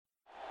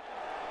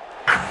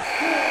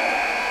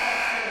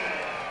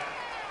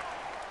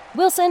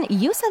Wilson,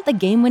 you sent the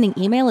game-winning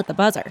email at the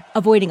buzzer,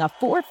 avoiding a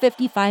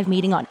 4:55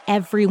 meeting on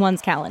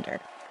everyone's calendar.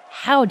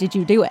 How did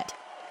you do it?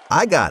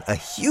 I got a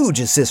huge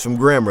assist from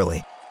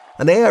Grammarly,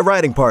 an AI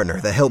writing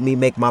partner that helped me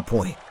make my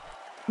point.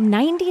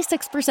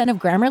 96% of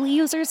Grammarly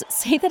users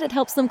say that it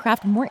helps them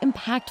craft more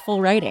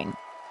impactful writing.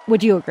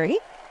 Would you agree?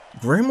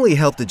 Grammarly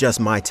helped adjust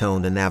my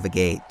tone to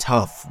navigate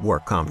tough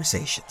work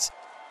conversations.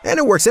 And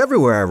it works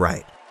everywhere I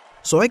write,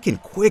 so I can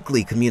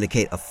quickly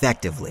communicate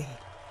effectively.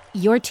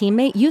 Your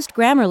teammate used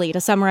Grammarly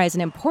to summarize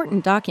an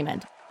important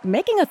document,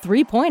 making a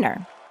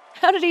 3-pointer.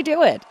 How did he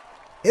do it?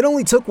 It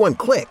only took one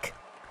click.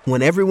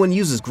 When everyone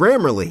uses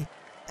Grammarly,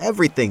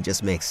 everything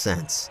just makes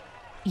sense.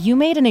 You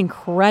made an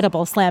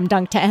incredible slam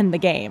dunk to end the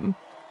game.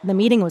 The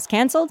meeting was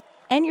canceled,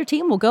 and your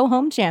team will go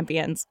home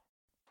champions.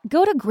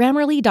 Go to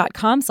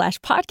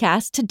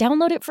Grammarly.com/podcast to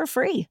download it for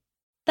free.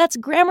 That's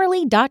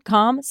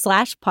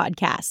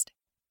Grammarly.com/podcast.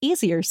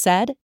 Easier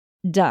said,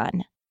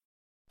 done.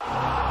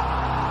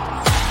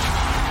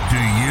 Do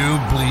you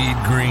bleed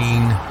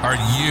green? Are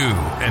you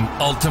an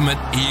ultimate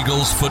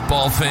Eagles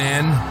football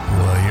fan?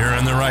 Well, you're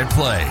in the right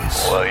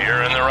place.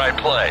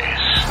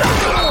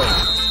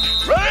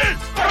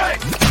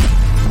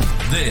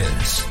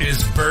 This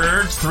is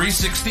Birds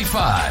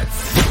 365,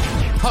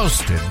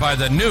 hosted by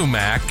the new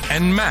Mac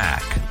and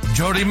Mac,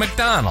 Jody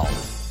McDonald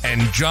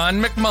and John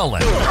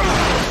McMullen.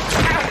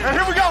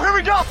 Here we go!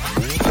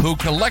 Who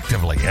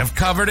collectively have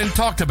covered and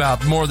talked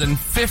about more than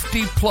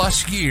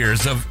 50-plus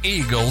years of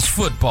Eagles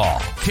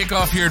football. Kick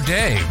off your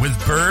day with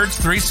Birds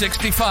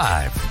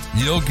 365.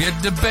 You'll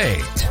get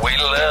debate. We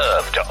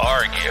love to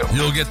argue.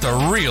 You'll get the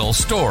real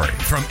story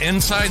from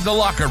inside the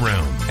locker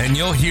room. And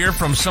you'll hear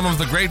from some of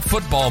the great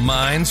football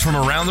minds from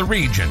around the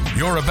region.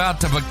 You're about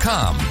to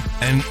become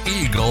an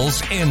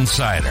Eagles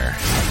insider.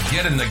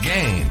 Get in the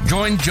game.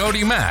 Join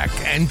Jody Mack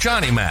and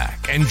Johnny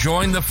Mack and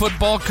join the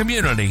football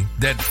community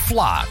that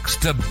flocks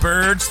to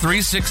Birds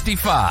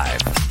 365.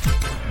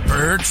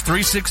 Birds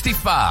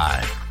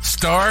 365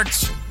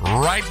 starts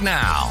right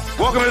now.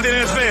 Welcome to the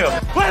NFL.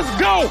 Let's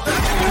go!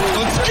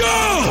 Let's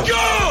go!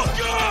 Go!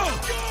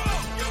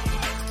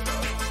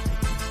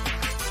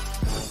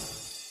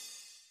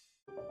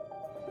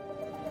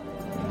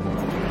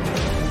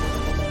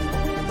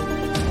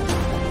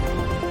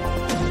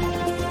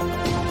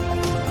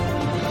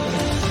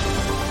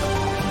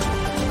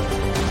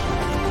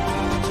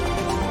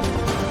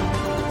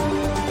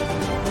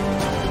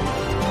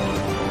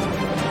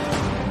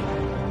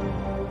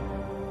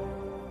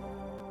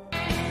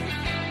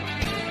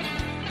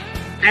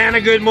 And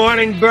a good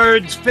morning,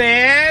 Birds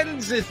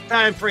fans. It's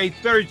time for a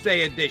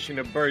Thursday edition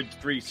of Birds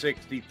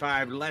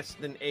 365. Less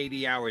than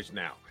 80 hours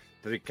now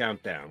to the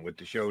countdown with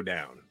the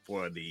showdown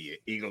for the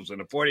Eagles and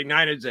the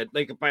 49ers at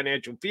Lincoln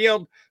Financial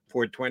Field.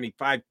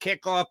 4:25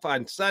 kickoff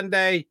on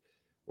Sunday.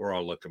 We're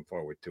all looking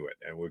forward to it,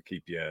 and we'll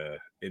keep you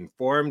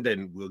informed,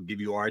 and we'll give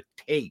you our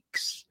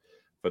takes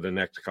for the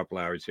next couple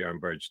hours here on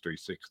Birds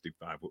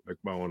 365 with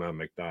McMullen and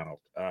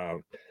McDonald.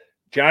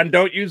 John,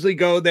 don't usually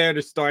go there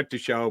to start the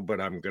show,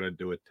 but I'm going to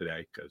do it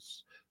today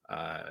because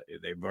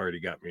they've already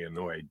got me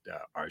annoyed,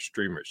 our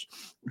streamers.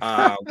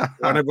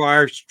 One of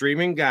our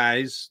streaming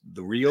guys,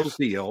 the real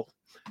deal,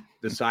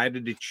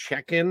 decided to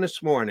check in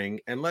this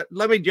morning. And let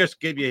me just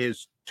give you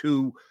his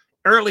 2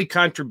 early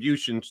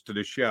contributions to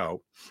the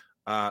show.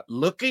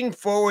 Looking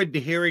forward to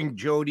hearing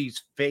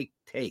Jody's fake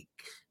take.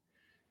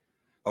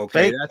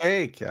 Okay,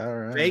 fake take. All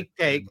right. Fake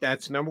take.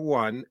 That's number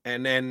 1.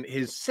 And then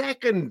his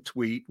second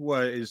tweet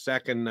was his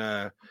second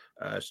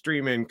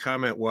stream-in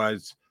comment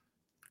was,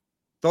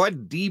 thought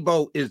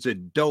Debo is a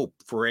dope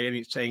for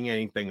saying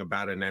anything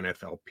about an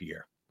NFL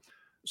peer.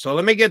 So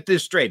let me get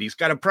this straight. He's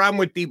got a problem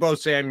with Debo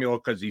Samuel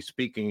because he's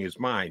speaking his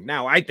mind.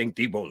 Now, I think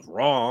Debo's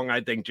wrong.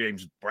 I think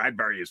James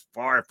Bradbury is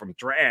far from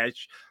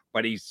trash,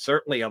 but he's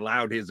certainly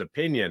allowed his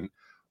opinion.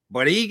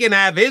 But he can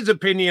have his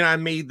opinion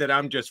on me that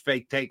I'm just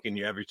fake taking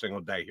you every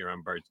single day here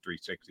on Birds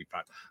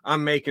 365.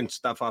 I'm making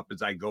stuff up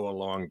as I go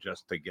along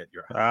just to get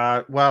your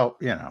help. Well,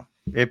 you know,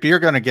 if you're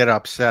going to get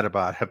upset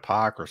about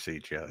hypocrisy,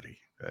 Jody.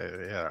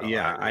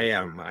 I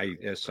am.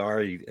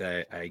 Sorry.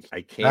 I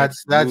can't.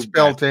 That's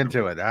built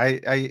into it.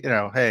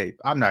 Hey,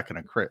 I'm not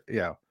going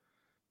to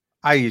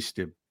I used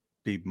to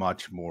be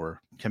much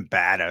more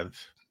combative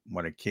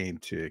when it came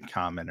to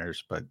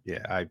commenters, but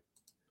yeah,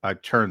 I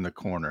turned the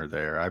corner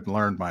there. I've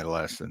learned my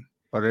lesson,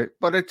 but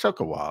it took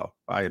a while,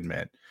 I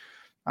admit.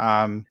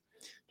 They're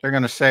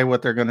going to say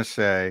what they're going to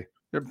say.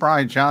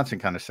 Brian Johnson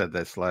kind of said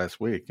this last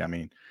week. I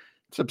mean,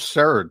 it's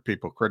absurd.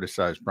 People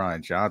criticize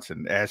Brian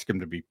Johnson, ask him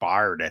to be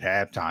fired at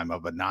halftime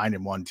of a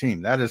 9-1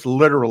 team. That is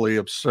literally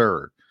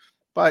absurd.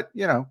 But,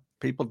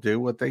 people do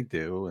what they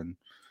do. And,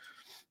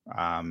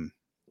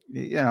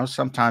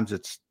 sometimes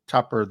it's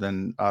tougher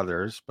than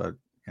others, but,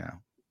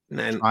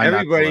 And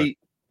everybody,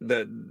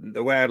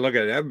 the way I look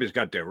at it, everybody's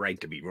got their right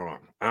to be wrong.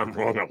 I'm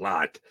wrong a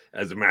lot,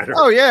 as a matter of fact.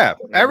 Oh, yeah.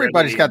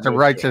 Everybody's got the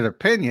right to an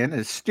opinion.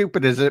 As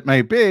stupid as it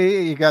may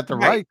be, you got the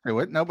right to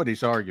it.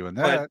 Nobody's arguing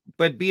that.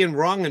 But being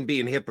wrong and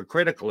being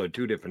hypocritical are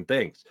 2 different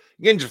things.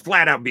 You can just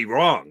flat out be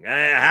wrong.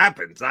 It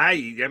happens. I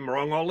am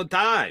wrong all the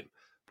time.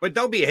 but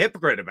don't be a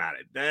hypocrite about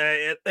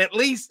it. At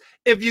least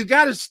if you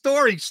got a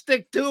story,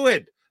 stick to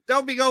it.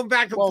 Don't be going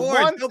back and forth.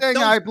 One thing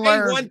I've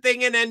learned, one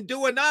thing and then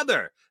do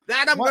another.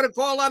 That I'm going to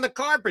call on the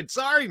carpet.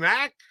 Sorry,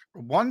 Mac.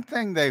 One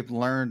thing I've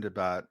learned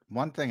about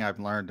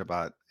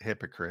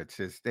hypocrites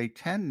is they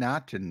tend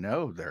not to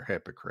know they're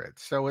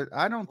hypocrites. So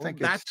I don't think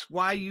that's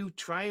why you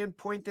try and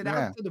point it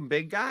out to them,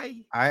 big guy.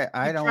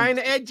 I don't trying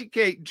to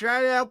educate,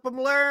 try to help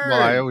them learn.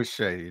 Well, I always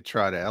say you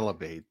try to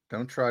elevate.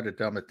 Don't try to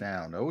dumb it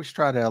down. Always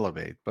try to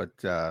elevate. But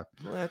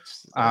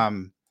that's what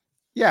I'm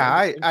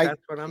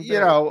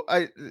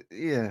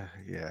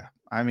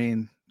I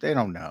mean, they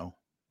don't know.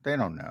 They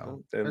don't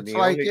know. It's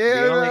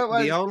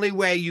the only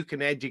way you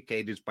can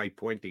educate is by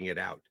pointing it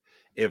out.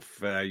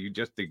 If you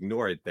just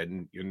ignore it,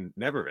 then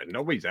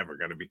nobody's ever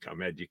going to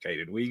become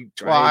educated.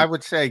 I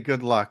would say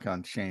good luck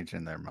on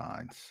changing their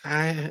minds.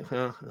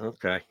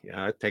 Okay.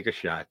 Take a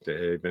shot.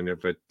 Even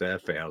if it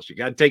fails, you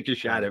got to take your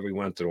shot every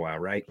once in a while,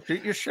 right?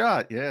 Shoot your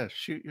shot. Yeah,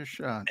 shoot your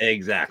shot.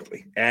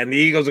 Exactly. And the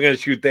Eagles are going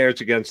to shoot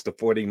theirs against the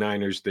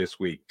 49ers this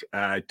week.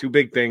 Two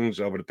big things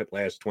over the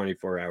last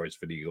 24 hours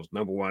for the Eagles.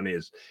 Number one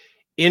is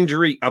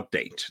injury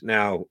update.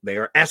 Now, they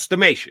are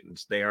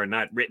estimations. They are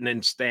not written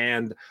in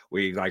stand.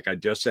 Like I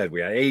just said,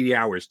 we had 80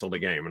 hours till the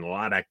game, and a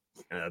lot of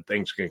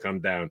things can come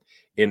down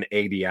in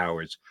 80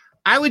 hours.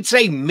 I would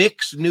say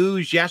mixed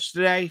news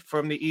yesterday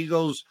from the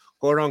Eagles,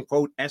 quote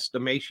unquote,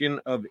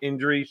 estimation of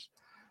injuries.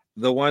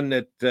 The one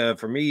that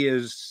for me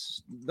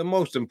is the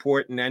most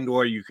important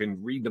or you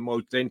can read the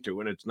most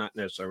into, and it's not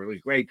necessarily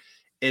great,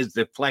 is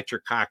that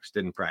Fletcher Cox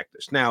didn't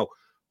practice. Now,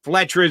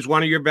 Fletcher is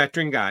one of your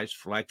veteran guys.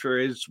 Fletcher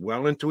is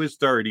well into his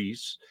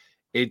 30s.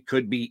 It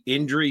could be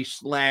injury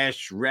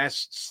 /rest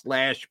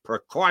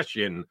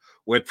 /precaution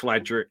with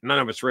Fletcher. None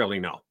of us really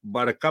know.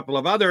 But a couple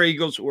of other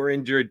Eagles who were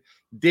injured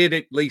did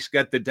at least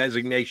get the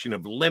designation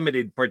of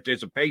limited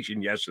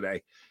participation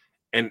yesterday.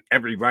 And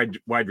every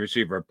wide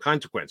receiver of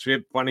consequence.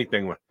 The funny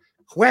thing was,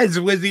 Quez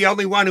was the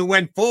only one who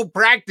went full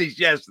practice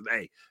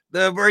yesterday.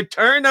 The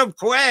return of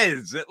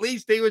Quez. At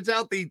least he was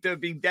healthy to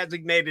be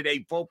designated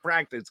a full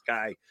practice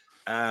guy.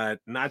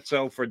 Not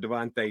so for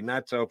Devontae,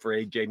 not so for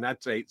AJ,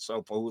 not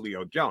so for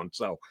Julio Jones.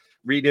 So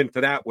read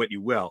into that what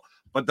you will.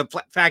 But the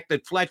fact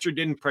that Fletcher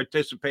didn't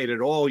participate at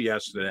all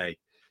yesterday,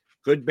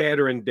 good, bad,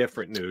 or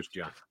indifferent news,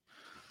 John?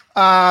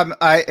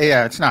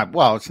 It's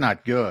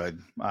not good.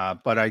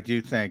 But I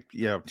do think,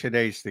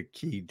 today's the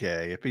key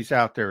day. If he's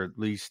out there at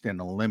least in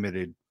a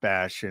limited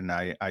fashion,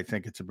 I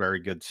think it's a very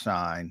good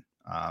sign.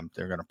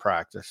 They're going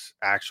to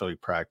actually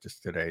practice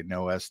today,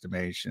 no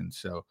estimation.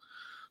 So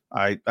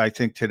I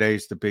think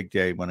today's the big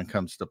day when it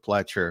comes to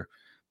Fletcher.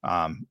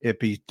 If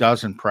he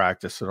doesn't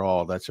practice at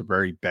all, that's a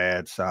very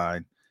bad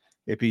sign.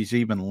 If he's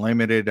even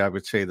limited, I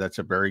would say that's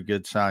a very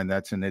good sign.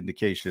 That's an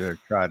indication to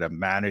try to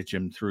manage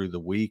him through the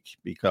week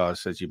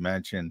because, as you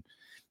mentioned,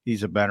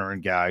 he's a veteran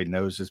guy,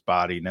 knows his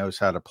body, knows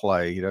how to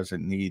play. He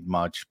doesn't need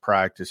much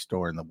practice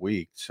during the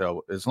week.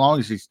 So as long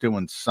as he's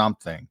doing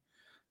something,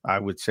 I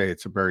would say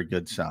it's a very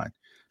good sign.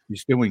 If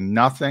he's doing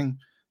nothing,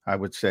 I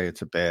would say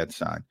it's a bad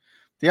sign.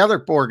 The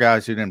other four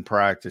guys who didn't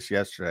practice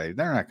yesterday,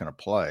 they're not going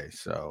to play.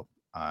 So,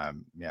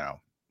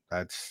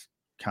 that's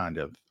kind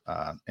of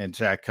and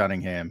Zach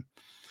Cunningham.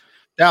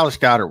 Dallas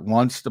Goedert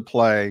wants to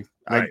play.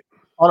 Right. I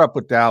caught up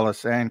with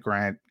Dallas and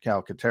Grant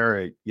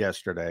Calcaterra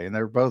yesterday, and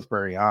they were both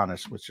very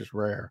honest, which is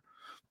rare.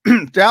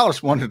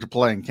 Dallas wanted to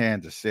play in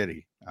Kansas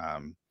City.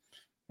 And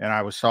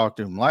I was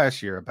talking to him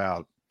last year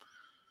about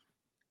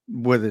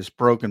with his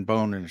broken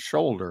bone in his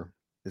shoulder.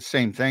 The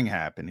same thing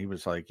happened. He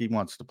was like, he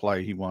wants to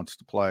play.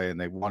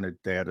 And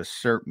they had a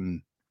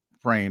certain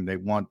frame. They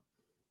want,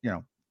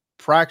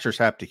 fractures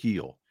have to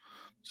heal.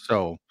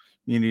 So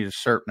you need a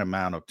certain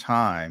amount of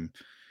time.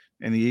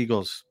 And the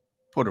Eagles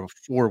put a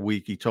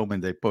 4-week. He told me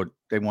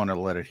they want to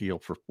let it heal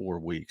for 4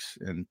 weeks.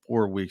 And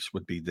 4 weeks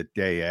would be the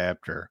day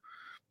after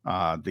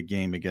the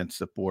game against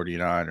the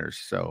 49ers.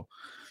 So,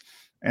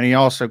 and he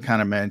also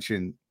kind of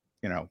mentioned,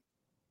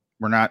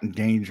 we're not in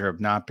danger of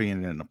not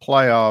being in the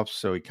playoffs.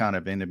 So he kind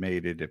of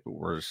intimated if it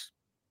was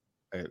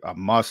a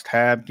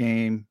must-have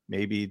game,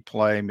 maybe he'd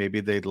play,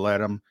 maybe they'd let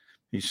him.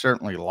 He's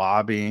certainly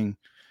lobbying.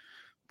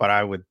 But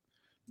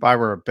if I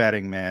were a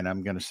betting man,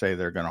 I'm going to say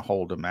they're going to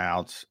hold him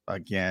out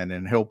again,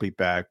 and he'll be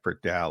back for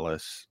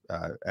Dallas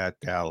at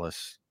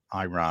Dallas,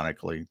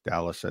 ironically,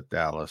 Dallas at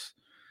Dallas.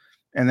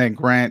 And then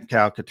Grant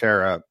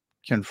Calcaterra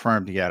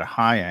confirmed he had a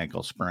high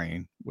ankle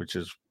sprain, which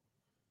is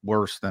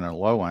worse than a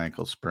low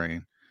ankle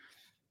sprain.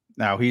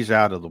 Now, he's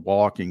out of the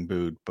walking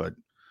boot, but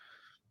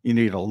you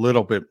need a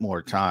little bit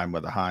more time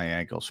with a high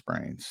ankle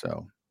sprain.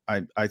 So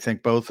I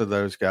think both of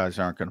those guys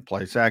aren't going to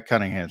play. Zach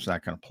Cunningham's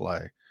not going to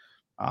play.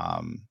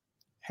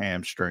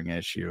 Hamstring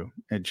issue.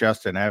 And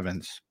Justin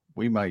Evans,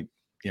 we might,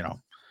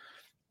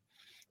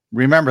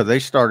 remember they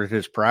started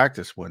his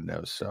practice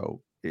window.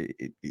 So,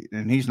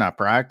 and he's not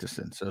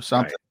practicing. So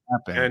something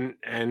happen.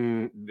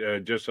 And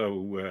just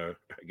so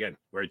again,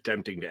 we're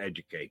attempting to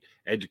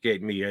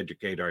educate me,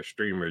 educate our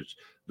streamers.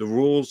 The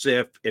rules: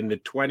 if in the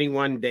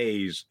 21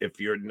 days, if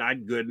you're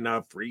not good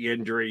enough,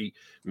 re-injury,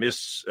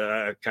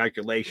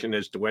 miscalculation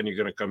as to when you're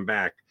going to come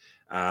back,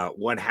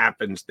 what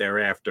happens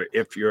thereafter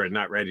if you're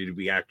not ready to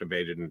be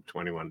activated in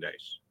 21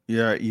 days?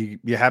 Yeah, you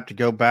have to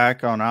go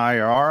back on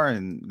IR,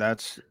 and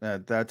that's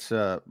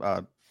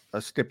a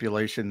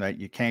stipulation that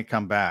you can't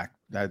come back.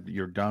 That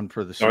you're done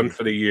for the season. Done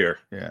for the year.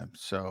 Yeah.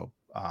 So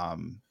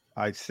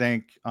I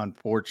think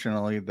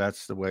unfortunately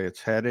that's the way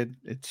it's headed.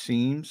 It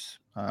seems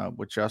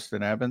with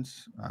Justin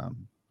Evans.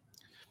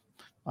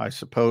 I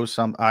suppose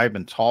I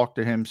haven't talked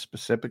to him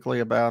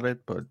specifically about it,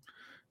 but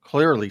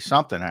clearly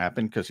something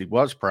happened because he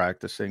was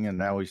practicing and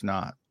now he's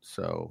not.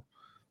 So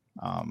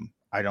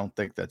I don't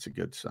think that's a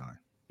good sign.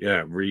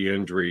 Yeah,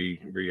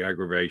 re-injury,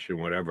 re-aggravation,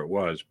 whatever it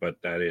was, but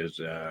that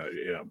is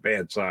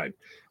bad sign.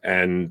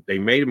 And they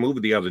made a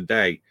move the other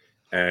day,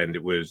 and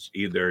it was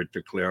either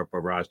to clear up a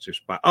roster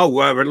spot.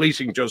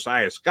 Releasing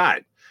Josiah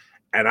Scott.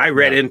 And I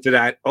read into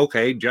that,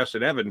 okay,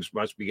 Justin Evans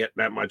must be getting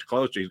that much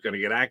closer. He's going to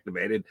get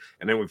activated.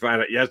 And then we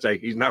found out yesterday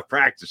he's not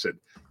practicing.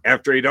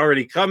 After he'd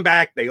already come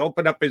back, they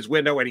opened up his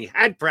window and he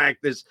had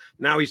practice.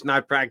 Now he's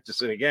not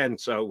practicing again.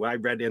 So I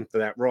read into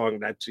that wrong.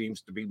 That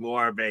seems to be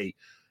more of a,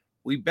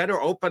 we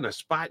better open a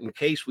spot in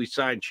case we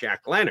sign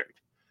Shaq Leonard.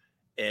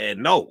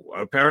 And no,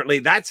 apparently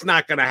that's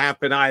not going to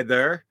happen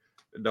either.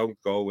 Don't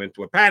go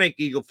into a panic,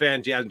 Eagle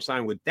fans. He hasn't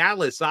signed with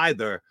Dallas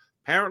either.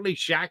 Apparently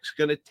Shaq's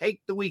going to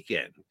take the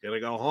weekend. Going to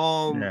go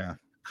home,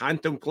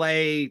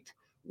 contemplate,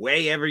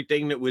 weigh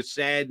everything that was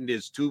said in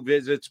his 2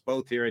 visits,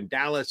 both here in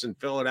Dallas and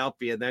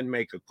Philadelphia, then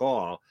make a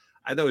call.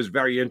 I thought it was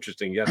very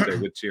interesting yesterday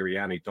with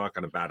Sirianni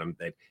talking about him,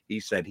 that he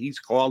said he's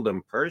called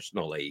him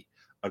personally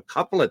a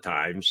couple of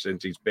times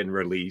since he's been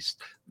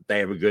released. They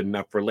have a good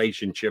enough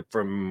relationship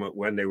from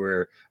when they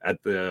were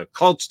at the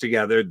Colts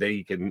together.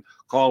 They can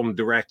call him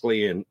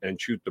directly and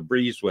shoot the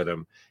breeze with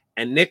him.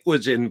 And Nick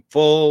was in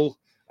full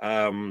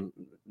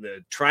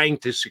trying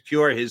to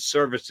secure his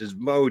services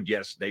mode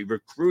yesterday,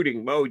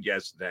 recruiting mode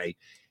yesterday.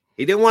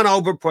 He didn't want to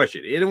overpush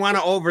it. He didn't want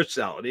to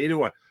oversell it. He didn't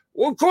want,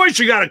 well, of course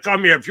you got to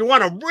come here. If you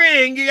want to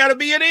ring, you got to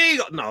be an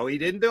Eagle. No, he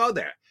didn't go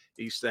there.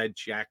 He said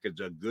Shaq is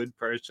a good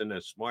person,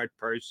 a smart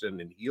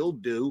person, and he'll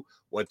do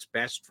what's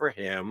best for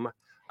him,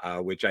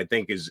 which I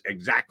think is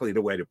exactly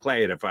the way to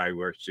play it. If I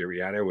were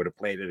Sirianni, I would have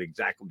played it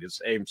exactly the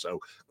same. So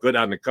good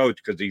on the coach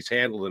because he's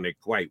handling it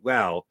quite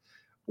well.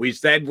 We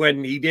said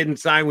when he didn't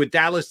sign with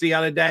Dallas the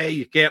other day,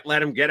 you can't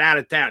let him get out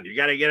of town. You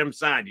got to get him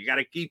signed. You got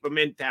to keep him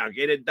in town.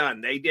 Get it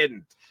done. They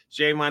didn't.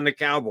 Shame on the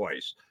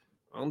Cowboys.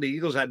 Well, the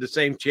Eagles had the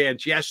same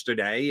chance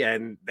yesterday,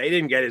 and they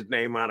didn't get his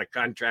name on a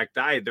contract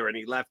either, and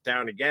he left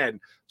town again.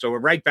 So we're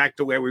right back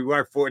to where we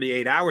were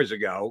 48 hours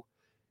ago.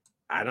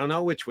 I don't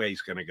know which way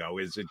he's going to go.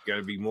 Is it going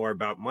to be more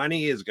about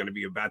money? Is it going to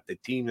be about the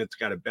team that's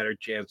got a better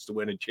chance to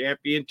win a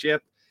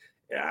championship?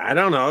 I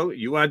don't know.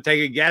 You want to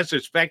take a guess or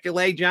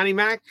speculate, Johnny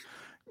Mac?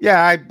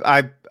 Yeah,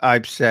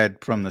 I've said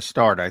from the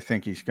start, I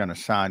think he's going to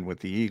sign with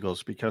the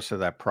Eagles because of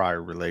that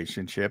prior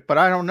relationship, but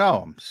I don't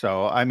know him.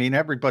 So, I mean,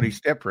 everybody's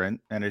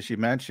different. And as you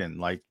mentioned,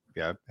 like,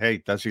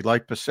 hey, does he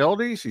like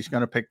facilities? He's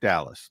going to pick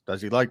Dallas.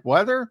 Does he like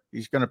weather?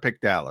 He's going to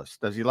pick Dallas.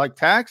 Does he like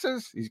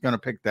taxes? He's going to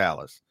pick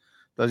Dallas.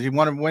 Does he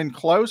want to win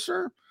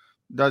closer?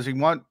 Does he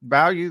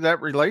value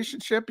that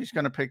relationship? He's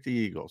going to pick the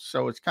Eagles.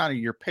 So it's kind of,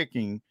 you're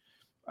picking,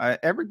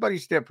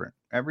 everybody's different.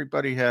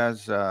 Everybody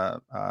has,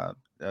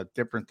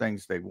 different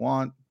things they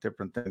want,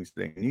 different things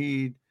they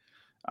need.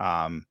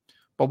 But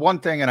one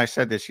thing, and I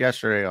said this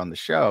yesterday on the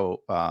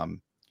show,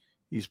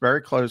 he's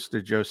very close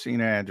to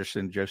Josina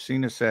Anderson.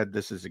 Josina said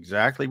this is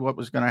exactly what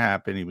was going to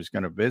happen. He was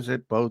going to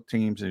visit both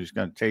teams and he was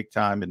going to take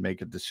time and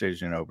make a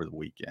decision over the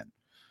weekend.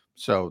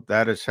 So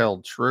that is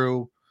held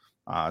true.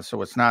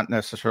 So it's not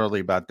necessarily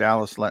about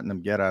Dallas letting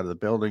them get out of the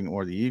building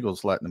or the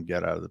Eagles letting them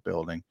get out of the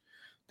building.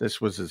 This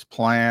was his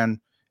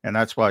plan. And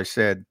that's why I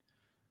said,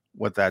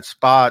 with that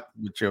spot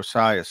with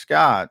Josiah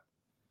Scott,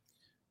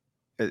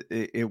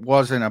 it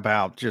wasn't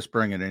about just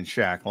bringing in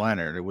Shaq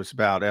Leonard. It was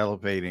about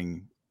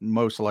elevating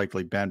most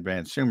likely Ben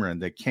Van Sumeren.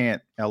 They can't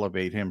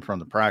elevate him from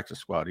the practice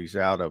squad. He's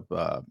out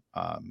of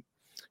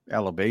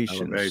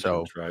elevation.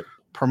 So right.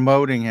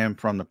 Promoting him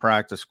from the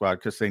practice squad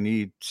because they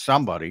need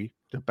somebody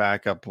to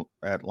back up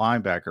at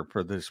linebacker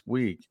for this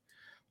week.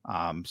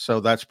 So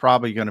that's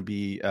probably going to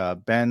be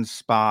Ben's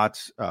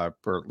spots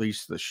for at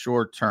least the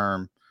short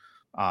term.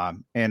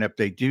 And if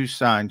they do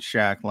sign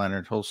Shaq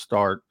Leonard, he'll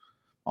start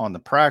on the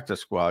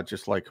practice squad,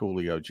 just like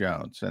Julio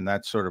Jones. And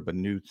that's sort of a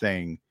new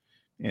thing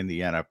in the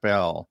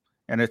NFL.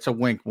 And it's a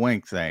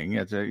wink thing.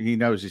 He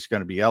knows he's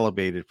going to be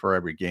elevated for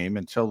every game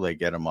until they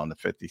get him on the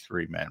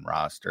 53-man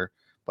roster.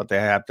 But they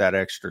have that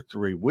extra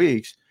 3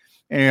 weeks.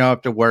 And you don't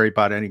have to worry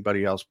about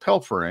anybody else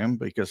pilfering him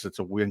because it's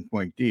a wink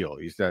deal.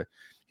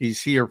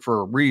 He's here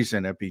for a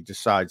reason if he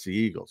decides the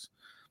Eagles.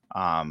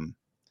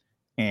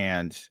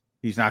 And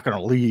he's not going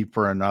to leave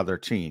for another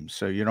team.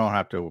 So you don't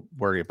have to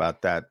worry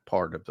about that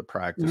part of the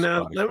practice.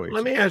 Now,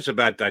 let me ask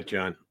about that,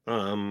 John,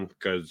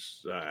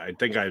 because I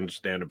think I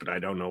understand it, but I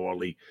don't know all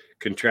the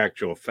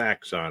contractual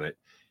facts on it.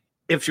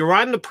 If you're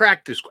on the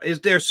practice squad,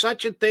 is there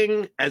such a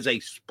thing as a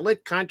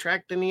split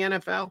contract in the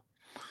NFL?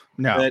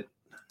 No.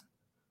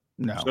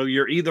 So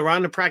you're either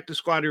on the practice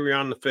squad or you're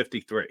on the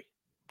 53.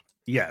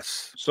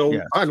 Yes. So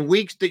yes. On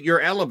weeks that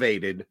you're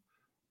elevated,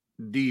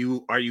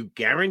 are you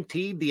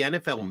guaranteed the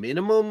NFL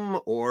minimum,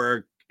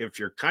 or if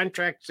your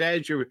contract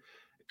says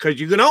because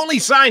you can only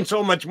sign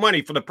so much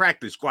money for the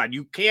practice squad,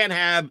 you can't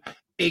have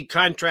a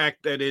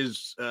contract that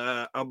is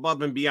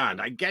above and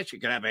beyond. I guess you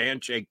could have a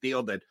handshake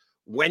deal that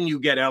when you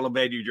get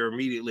elevated, you're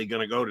immediately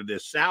going to go to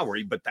this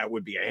salary, but that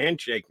would be a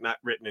handshake, not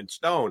written in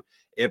stone.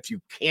 If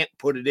you can't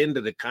put it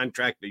into the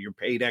contract that you're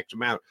paid X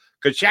amount,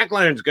 because Shaq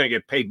Leonard's going to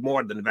get paid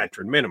more than the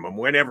veteran minimum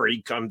whenever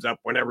he comes up,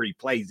 whenever he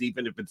plays,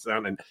 even if it's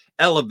on an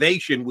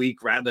elevation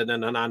week rather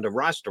than an on the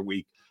roster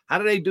week. How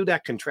do they do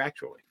that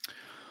contractually?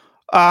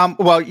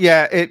 Well,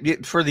 yeah,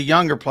 for the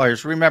younger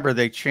players, remember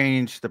they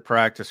changed the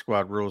practice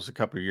squad rules a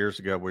couple of years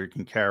ago where you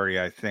can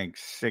carry, I think,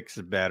 6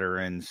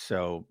 veterans.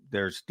 So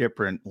there's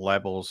different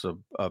levels of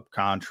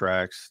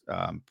contracts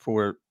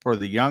for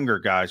the younger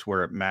guys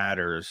where it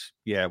matters.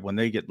 Yeah, when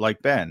they get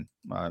like Ben,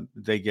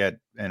 they get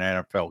an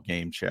NFL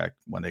game check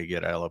when they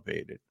get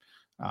elevated.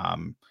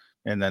 And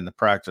then the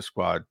practice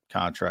squad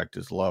contract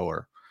is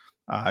lower.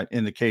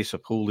 In the case of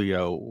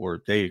Julio,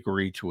 or they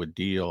agree to a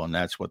deal and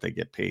that's what they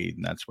get paid,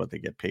 and that's what they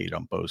get paid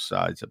on both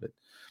sides of it.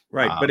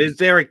 Right. But is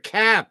there a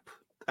cap?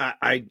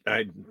 I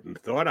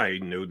thought I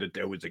knew that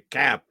there was a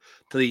cap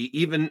to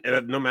even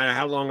no matter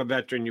how long a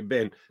veteran you've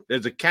been,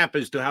 there's a cap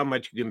as to how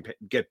much you can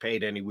get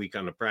paid any week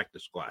on the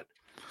practice squad.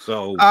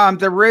 So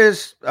there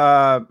was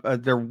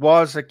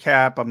a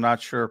cap. I'm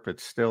not sure if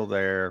it's still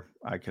there.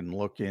 I can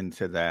look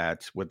into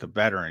that with the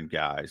veteran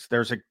guys.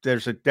 There's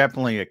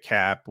definitely a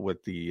cap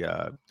with the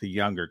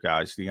younger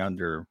guys, the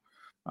under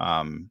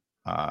 4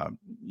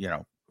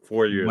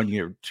 years, 1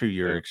 year, 2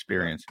 year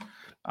experience.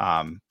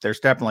 There's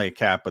definitely a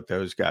cap with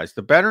those guys.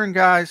 The veteran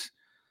guys,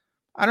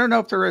 I don't know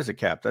if there is a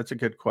cap. That's a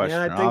good question.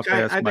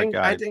 Yeah,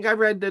 I think I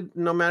read that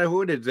no matter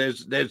who it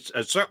is, there's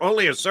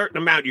only a certain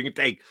amount you can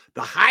take.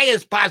 The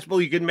highest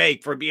possible you can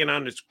make for being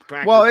on this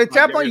practice. Well, it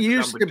definitely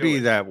used to be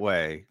that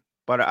way,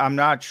 but I'm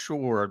not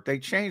sure. They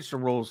changed the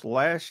rules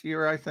last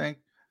year, I think,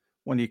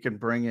 when you can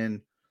bring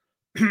in,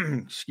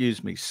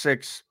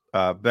 6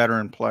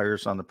 veteran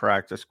players on the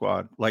practice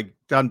squad. Like,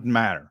 doesn't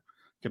matter.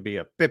 It could be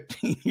a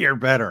 15-year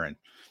veteran,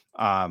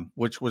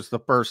 which was the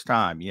first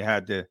time you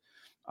had to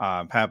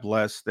have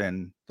less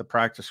than the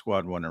practice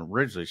squad when it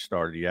originally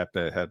started. You have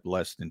to have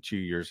less than 2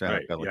 years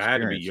NFL experience. You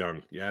had to be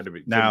young. You had to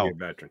be now a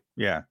veteran.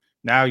 Yeah.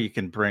 Now you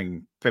can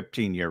bring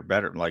 15-year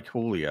veteran like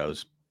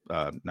Julio's,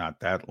 not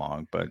that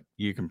long, but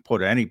you can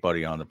put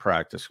anybody on the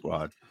practice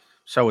squad.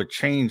 So it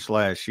changed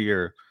last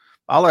year.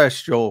 I'll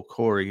ask Joel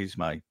Corey. He's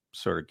my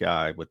sort of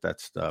guy with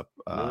that stuff.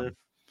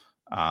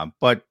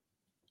 But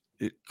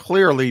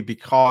clearly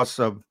because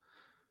of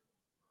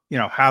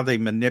how they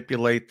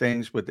manipulate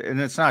things and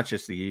it's not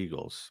just the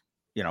Eagles.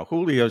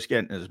 Julio's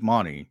getting his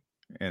money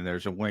and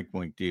there's a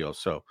wink deal.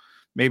 So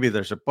maybe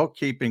there's a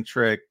bookkeeping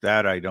trick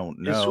that I don't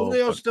know. Is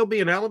Julio still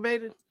being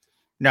elevated?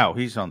 No,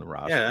 he's on the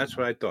roster. Yeah, that's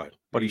what I thought.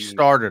 But he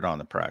started on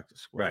the practice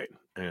squad. Right.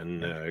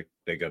 And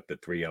they got the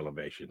 3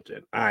 elevations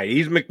in. All right.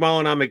 He's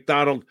McMullen. I'm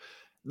McDonald.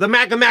 The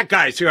Mac and Mac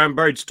guys here on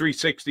Birds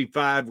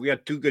 365. We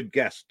got 2 good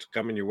guests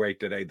coming your way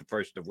today. The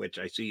first of which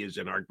I see is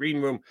in our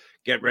green room.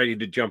 Get ready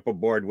to jump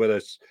aboard with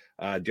us.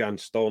 John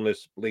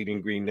Stolnis,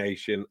 Bleeding Green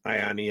Nation, Eye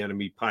on the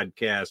Enemy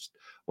podcast.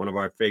 One of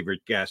our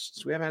favorite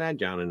guests. We haven't had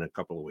John in a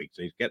couple of weeks.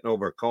 He's getting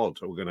over a cold,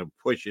 so we're going to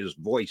push his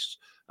voice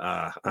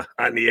on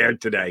the air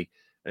today.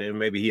 And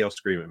maybe he'll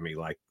scream at me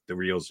like the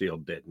real Zeal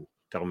did and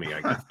tell me I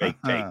got fake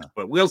takes,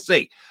 but we'll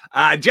see.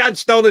 John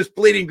Stolnis,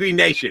 Bleeding Green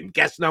Nation,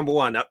 guest number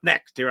 1 up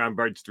next here on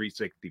Birds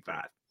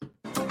 365.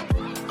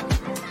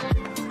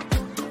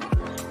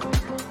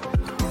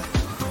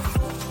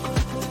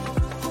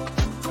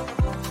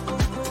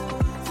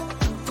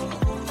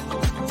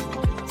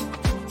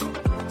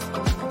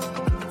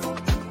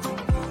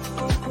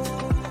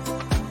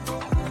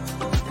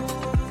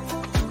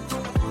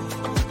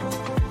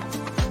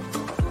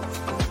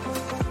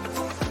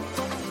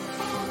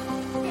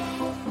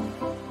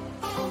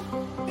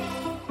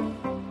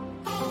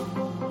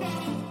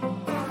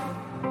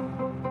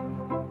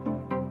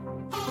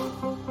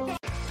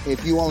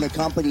 If you own a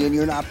company and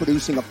you're not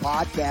producing a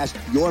podcast,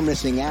 you're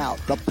missing out.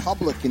 The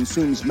public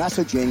consumes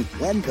messaging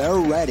when they're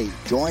ready.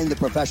 Join the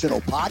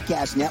professional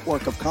podcast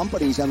network of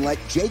companies and let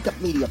Jacob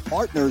Media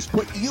Partners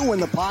put you in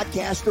the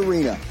podcast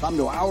arena. Come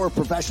to our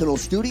professional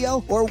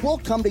studio or we'll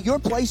come to your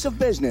place of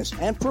business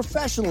and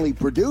professionally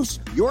produce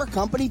your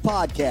company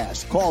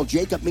podcast. Call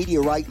Jacob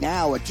Media right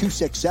now at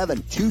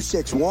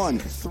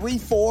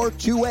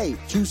 267-261-3428.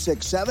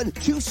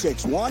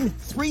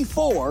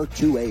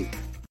 267-261-3428.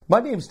 My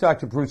name is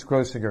Dr. Bruce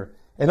Grossinger,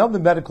 and I'm the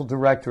medical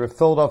director of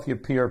Philadelphia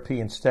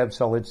PRP and Stem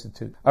Cell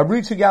Institute. I'm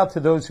reaching out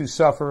to those who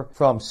suffer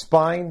from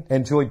spine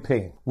and joint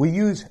pain. We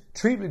use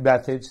treatment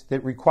methods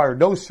that require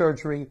no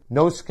surgery,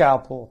 no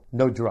scalpel,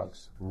 no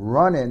drugs.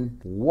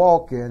 Running,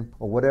 walking,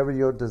 or whatever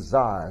your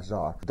desires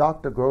are,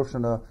 Dr.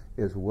 Grossener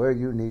is where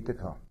you need to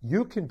come.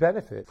 You can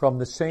benefit from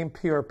the same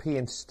PRP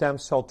and stem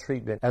cell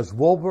treatment as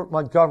Wilbert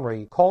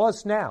Montgomery. Call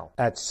us now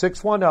at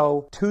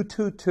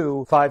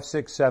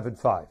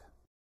 610-222-5675.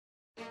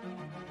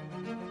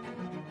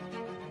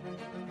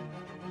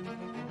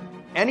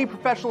 Any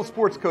professional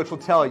sports coach will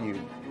tell you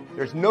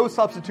there's no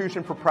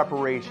substitution for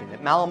preparation.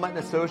 At Malamut &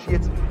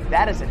 Associates,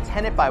 that is a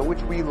tenet by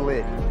which we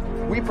live.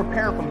 We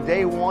prepare from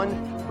day one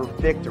for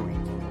victory.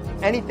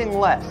 Anything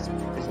less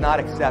is not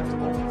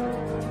acceptable.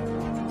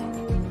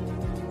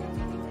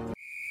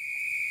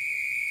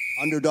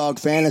 Underdog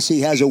Fantasy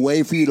has a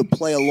way for you to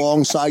play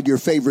alongside your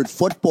favorite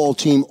football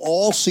team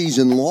all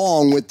season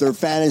long with their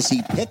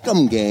Fantasy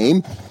Pick'em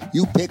game.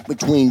 You pick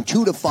between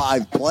 2 to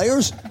 5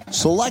 players,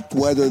 select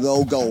whether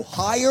they'll go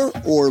higher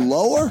or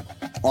lower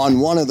on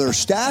one of their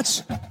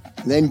stats,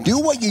 then do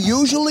what you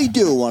usually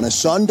do on a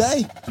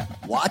Sunday,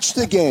 watch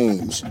the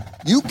games.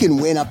 You can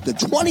win up to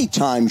 20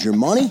 times your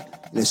money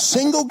in a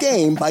single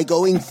game by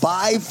going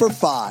 5 for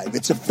 5.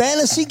 It's a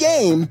fantasy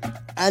game,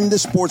 and the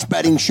Sports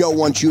Betting Show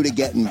wants you to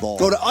get involved.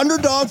 Go to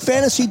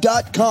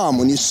UnderdogFantasy.com.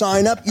 When you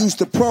sign up, use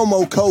the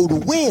promo code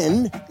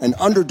WIN, and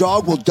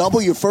Underdog will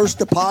double your first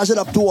deposit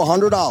up to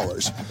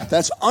 $100.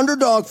 That's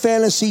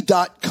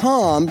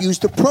UnderdogFantasy.com. Use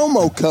the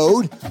promo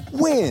code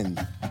WIN.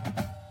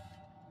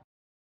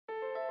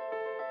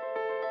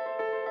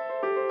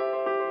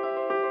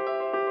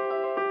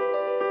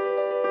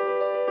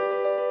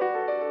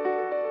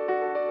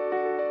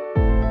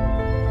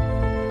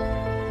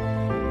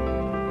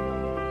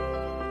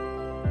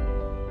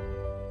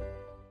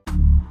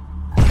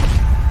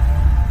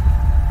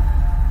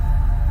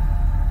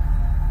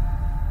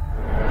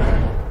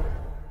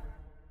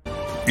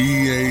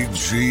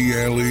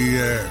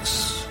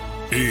 EAGLES,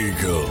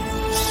 Eagles.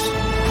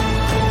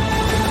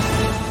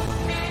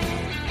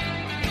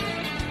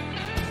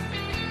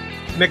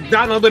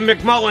 McDonald and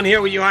McMullen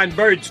here with you on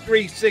Birds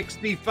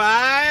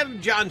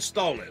 365. John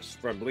Stolnis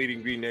from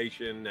Bleeding Green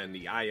Nation and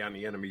the Eye on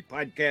the Enemy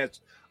podcast.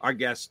 Our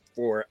guest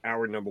for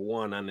hour number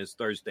 1 on this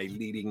Thursday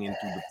leading into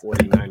the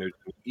 49ers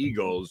and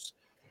Eagles.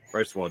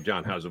 First of all,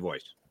 John, how's the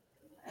voice?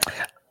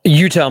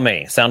 You tell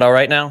me. Sound all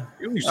right now?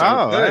 You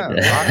sound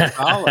good.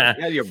 Yeah,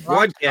 yeah, your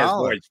broadcast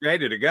voice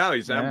ready to go.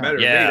 You sound better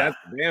than me. That's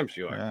for damn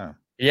sure.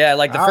 Yeah,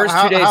 like the first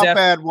 2 days how after.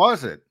 bad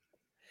was it?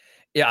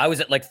 Yeah, I was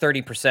at like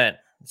 30%.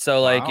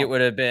 So like it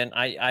would have been,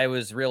 I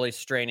was really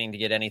straining to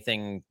get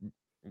anything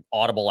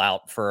audible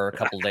out for a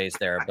couple of days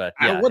there. But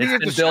yeah, what do you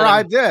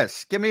describe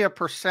this? Give me a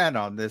percent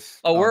on this.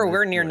 Oh,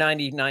 we're near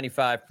 90,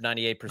 95,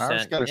 98%. I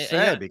was going to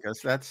say,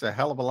 because that's a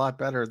hell of a lot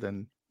better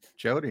than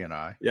Jody and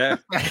I. Yeah.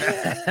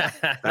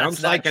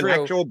 Sounds like an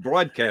actual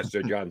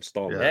broadcaster, John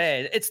Stolnis.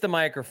 Hey, it's the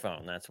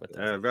microphone. That's what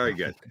very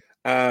good.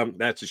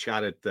 That's a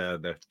shot at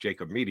the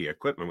Jacob Media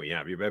equipment we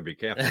have. You better be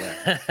careful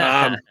there.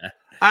 All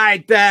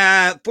right,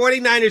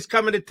 49ers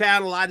coming to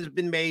town. A lot has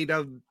been made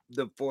of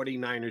the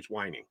 49ers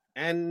whining,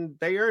 and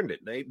they earned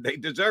it. They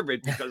deserve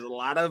it because a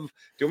lot of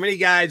too many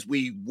guys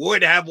we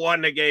would have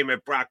won the game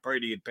if Brock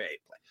Purdy had played,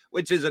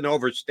 which is an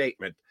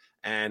overstatement.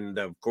 And,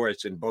 of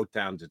course, in both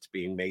towns, it's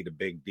being made a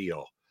big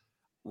deal.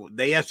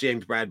 They asked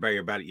James Bradbury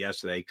about it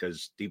yesterday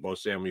because Deebo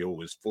Samuel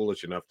was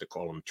foolish enough to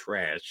call him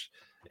trash.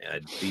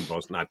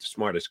 Deebo's not the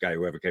smartest guy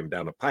who ever came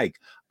down the pike.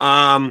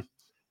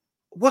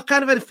 What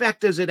kind of an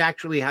effect does it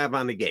actually have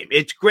on the game?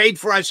 It's great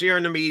for us here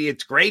in the media.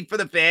 It's great for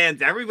the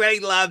fans. Everybody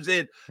loves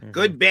it. Mm-hmm.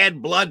 Good,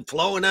 bad blood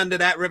flowing under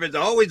that river is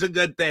always a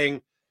good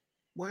thing.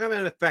 What kind of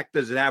an effect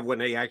does it have when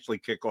they actually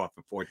kick off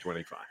at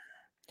 4:25?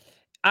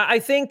 I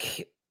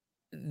think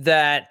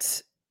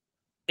that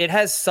it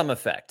has some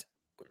effect.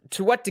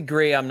 To what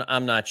degree,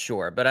 I'm not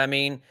sure. But I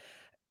mean,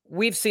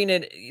 we've seen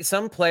it.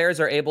 Some players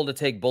are able to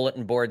take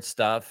bulletin board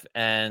stuff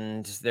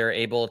and they're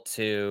able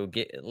to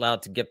get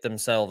allowed to give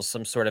themselves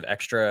some sort of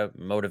extra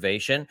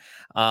motivation.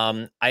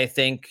 I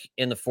think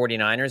in the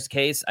 49ers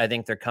case, I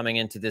think they're coming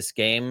into this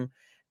game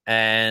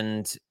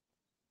and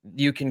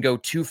you can go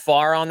too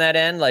far on that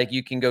end. Like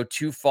you can go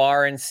too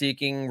far in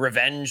seeking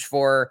revenge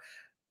for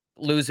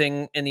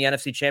losing in the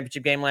NFC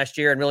Championship game last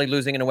year and really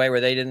losing in a way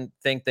where they didn't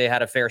think they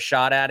had a fair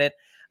shot at it.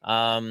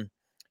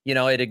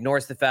 It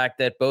ignores the fact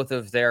that both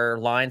of their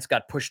lines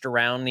got pushed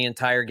around the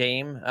entire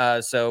game.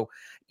 So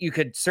you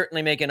could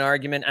certainly make an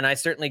argument, and I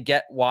certainly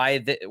get why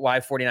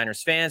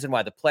 49ers fans and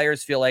why the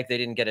players feel like they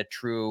didn't get a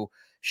true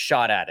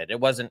shot at it. It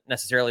wasn't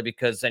necessarily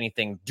because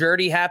anything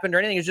dirty happened or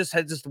anything. It just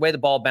the way the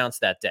ball bounced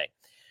that day.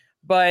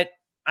 But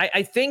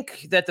I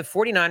think that the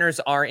 49ers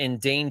are in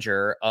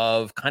danger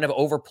of kind of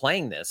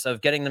overplaying this,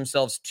 of getting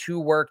themselves too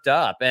worked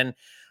up. And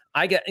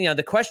I get,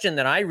 the question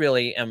that I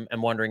really am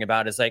wondering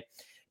about is like,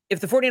 if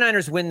the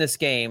 49ers win this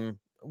game,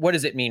 what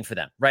does it mean for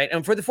them, right?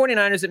 And for the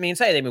 49ers, it means,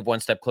 hey, they move one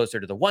step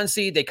closer to the 1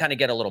 seed. They kind of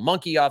get a little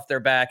monkey off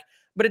their back,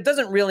 but it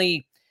doesn't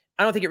really,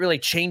 I don't think it really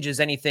changes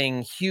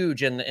anything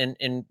huge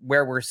in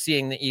where we're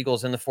seeing the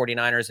Eagles and the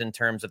 49ers in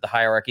terms of the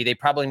hierarchy. They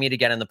probably meet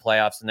again in the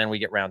playoffs, and then we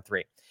get round 3.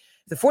 If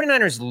the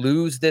 49ers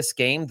lose this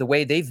game, the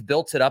way they've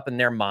built it up in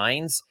their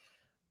minds,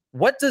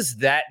 what does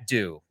that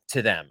do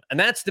to them? And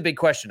that's the big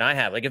question I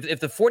have. Like if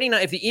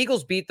the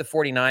Eagles beat the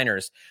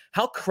 49ers,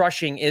 how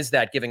crushing is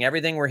that, given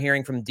everything we're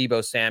hearing from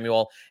Deebo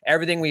Samuel,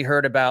 everything we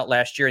heard about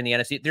last year in the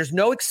NFC? There's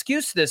no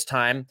excuse this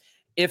time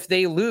if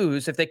they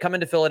lose, if they come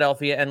into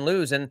Philadelphia and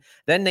lose, and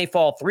then they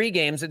fall 3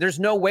 games. There's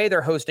no way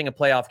they're hosting a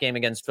playoff game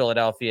against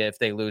Philadelphia if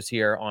they lose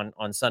here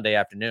on Sunday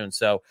afternoon.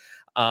 So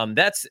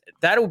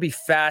that'll be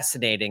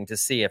fascinating to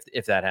see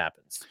if that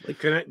happens.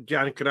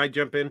 John, can I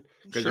jump in?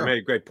 Because you made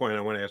a great point.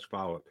 I want to ask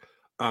follow-up.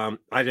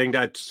 I think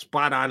that's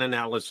spot on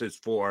analysis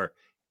for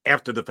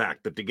after the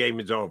fact that the game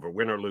is over,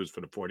 win or lose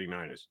for the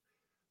 49ers.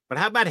 But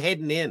how about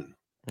heading in?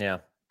 Yeah.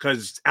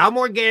 Because Al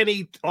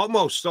Morganti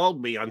almost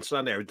sold me on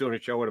Sunday. I was doing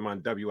a show with him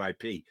on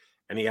WIP,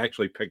 and he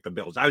actually picked the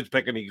Bills. I was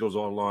picking Eagles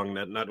all along.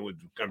 That nothing was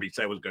going to be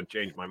said was going to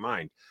change my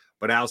mind.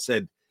 But Al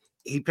said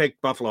he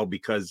picked Buffalo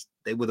because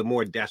they were the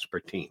more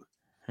desperate team.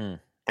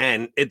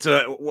 And it's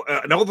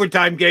an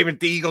overtime game, and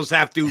the Eagles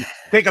have to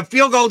take a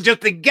field goal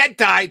just to get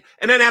tied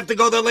and then have to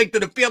go the length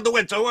of the field to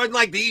win. So it wasn't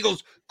like the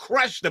Eagles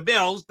crushed the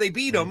Bills. They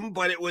beat them,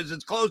 but it was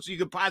as close as you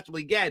could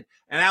possibly get.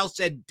 And Al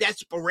said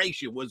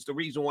desperation was the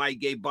reason why he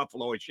gave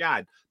Buffalo a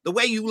shot. The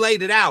way you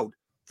laid it out,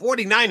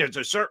 49ers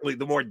are certainly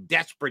the more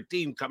desperate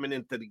team coming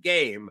into the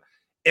game.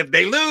 If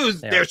they lose,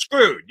 they're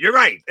screwed. You're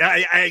right.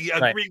 I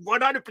agree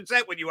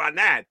 100% with you on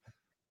that.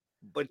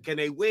 But can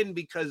they win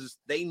because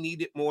they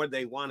need it more,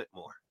 they want it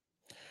more?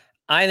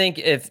 I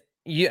think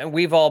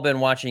we've all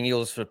been watching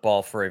Eagles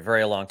football for a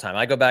very long time.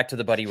 I go back to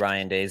the Buddy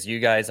Ryan days. You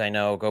guys, I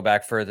know, go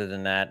back further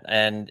than that.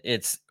 And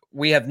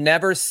we have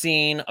never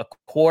seen a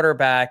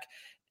quarterback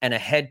and a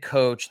head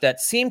coach that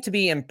seem to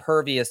be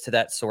impervious to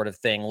that sort of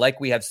thing, like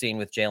we have seen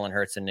with Jalen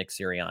Hurts and Nick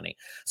Sirianni.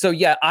 So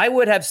yeah, I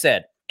would have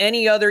said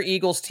any other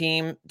Eagles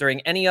team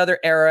during any other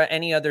era,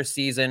 any other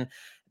season,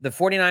 the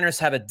 49ers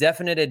have a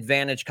definite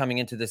advantage coming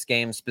into this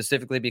game,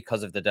 specifically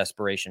because of the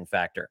desperation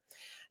factor.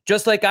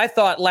 Just like I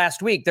thought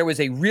last week, there was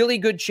a really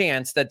good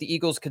chance that the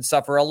Eagles could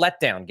suffer a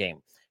letdown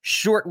game.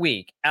 Short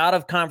week, out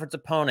of conference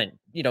opponent,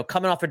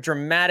 coming off a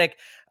dramatic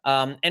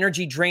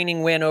energy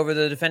draining win over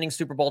the defending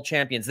Super Bowl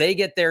champions. They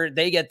get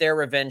their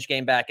revenge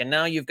game back. And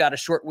now you've got a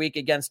short week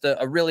against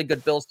a really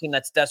good Bills team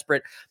that's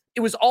desperate. It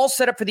was all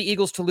set up for the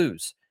Eagles to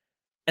lose.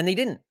 And they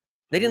didn't.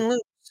 They didn't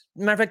lose.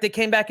 Matter of fact, they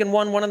came back and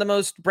won one of the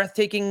most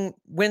breathtaking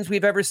wins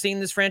we've ever seen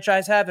this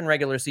franchise have in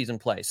regular season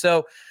play.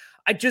 So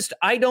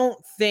I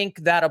don't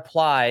think that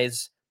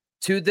applies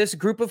to this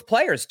group of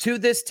players, to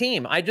this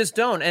team. I just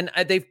don't. And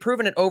they've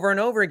proven it over and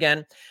over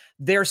again.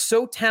 They're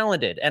so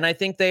talented, and I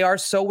think they are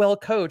so well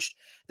coached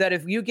that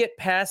if you get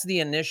past the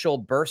initial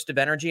burst of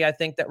energy, I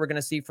think that we're going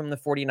to see from the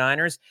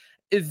 49ers,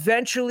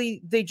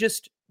 eventually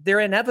they're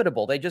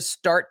inevitable. They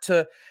just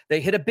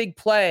they hit a big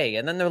play,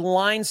 and then the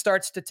line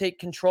starts to take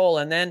control.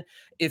 And then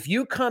if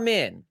you come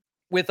in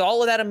with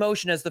all of that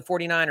emotion as the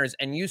 49ers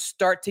and you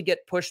start to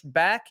get pushed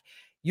back,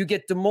 you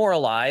get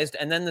demoralized,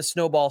 and then the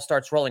snowball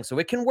starts rolling. So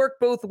it can work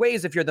both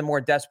ways if you're the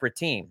more desperate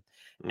team.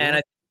 Mm-hmm.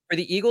 And for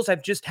the Eagles, I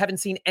just haven't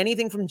seen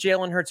anything from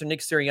Jalen Hurts or Nick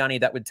Sirianni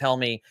that would tell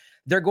me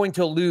they're going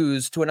to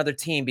lose to another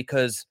team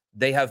because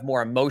they have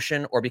more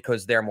emotion or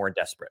because they're more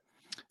desperate.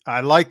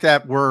 I like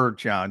that word,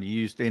 John. You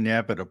used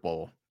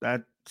inevitable.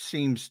 That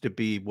seems to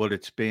be what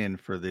it's been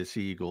for this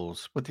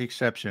Eagles, with the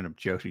exception of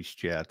Jody's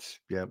Jets.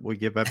 Yeah, we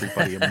give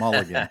everybody a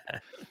mulligan.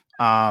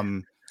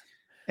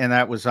 And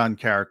that was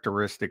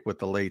uncharacteristic with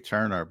the late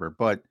turnover.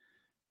 But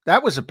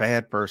that was a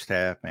bad first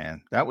half,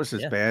 man. That was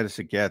as bad as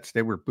it gets.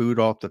 They were booed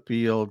off the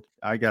field.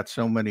 I got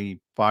so many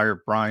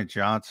fire Brian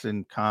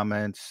Johnson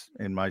comments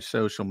in my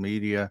social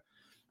media.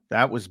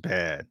 That was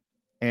bad.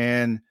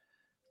 And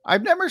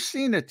I've never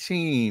seen a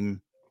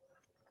team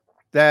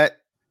that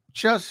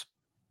just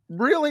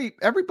really,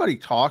 everybody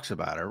talks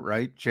about it,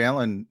 right?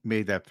 Jalen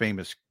made that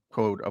famous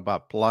quote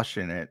about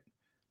blushing it,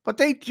 but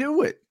they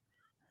do it.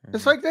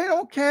 It's like they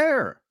don't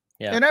care.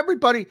 Yeah. And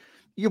everybody,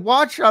 you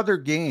watch other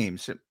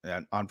games,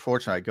 and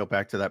unfortunately, I go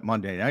back to that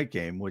Monday night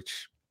game,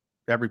 which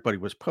everybody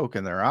was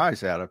poking their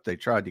eyes out if they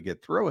tried to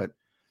get through it.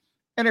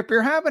 And if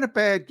you're having a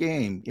bad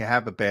game, you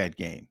have a bad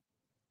game.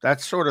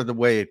 That's sort of the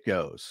way it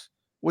goes.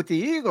 With the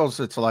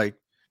Eagles, it's like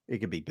it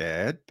could be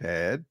bad,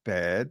 then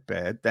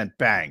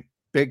bang,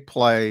 big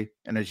play.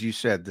 And as you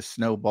said, the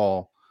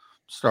snowball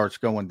starts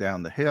going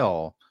down the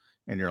hill,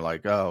 and you're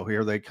like, oh,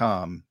 here they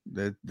come,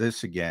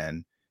 this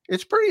again.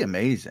 It's pretty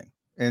amazing.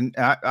 And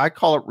I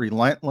call it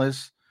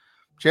relentless.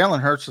 Jalen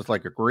Hurts is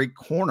like a great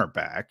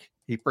cornerback.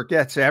 He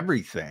forgets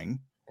everything.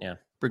 Yeah.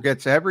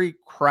 Forgets every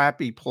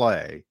crappy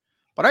play.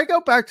 But I go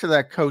back to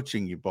that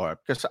coaching you brought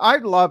up, because I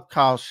love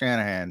Kyle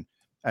Shanahan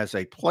as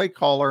a play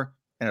caller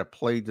and a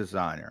play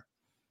designer.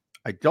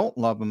 I don't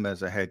love him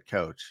as a head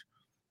coach.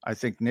 I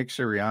think Nick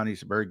Sirianni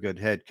is a very good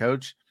head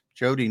coach.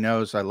 Jody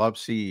knows I love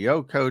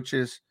CEO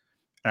coaches.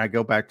 And I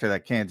go back to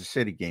that Kansas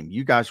City game.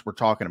 You guys were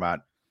talking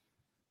about,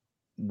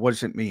 what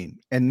does it mean?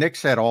 And Nick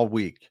said all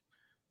week,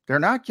 they're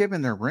not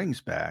giving their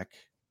rings back.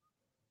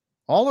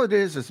 All it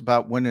is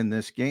about winning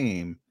this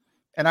game.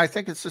 And I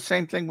think it's the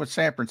same thing with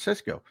San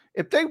Francisco.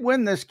 If they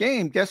win this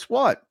game, guess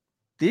what?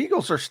 The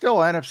Eagles are still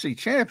NFC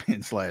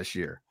champions last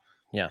year.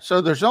 Yeah.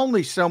 So there's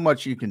only so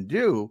much you can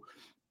do.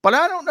 But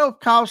I don't know if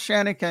Kyle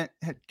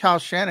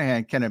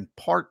Shanahan can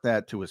impart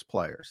that to his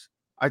players.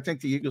 I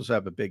think the Eagles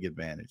have a big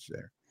advantage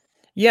there.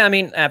 Yeah, I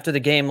mean, after the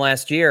game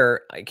last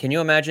year, can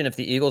you imagine if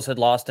the Eagles had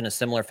lost in a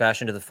similar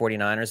fashion to the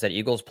 49ers, that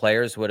Eagles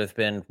players would have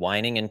been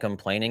whining and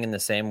complaining in the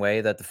same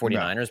way that the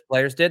 49ers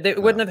players did?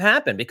 It wouldn't have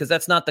happened, because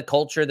that's not the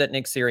culture that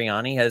Nick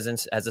Sirianni has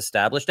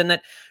established, and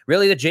that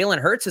really that Jalen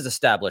Hurts has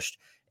established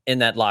in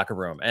that locker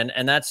room. And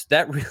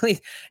that really,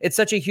 it's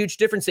such a huge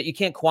difference that you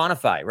can't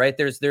quantify, right?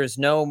 There's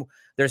no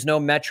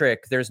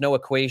metric, there's no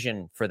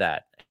equation for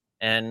that.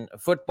 And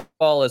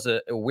football is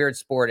a weird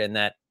sport in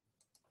that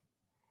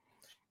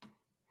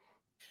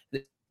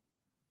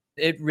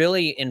it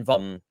really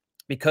involves,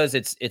 because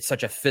it's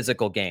such a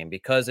physical game,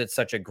 because it's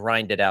such a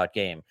grinded out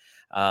game.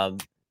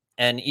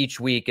 And each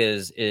week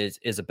is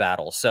a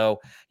battle. So,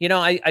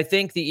 I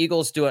think the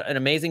Eagles do an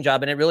amazing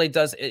job, and it really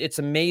does. It's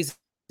amazing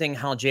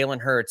how Jalen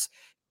Hurts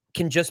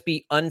can just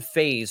be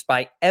unfazed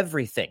by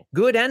everything,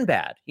 good and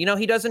bad.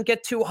 He doesn't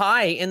get too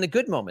high in the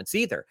good moments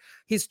either.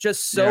 He's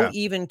just so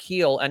even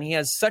keel, and he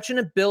has such an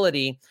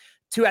ability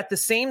to, at the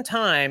same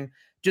time,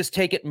 just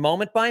take it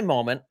moment by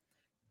moment,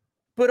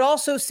 but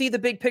also see the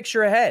big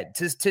picture ahead,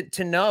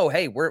 to know,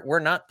 hey, we're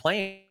not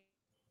playing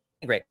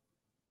great.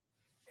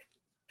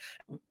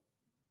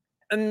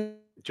 And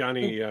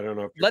Johnny, I don't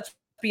know. Let's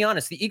be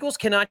honest. The Eagles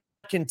cannot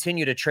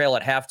continue to trail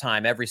at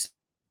halftime every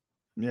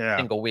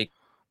single week.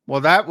 Well,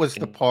 that was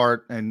the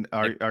part. And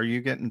are you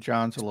getting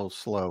John's a little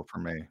slow for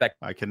me?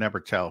 I can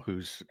never tell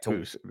who's.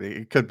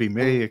 It could be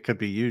me. It could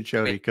be you,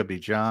 Jody. It could be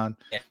John.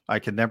 I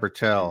can never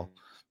tell.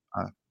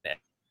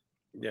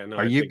 No.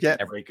 Are you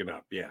getting breaking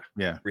up? Yeah.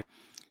 Yeah.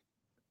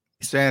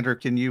 Sandra,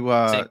 can you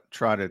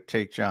try to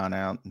take John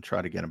out and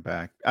try to get him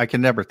back? I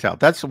can never tell.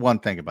 That's the one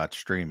thing about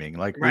streaming.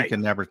 Like, we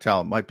can never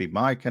tell. It might be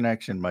my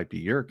connection, might be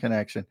your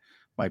connection,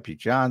 might be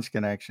John's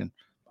connection.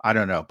 I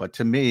don't know. But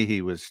to me,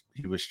 he was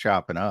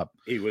chopping up.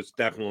 He was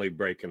definitely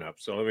breaking up.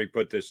 So let me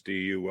put this to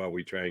you while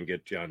we try and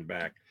get John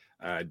back.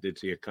 I did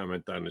see a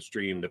comment on the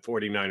stream. The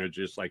 49ers,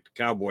 just like the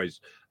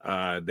Cowboys,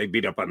 they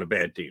beat up on the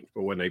bad teams.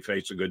 But when they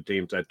face the good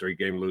teams, that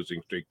 3-game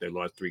losing streak, they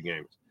lost 3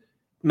 games.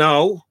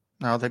 No,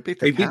 they beat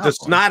the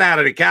snot out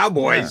of the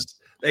Cowboys.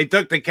 Yeah. They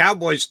took the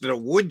Cowboys to the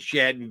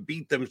woodshed and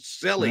beat them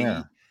silly.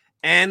 Yeah.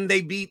 And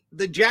they beat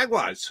the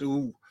Jaguars,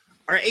 who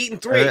are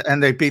 8-3.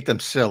 And they beat them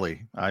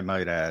silly, I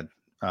might add.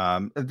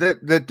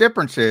 The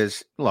difference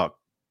is, look,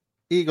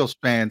 Eagles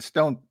fans,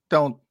 don't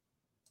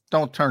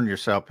turn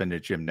yourself into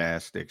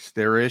gymnastics.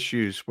 There are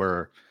issues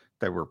where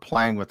they were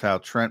playing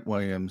without Trent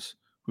Williams,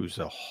 who's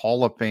a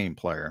Hall of Fame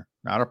player,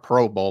 not a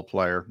Pro Bowl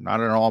player, not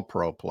an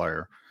All-Pro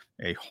player,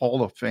 a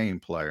Hall of Fame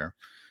player.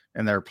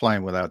 And they're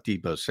playing without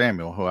Deebo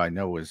Samuel, who I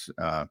know was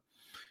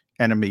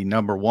enemy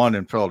number 1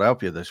 in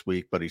Philadelphia this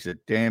week, but he's a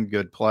damn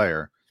good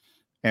player.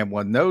 And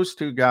when those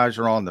two guys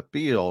are on the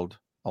field,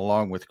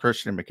 along with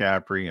Christian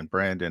McCaffrey and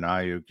Brandon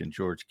Ayuk and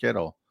George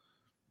Kittle,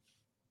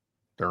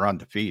 they're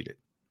undefeated.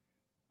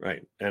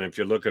 Right. And if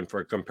you're looking for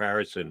a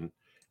comparison,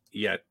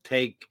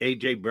 take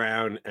A.J.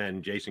 Brown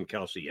and Jason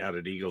Kelce out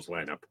of the Eagles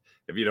lineup.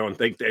 If you don't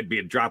think there'd be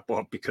a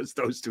drop-off because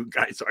those two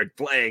guys aren't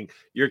playing,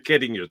 you're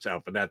kidding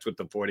yourself. And that's what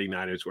the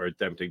 49ers were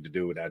attempting to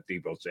do without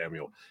Deebo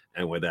Samuel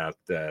and without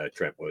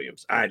Trent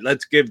Williams. All right,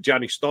 let's give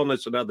Johnny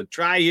Stolnis another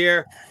try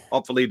here.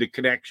 Hopefully the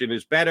connection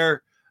is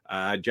better.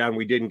 John,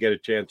 we didn't get a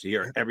chance to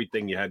hear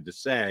everything you had to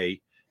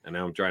say. And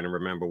now I'm trying to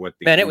remember what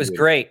the it was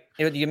great.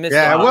 You missed.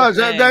 Yeah, it was.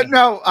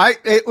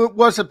 It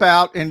was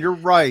about, and you're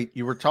right.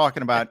 You were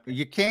talking about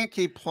you can't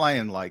keep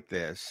playing like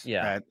this.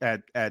 Yeah.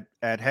 At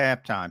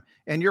halftime,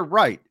 and you're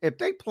right. If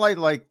they play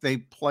like they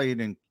played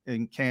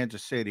in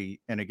Kansas City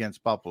and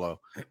against Buffalo,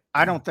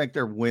 I don't think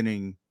they're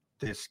winning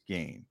this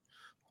game.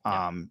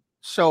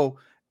 So,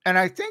 and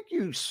I think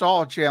you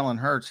saw Jalen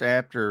Hurts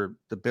after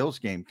the Bills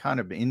game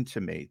kind of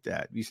intimate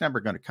that he's never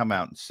going to come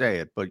out and say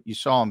it, but you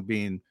saw him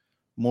being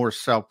more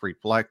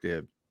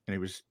self-reflective,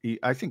 and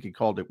I think he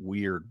called it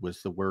weird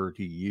was the word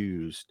he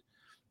used.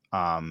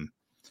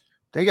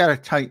 They got to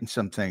tighten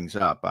some things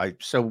up.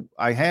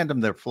 I hand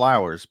them their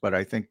flowers, but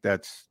I think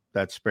that's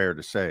fair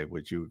to say.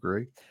 Would you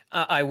agree?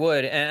 I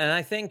would. And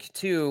I think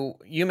too,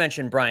 you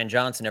mentioned Brian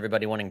Johnson,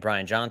 everybody wanting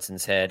Brian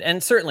Johnson's head.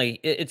 And certainly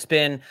it's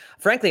been,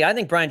 frankly, I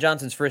think Brian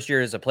Johnson's first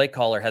year as a play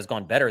caller has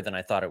gone better than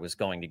I thought it was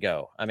going to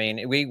go. I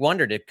mean, we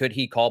wondered, could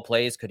he call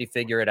plays? Could he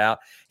figure it out?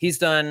 He's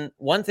done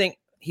one thing.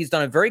 He's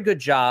done a very good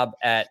job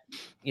at,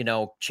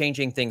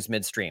 changing things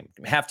midstream,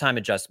 halftime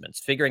adjustments,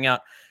 figuring out,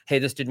 hey,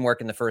 this didn't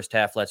work in the first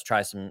half. Let's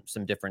try some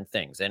different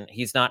things. And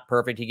he's not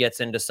perfect. He gets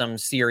into some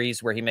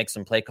series where he makes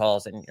some play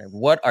calls. And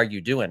what are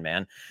you doing,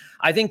 man?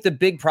 I think the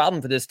big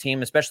problem for this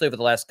team, especially over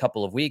the last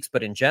couple of weeks,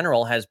 but in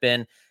general, has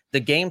been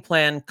the game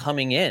plan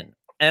coming in.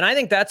 And I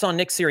think that's on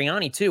Nick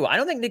Sirianni too. I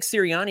don't think Nick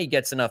Sirianni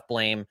gets enough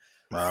blame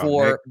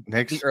for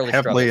Nick's the early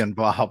heavily struggles.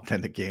 involved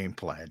in the game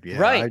plan. Yeah,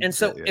 right. And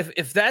so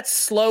if that's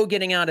slow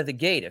getting out of the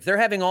gate, if they're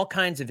having all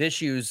kinds of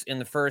issues in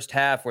the first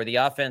half where the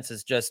offense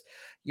is just,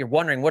 you're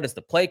wondering, what is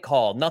the play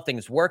call?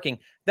 Nothing's working.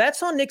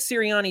 That's on Nick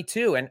Sirianni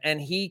too.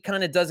 And he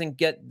kind of doesn't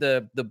get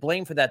the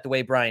blame for that the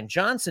way Brian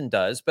Johnson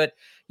does. But,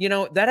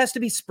 that has to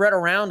be spread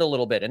around a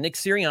little bit. And Nick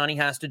Sirianni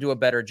has to do a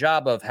better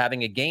job of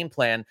having a game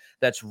plan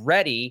that's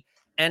ready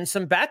and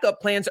some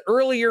backup plans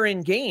earlier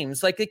in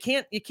games. Like you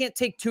can't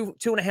take two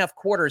and a half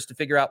quarters to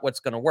figure out what's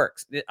going to work.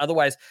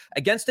 Otherwise,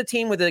 against a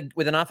team with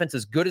an offense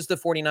as good as the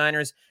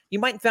 49ers, you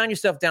might find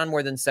yourself down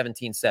more than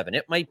 17-7.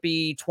 It might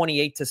be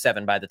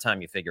 28-7 by the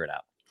time you figure it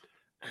out.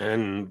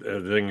 And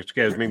the thing that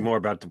scares me more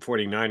about the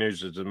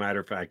 49ers, as a matter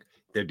of fact,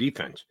 their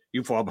defense.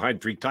 You fall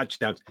behind 3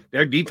 touchdowns.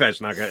 Their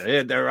defense not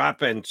going. Their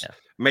offense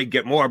may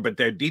get more, but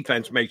their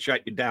defense may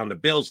shut you down. The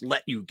Bills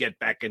let you get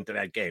back into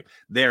that game.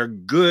 Their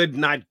good,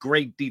 not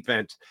great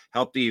defense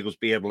helped the Eagles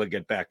be able to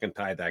get back and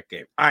tie that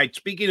game. All right,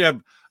 speaking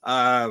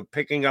of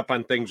picking up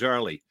on things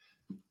early,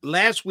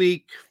 last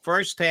week,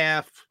 first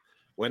half,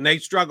 when they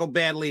struggled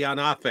badly on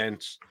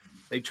offense,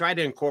 they tried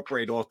to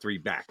incorporate all 3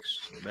 backs.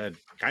 That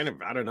kind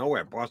of out of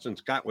nowhere, Boston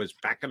Scott was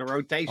back in the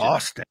rotation.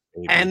 Austin.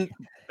 And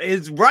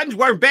his runs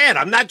weren't bad.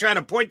 I'm not trying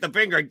to point the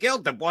finger at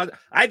guilt.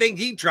 I think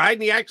he tried,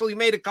 and he actually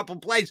made a couple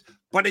plays,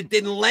 but it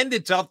didn't lend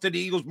itself to the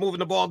Eagles moving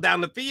the ball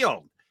down the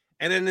field.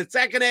 And in the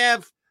second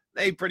half,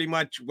 they pretty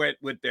much went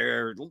with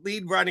their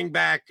lead running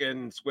back,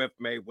 and Swift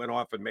went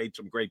off and made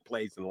some great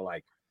plays and the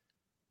like.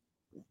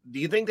 Do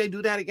you think they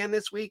do that again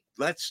this week?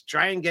 Let's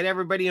try and get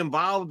everybody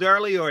involved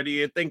early, or do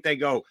you think they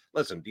go,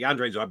 listen,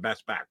 DeAndre's our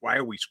best back. Why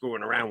are we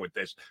screwing around with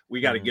this? We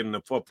got to give him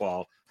the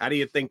football. How do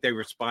you think they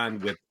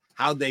respond with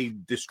how they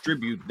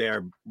distribute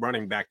their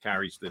running back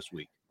carries this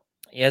week?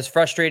 As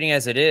frustrating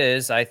as it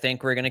is, I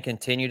think we're going to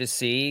continue to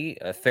see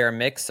a fair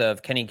mix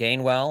of Kenny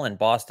Gainwell and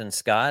Boston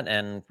Scott.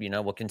 And,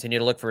 we'll continue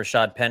to look for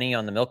Rashad Penny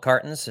on the milk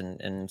cartons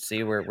and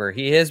see where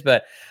he is.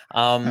 But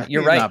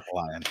you're right. Not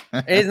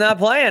playing. He's not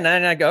playing.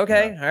 And I go,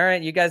 okay, all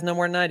right. You guys know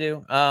more than I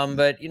do.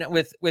 But,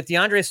 with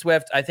DeAndre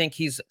Swift, I think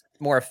he's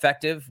more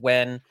effective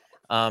when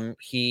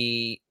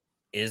he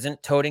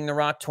isn't toting the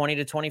rock 20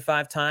 to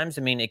 25 times.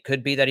 I mean, it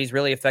could be that he's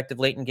really effective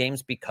late in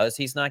games because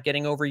he's not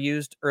getting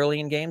overused early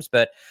in games.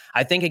 But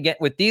I think, again,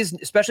 with these,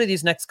 especially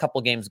these next couple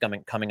games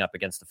coming up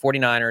against the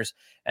 49ers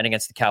and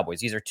against the Cowboys,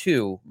 these are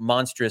 2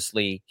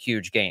 monstrously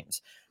huge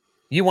games.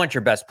 You want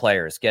your best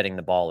players getting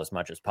the ball as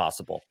much as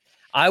possible.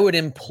 I would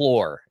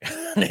implore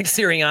Nick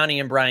Sirianni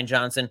and Brian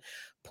Johnson,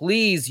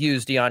 please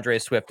use DeAndre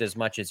Swift as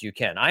much as you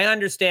can. I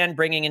understand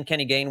bringing in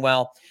Kenny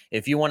Gainwell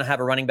if you want to have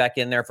a running back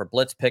in there for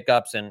blitz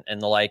pickups and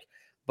the like,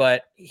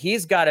 but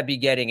he's got to be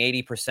getting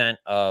 80%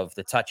 of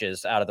the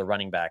touches out of the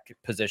running back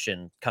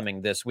position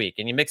coming this week.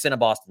 And you mix in a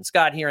Boston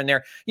Scott here and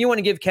there. You want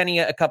to give Kenny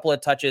a couple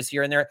of touches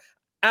here and there.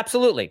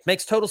 Absolutely.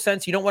 Makes total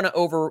sense. You don't want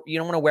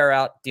to wear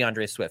out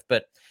DeAndre Swift,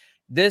 but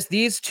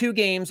these 2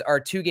 games are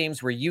 2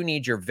 games where you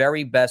need your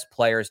very best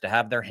players to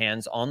have their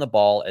hands on the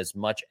ball as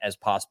much as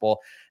possible.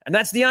 And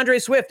that's DeAndre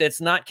Swift.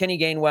 It's not Kenny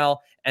Gainwell,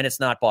 and it's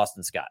not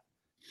Boston Scott.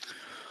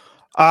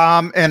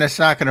 And it's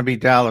not going to be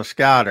Dallas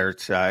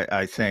Goedert.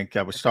 I think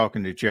I was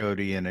talking to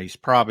Jody, and he's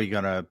probably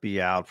going to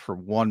be out for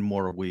 1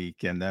 more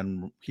week, and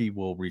then he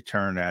will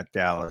return at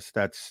Dallas.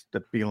 That's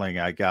the feeling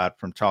I got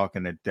from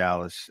talking to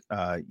Dallas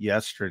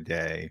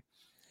yesterday.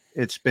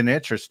 It's been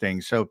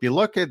interesting. So if you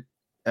look at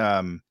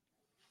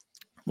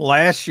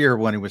last year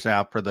when he was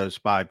out for those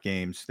 5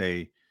 games,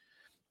 they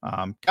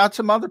got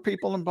some other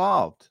people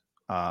involved.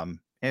 And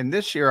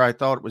this year I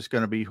thought it was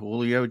going to be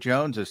Julio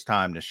Jones's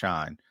time to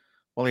shine.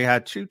 Well, he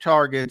had 2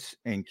 targets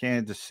in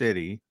Kansas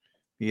City.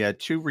 He had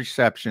 2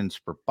 receptions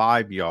for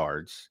 5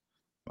 yards,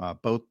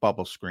 both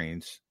bubble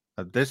screens.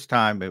 This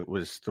time it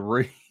was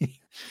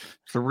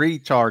 3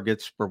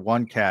 targets for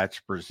 1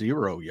 catch for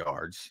 0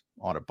 yards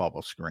on a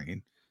bubble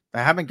screen.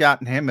 They haven't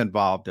gotten him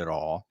involved at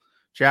all.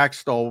 Jack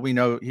Stoll, we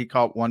know he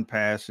caught 1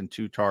 pass and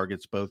 2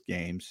 targets both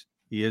games.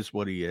 He is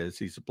what he is.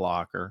 He's a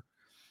blocker.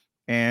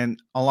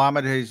 And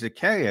Olamide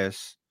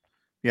Zaccheaus,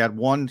 he had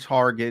 1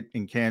 target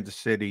in Kansas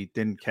City,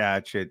 didn't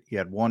catch it. He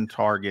had 1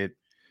 target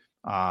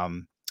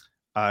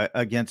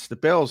against the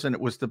Bills, and it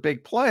was the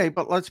big play.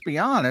 But let's be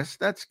honest,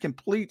 that's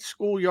complete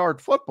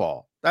schoolyard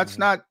football. That's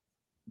not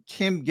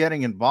him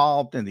getting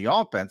involved in the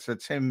offense.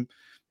 That's him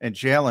and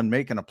Jalen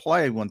making a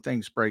play when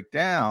things break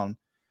down.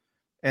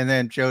 And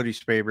then Jody's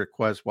favorite,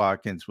 Quez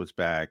Watkins, was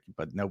back,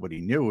 but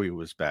nobody knew he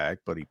was back,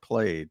 but he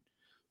played.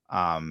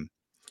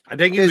 I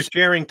think he was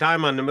sharing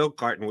time on the milk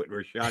carton with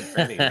Rashad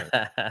Penny.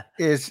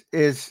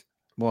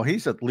 Well,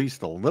 he's at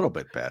least a little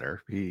bit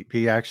better.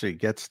 He actually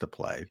gets to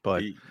play,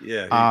 but he's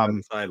on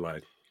the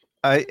sideline.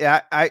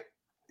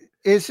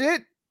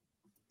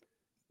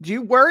 Do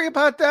you worry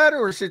about that,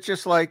 or is it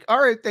just like,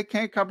 all right, they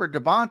can't cover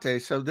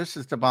Devontae, so this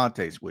is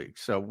Devontae's week,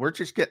 so we're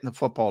just getting the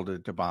football to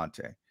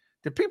Devontae?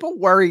 Do people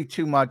worry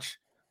too much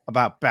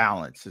about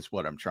balance? Is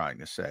what I'm trying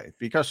to say,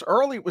 because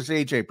early it was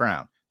AJ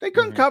Brown. They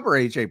couldn't cover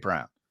AJ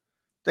Brown.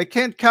 They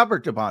can't cover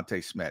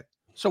Devontae Smith.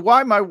 So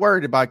why am I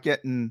worried about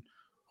getting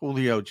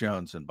Julio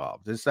Jones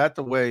involved? Is that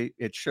the way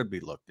it should be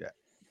looked at?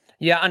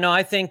 Yeah, I know.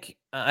 I think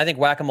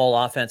whack-a-mole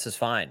offense is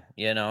fine.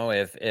 You know,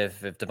 if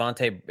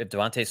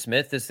Devontae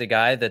Smith is the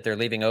guy that they're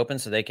leaving open,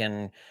 so they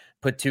can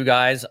put two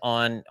guys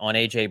on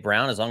AJ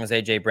Brown, as long as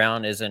AJ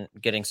Brown isn't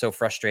getting so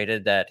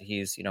frustrated that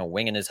he's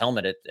winging his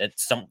helmet at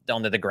some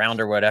onto the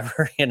ground or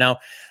whatever,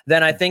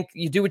 then I think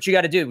you do what you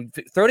got to do.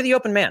 Throw to the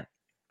open man,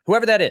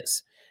 whoever that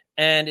is.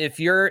 And if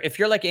you're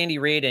like Andy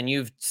Reid and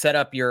you've set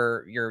up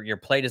your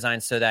play design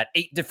so that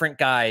 8 different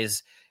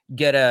guys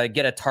get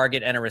a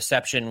target and a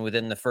reception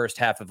within the first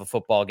half of a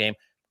football game,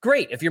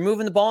 great. If you're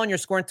moving the ball and you're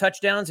scoring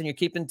touchdowns and you're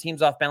keeping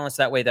teams off balance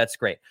that way, that's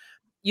great.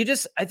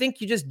 I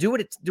think you just do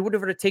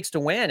whatever it takes to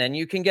win, and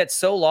you can get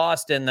so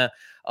lost in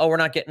we're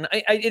not getting.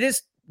 It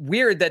is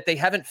weird that they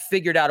haven't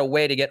figured out a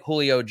way to get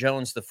Julio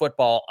Jones the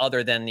football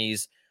other than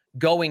these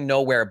going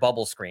nowhere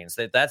bubble screens.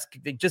 They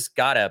just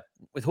gotta,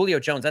 with Julio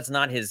Jones, that's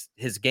not his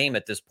game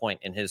at this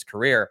point in his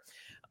career.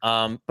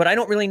 But I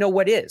don't really know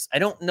what is. I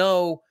don't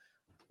know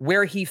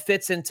where he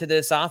fits into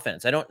this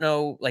offense. I don't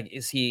know,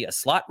 is he a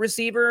slot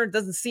receiver? It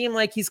doesn't seem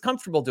like he's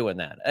comfortable doing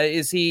that.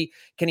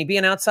 Can he be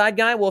an outside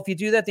guy? Well, if you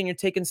do that, then you're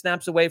taking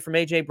snaps away from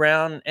AJ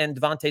Brown and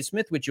Devontae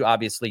Smith, which you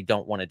obviously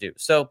don't want to do.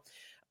 So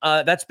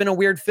that's been a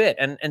weird fit.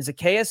 And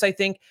Zacchaeus, I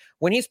think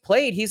when he's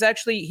played,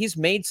 he's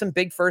made some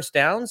big first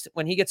downs.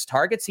 When he gets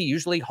targets, he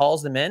usually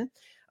hauls them in.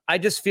 I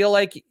just feel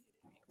like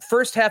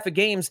first half of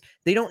games,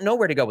 they don't know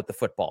where to go with the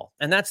football.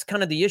 And that's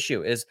kind of the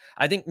issue. Is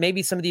I think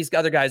maybe some of these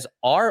other guys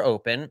are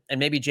open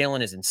and maybe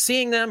Jalen isn't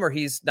seeing them, or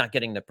he's not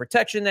getting the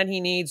protection that he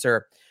needs,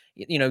 or,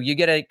 you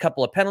get a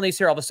couple of penalties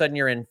here. All of a sudden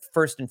you're in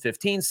 1st and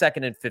 15,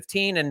 2nd and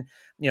 15. And,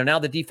 now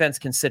the defense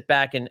can sit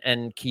back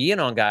and key in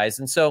on guys.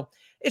 And so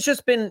it's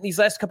just been, these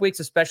last couple weeks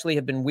especially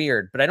have been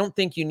weird, but I don't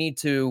think you need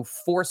to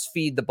force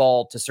feed the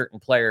ball to certain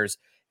players.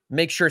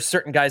 Make sure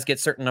certain guys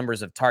get certain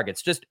numbers of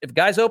targets. Just if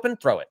guys open,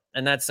 throw it.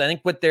 And that's, I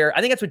think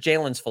that's what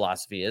Jalen's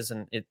philosophy is.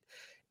 And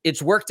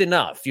it's worked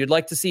enough. You'd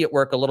like to see it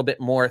work a little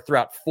bit more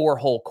throughout 4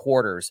 whole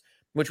quarters,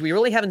 which we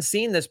really haven't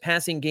seen this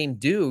passing game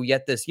do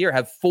yet this year,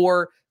 have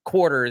 4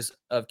 quarters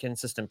of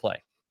consistent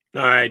play.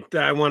 All right.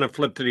 I want to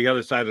flip to the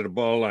other side of the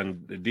ball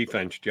on the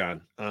defense,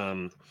 John.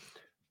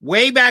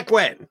 Way back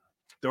when,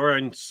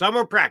 during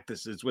summer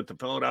practices with the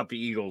Philadelphia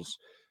Eagles,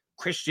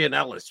 Christian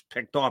Ellis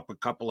picked off a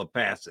couple of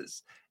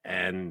passes.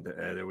 And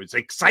there was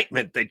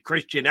excitement that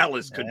Christian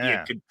Ellis could be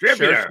a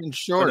contributor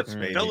for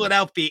the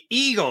Philadelphia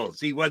Eagles.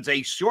 He was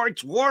a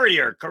shorts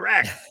warrior,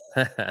 correct?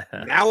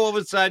 Now, all of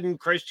a sudden,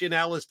 Christian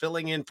Ellis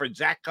filling in for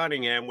Zach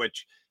Cunningham,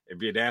 which,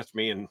 if you'd asked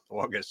me in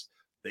August,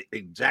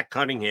 Zach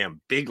Cunningham,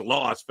 big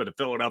loss for the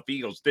Philadelphia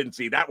Eagles. Didn't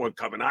see that one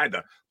coming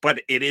either.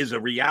 But it is a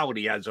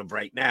reality as of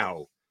right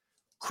now.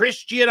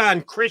 Christian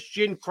on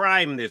Christian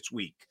crime this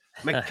week.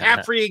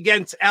 McCaffrey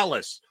against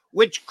Ellis.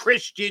 Which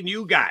Christian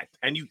you got?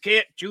 And you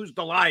can't choose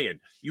the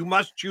Lion. You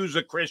must choose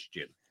a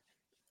Christian.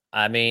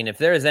 I mean, if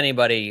there is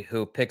anybody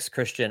who picks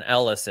Christian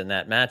Ellis in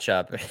that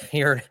matchup,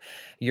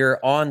 you're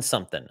on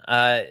something.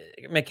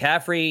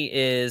 McCaffrey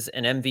is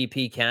an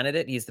MVP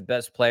candidate. He's the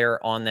best player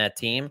on that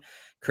team.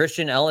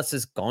 Christian Ellis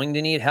is going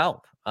to need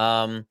help.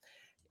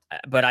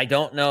 But I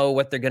don't know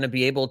what they're going to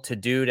be able to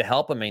do to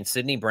help him. I mean,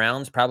 Sidney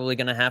Brown's probably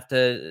going to have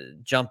to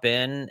jump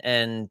in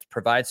and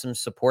provide some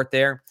support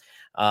there.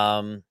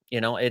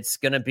 It's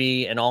going to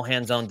be an all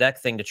hands on deck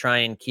thing to try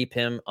and keep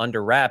him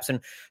under wraps.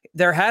 And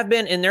there have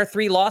been in their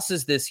 3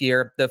 losses this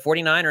year, the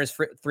 49ers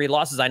 3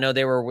 losses. I know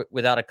they were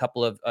without a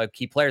couple of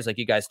key players, like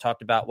you guys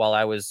talked about while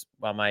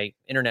my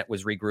internet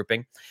was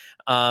regrouping.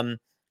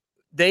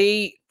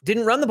 They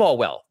didn't run the ball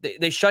well.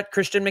 They shut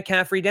Christian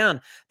McCaffrey down.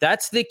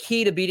 That's the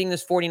key to beating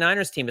this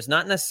 49ers team. It's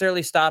not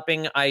necessarily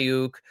stopping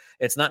Ayuk.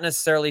 It's not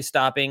necessarily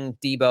stopping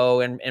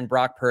Debo and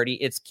Brock Purdy.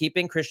 It's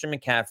keeping Christian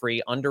McCaffrey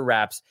under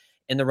wraps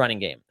in the running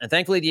game. And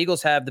thankfully, the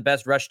Eagles have the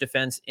best rush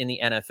defense in the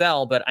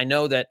NFL, but I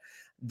know that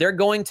they're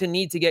going to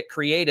need to get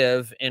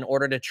creative in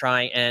order to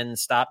try and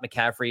stop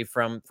McCaffrey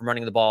from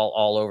running the ball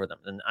all over them.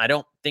 And I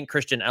don't think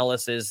Christian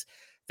Ellis is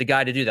the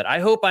guy to do that. I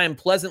hope I am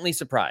pleasantly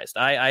surprised.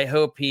 I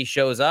hope he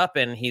shows up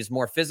and he's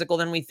more physical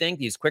than we think.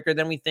 He's quicker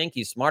than we think.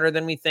 He's smarter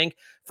than we think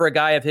for a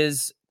guy of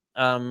his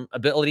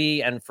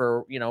ability and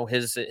for,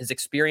 his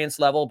experience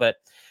level. But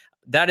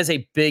that is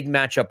a big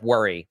matchup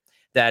worry.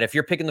 That if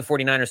you're picking the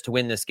 49ers to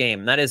win this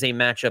game, that is a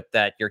matchup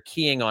that you're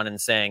keying on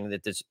and saying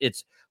that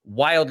it's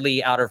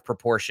wildly out of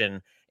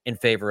proportion in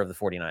favor of the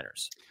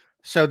 49ers.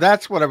 So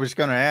that's what I was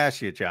going to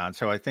ask you, John.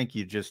 So I think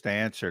you just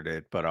answered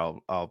it, but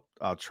I'll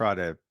try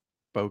to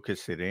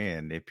focus it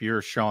in. If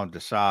you're Sean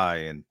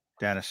Desai and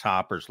Dennis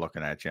Hopper's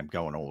looking at you, I'm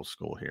going old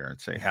school here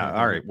and say,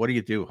 all right, what do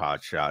you do,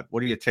 hot shot?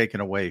 What are you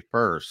taking away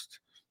first?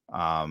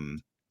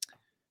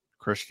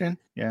 Christian?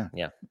 Yeah.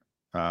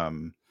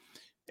 And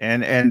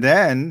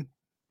then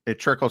it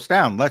trickles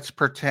down. Let's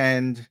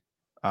pretend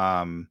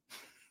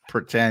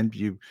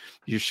you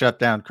shut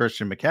down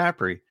Christian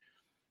McCaffrey.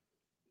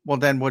 Well,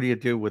 then what do you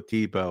do with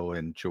Debo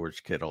and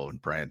George Kittle and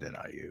Brandon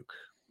Ayuk?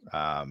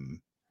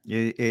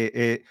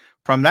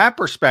 From that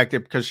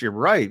perspective, because you're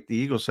right, the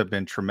Eagles have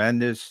been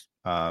tremendous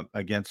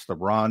against the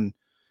run.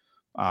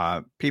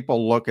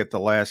 People look at the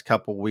last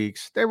couple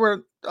weeks. They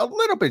were a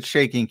little bit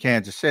shaky in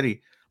Kansas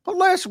City, but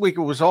last week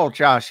it was all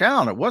Josh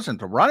Allen. It wasn't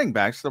the running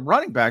backs. The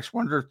running backs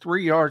were under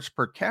 3 yards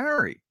per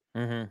carry.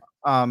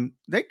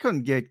 They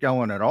couldn't get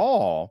going at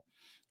all.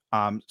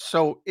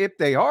 So if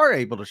they are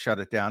able to shut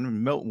it down,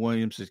 and Milton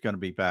Williams is going to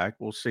be back,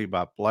 we'll see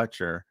about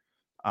Fletcher.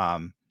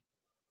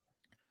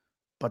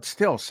 But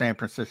still, San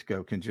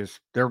Francisco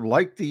they're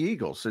like the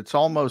Eagles. It's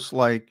almost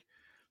like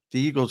the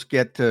Eagles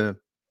get to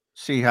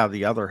see how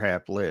the other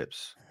half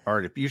lives. All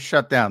right, if you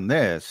shut down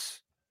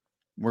this,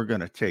 we're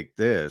going to take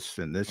this,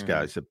 and this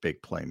guy's a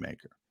big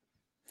playmaker.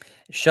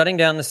 Shutting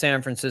down the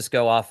San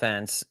Francisco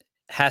offense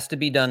has to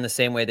be done the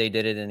same way they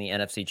did it in the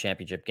NFC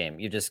Championship game.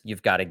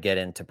 You've got to get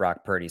into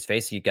Brock Purdy's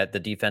face. You got the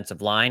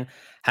defensive line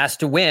has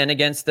to win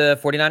against the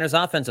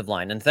 49ers offensive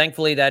line. And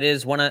thankfully that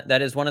is one of the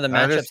matchups.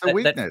 That is the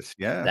weakness.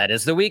 That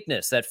is the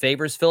weakness that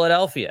favors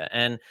Philadelphia.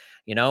 And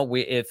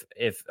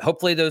if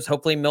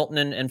hopefully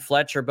Milton and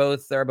Fletch are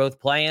both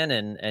playing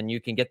and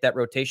you can get that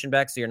rotation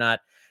back. So you're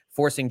not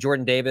forcing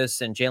Jordan Davis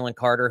and Jalen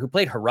Carter, who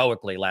played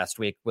heroically last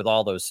week with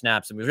all those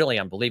snaps. It was really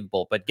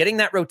unbelievable, but getting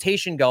that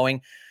rotation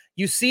going,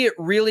 you see it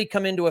really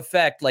come into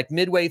effect like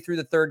midway through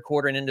the third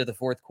quarter and into the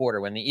fourth quarter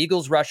when the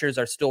Eagles rushers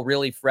are still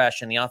really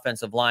fresh and the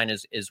offensive line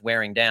is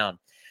wearing down.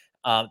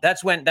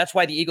 That's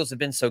why the Eagles have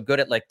been so good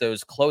at like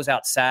those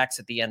closeout sacks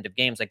at the end of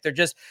games. Like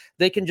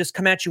they can just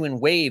come at you in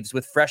waves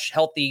with fresh,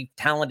 healthy,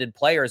 talented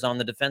players on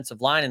the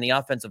defensive line, and the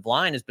offensive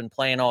line has been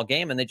playing all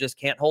game and they just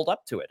can't hold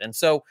up to it. And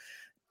so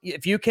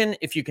if you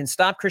can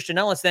stop Christian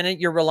Ellis, then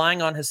you're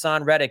relying on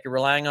Hassan Reddick, you're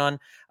relying on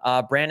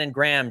Brandon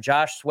Graham,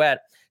 Josh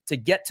Sweat, to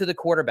get to the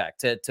quarterback,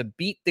 to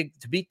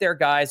beat their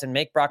guys and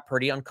make Brock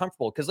Purdy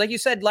uncomfortable. Because like you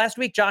said last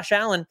week, Josh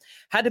Allen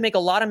had to make a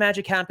lot of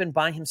magic happen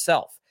by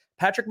himself.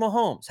 Patrick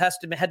Mahomes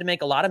had to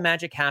make a lot of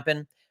magic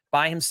happen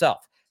by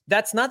himself.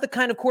 That's not the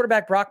kind of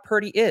quarterback Brock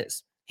Purdy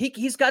is.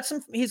 He's got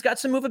some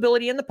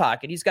movability in the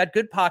pocket. He's got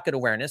good pocket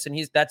awareness, and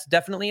that's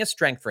definitely a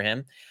strength for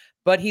him.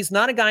 But he's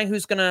not a guy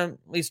who's going to,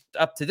 at least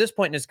up to this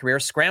point in his career,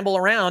 scramble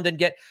around and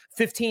get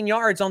 15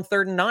 yards on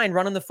 3rd and 9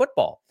 running the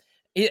football.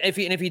 If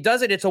he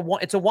does it, it's a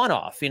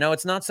one-off.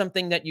 It's not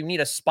something that you need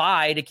a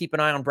spy to keep an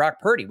eye on Brock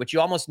Purdy, which you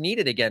almost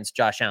needed against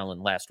Josh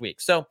Allen last week.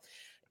 So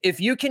if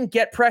you can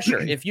get pressure,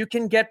 if you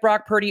can get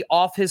Brock Purdy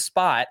off his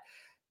spot,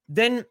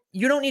 then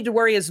you don't need to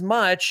worry as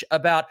much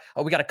about,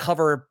 we got to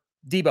cover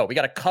Debo, we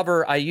got to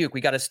cover Ayuk,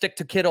 we got to stick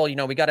to Kittle,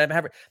 we got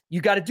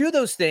to do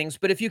those things.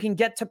 But if you can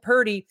get to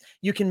Purdy,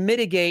 you can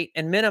mitigate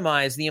and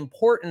minimize the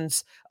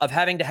importance of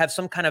having to have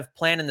some kind of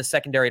plan in the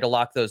secondary to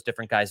lock those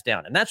different guys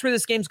down. And that's where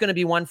this game's going to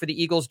be won for the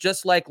Eagles,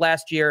 just like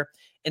last year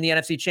in the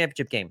NFC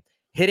Championship game.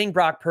 Hitting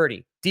Brock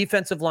Purdy.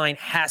 Defensive line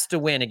has to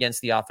win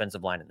against the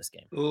offensive line in this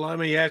game. Let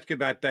me ask you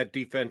about that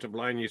defensive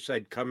line. You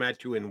said come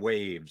at you in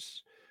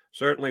waves.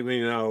 Certainly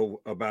we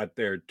know about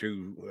their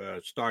two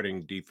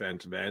starting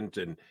defensive ends,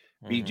 and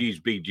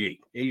BG's BG.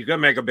 He's going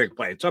to make a big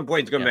play. At some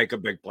point, he's going to make a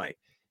big play.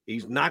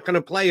 He's not going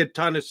to play a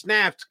ton of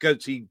snaps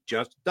because he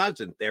just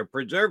doesn't. They're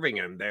preserving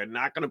him. They're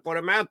not going to put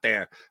him out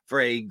there for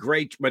a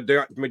great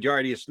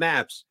majority of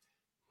snaps.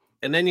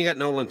 And then you got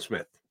Nolan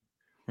Smith,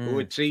 who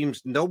it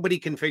seems nobody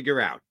can figure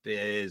out.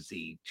 Is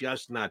he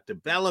just not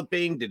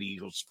developing? Did the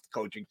Eagles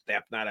coaching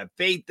staff not have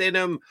faith in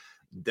him?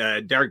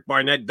 Derek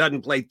Barnett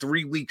doesn't play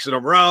 3 weeks in a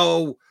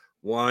row.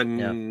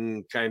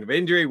 One kind of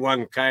injury,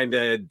 one kind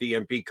of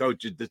DMP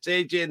coach's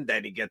decision.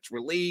 Then he gets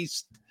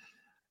released.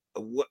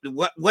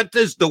 What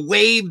does the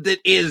wave that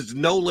is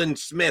Nolan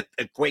Smith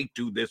equate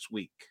to this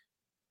week?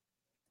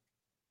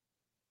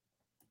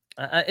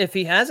 If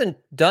he hasn't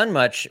done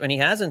much, and he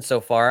hasn't so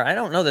far, I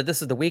don't know that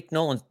this is the week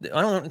Nolan.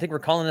 I don't think we're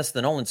calling this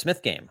the Nolan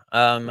Smith game.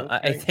 Okay.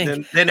 I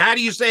think. Then how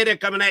do you say they're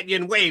coming at you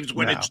in waves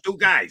when it's two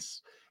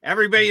guys?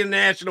 Everybody in the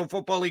National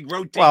Football League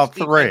rotates. Well,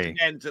 3.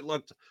 Ends, it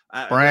looks.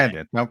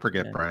 Brandon, don't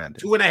forget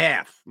Brandon.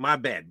 2.5. My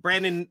bad.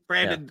 Brandon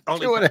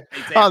only.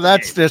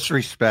 That's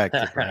disrespect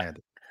to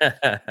Brandon.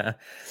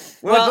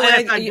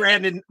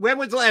 When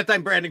was the last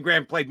time Brandon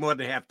Graham played more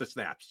than half the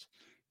snaps?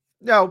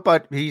 No,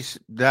 but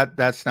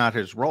that's not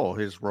his role.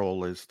 His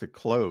role is to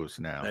close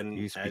now.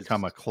 He's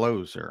become a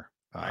closer.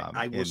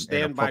 I will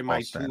stand by my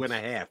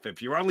 2.5.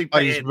 If you're only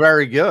playing, he's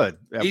very good.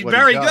 He's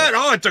very good.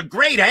 Oh, it's a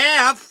great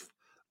half,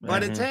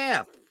 but it's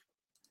half.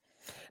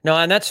 No,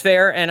 and that's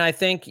fair. And I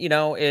think,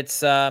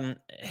 it's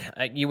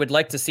you would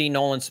like to see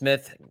Nolan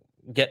Smith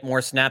get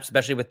more snaps,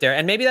 especially with Derek.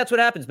 And maybe that's what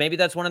happens. Maybe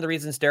that's one of the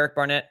reasons Derek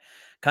Barnett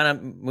kind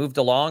of moved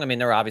along. I mean,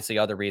 there are obviously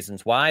other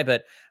reasons why,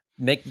 but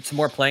make some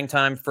more playing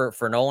time for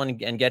Nolan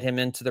and get him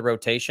into the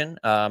rotation.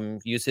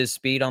 Use his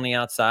speed on the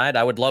outside.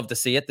 I would love to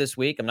see it this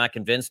week. I'm not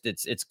convinced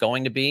it's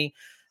going to be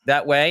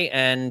that way.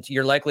 And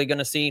you're likely going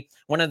to see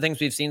one of the things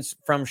we've seen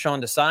from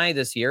Sean Desai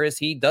this year is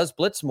he does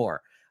blitz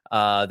more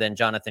than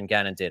Jonathan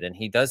Gannon did. And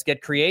he does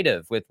get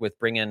creative with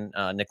bringing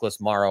Nicholas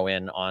Morrow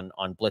in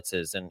on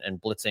blitzes and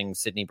blitzing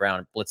Sidney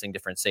Brown, blitzing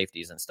different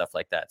safeties and stuff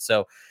like that.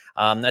 So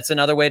that's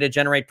another way to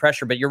generate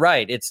pressure. But you're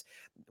right. It's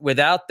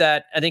without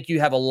that, I think you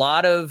have a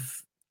lot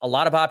of a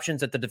lot of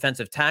options at the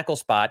defensive tackle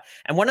spot.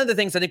 And one of the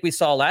things I think we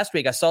saw last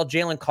week, I saw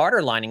Jalen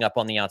Carter lining up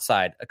on the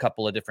outside a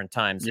couple of different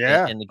times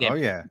in the game. Oh,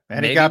 yeah.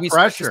 And Maybe he got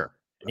pressure.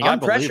 He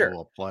got pressure.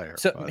 Unbelievable player.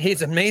 So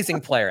he's an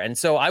amazing player. And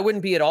so I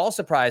wouldn't be at all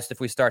surprised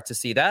if we start to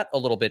see that a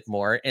little bit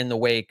more in the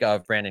wake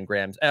of Brandon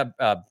Graham's,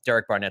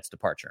 Derek Barnett's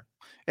departure.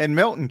 And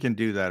Milton can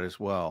do that as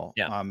well.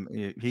 Yeah.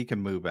 He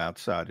can move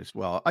outside as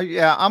well.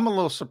 I'm a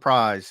little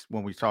surprised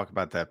when we talk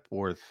about that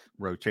fourth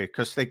rotate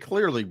because they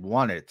clearly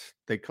won it.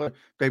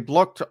 They've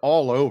looked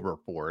all over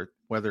for it,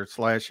 whether it's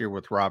last year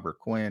with Robert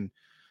Quinn,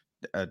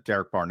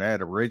 Derek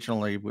Barnett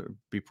originally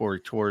before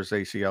he tore his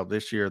ACL.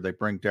 This year they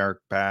bring Derek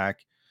back.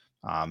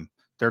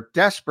 They're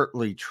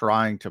desperately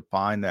trying to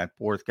find that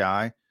fourth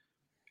guy.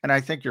 And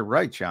I think you're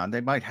right, John.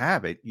 They might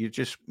have it. You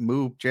just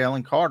move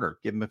Jalen Carter,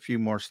 give him a few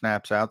more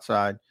snaps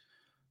outside.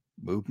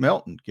 Move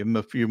Milton, give him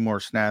a few more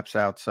snaps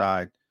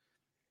outside.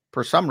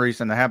 For some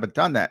reason, they haven't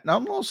done that. And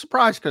I'm a little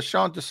surprised because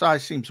Sean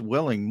Desai seems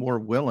more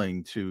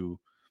willing to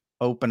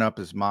open up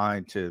his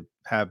mind to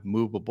have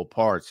movable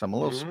parts. I'm a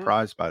little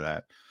surprised by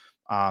that.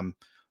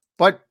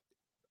 But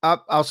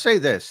I'll say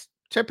this.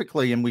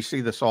 Typically, and we see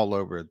this all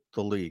over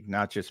the league,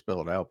 not just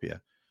Philadelphia,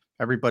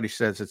 everybody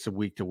says it's a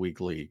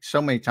week-to-week league.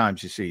 So many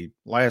times you see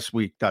last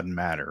week doesn't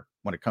matter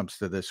when it comes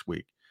to this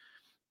week.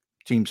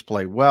 Teams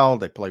play well,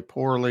 they play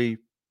poorly.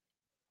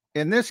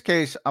 In this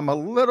case, I'm a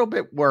little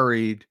bit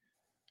worried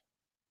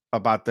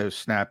about those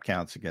snap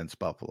counts against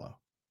Buffalo.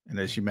 And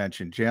as you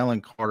mentioned,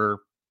 Jalen Carter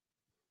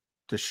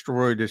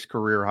destroyed his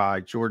career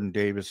high. Jordan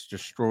Davis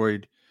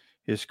destroyed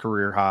his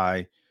career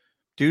high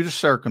due to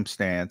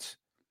circumstance.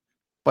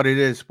 But it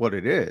is what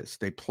it is.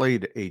 They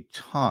played a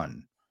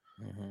ton.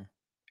 Mm-hmm.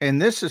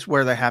 And this is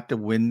where they have to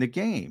win the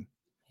game.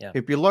 Yeah.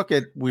 If you look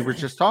at, we were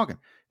just talking,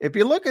 if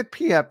you look at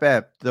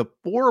PFF, the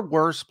four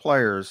worst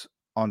players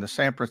on the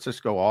San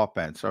Francisco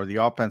offense are the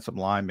offensive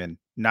linemen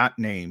not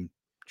named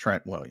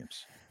Trent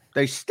Williams.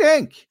 They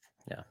stink.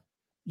 Yeah.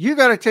 You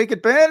got to take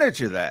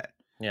advantage of that.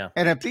 Yeah.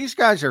 And if these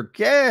guys are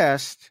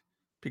gassed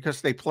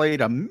because they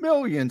played a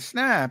million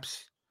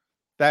snaps,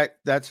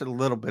 that's a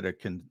little bit of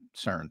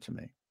concern to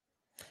me.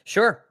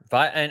 Sure.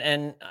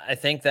 And I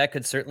think that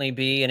could certainly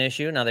be an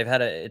issue. Now they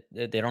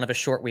don't have a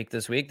short week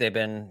this week. They've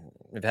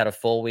had a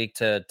full week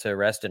to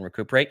rest and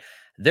recuperate.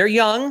 They're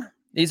young.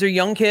 These are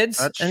young kids.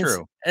 That's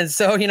true. And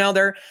so,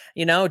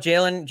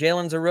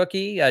 Jalen's a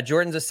rookie.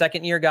 Jordan's a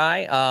second-year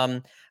guy. I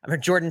remember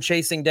Jordan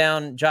chasing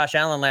down Josh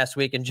Allen last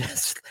week and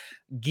just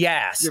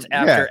gassed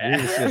after.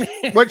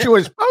 Which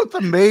was both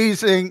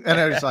amazing. And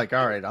I was like,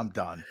 all right, I'm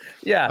done.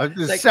 Yeah. It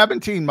was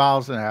 17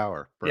 miles an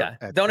hour.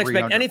 Don't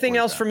expect anything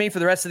else from me for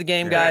the rest of the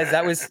game, guys.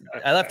 I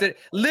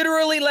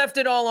literally left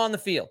it all on the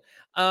field.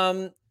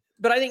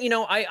 But I think,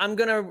 I'm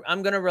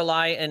gonna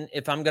rely, and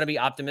if I'm gonna be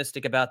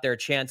optimistic about their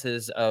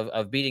chances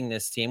of beating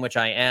this team, which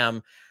I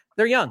am,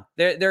 they're young.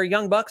 They're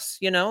young bucks.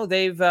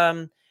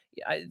 The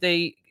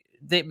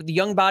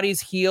young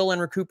bodies heal and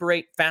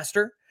recuperate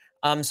faster.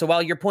 So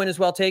while your point is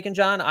well taken,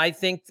 John, I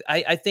think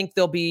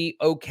they'll be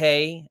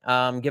okay,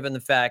 given the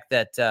fact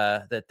that they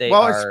are.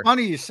 Well, it's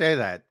funny you say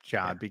that,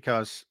 John,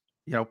 because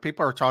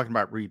people are talking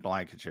about Reed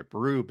Blankenship.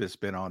 Rube has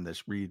been on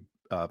this Reed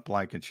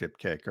Blankenship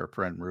kick, our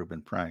friend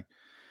Ruben Prang.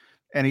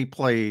 And he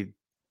played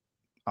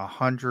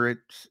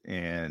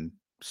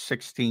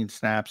 116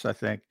 snaps, I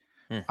think.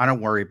 I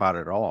don't worry about it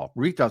at all.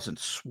 Reed doesn't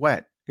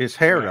sweat. His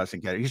hair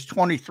doesn't get it. He's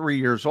 23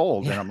 years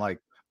old. And I'm like,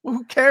 well,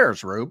 who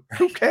cares, Rube?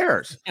 Who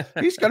cares?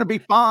 He's going to be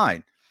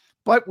fine.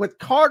 But with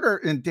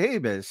Carter and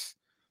Davis,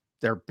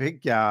 they're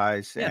big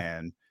guys.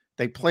 And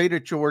they played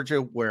at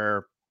Georgia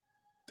where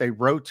they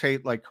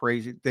rotate like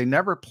crazy. They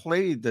never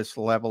played this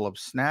level of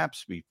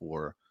snaps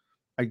before.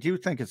 I do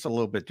think it's a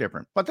little bit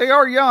different, but they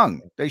are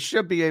young. They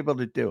should be able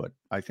to do it.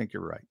 I think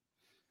you're right.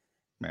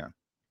 Man.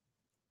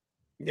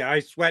 Yeah, I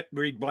sweat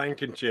Reed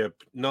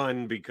Blankenship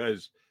none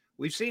because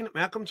we've seen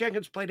Malcolm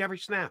Jenkins played every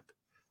snap.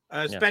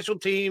 Special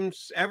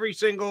teams, every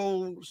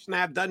single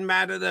snap, doesn't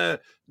matter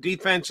the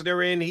defense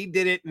they're in. He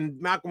did it, and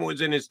Malcolm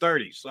was in his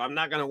 30s, so I'm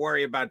not going to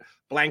worry about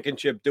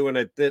Blankenship doing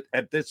it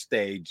at this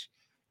stage.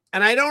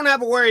 And I don't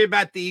have a worry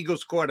about the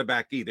Eagles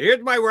quarterback either.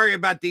 Here's my worry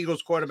about the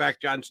Eagles quarterback,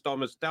 John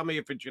Stolnis. Tell me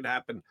if it should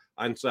happen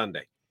on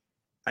Sunday.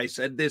 I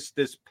said this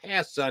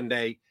past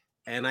Sunday,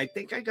 and I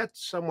think I got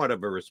somewhat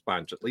of a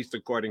response, at least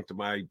according to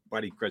my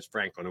buddy Chris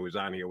Franklin, who was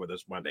on here with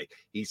us Monday.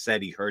 He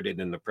said he heard it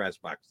in the press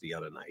box the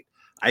other night.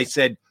 I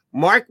said,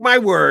 mark my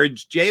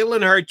words,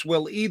 Jalen Hurts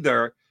will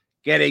either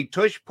get a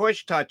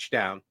tush-push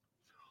touchdown,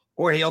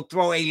 or he'll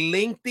throw a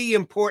lengthy,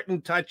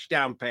 important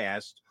touchdown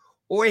pass,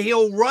 or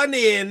he'll run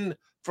in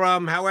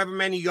from however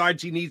many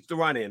yards he needs to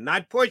run in.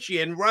 Not push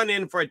in, run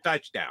in for a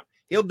touchdown.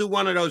 He'll do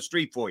one of those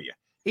three for you.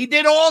 He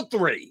did all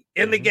three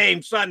in the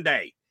game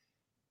Sunday.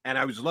 And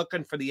I was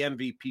looking for the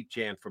MVP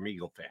chant from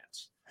Eagle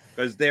fans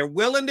because they're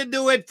willing to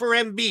do it for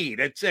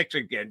Embiid at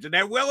Sixers games, and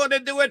they're willing to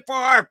do it for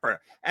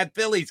Harper at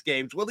Phillies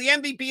games. Well, the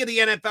MVP of the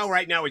NFL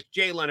right now is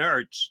Jalen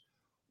Hurts.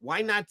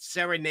 Why not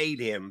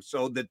serenade him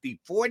so that the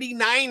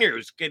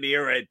 49ers can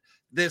hear it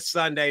this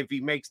Sunday if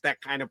he makes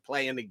that kind of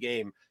play in the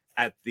game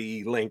at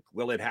the Link?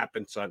 Will it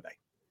happen Sunday?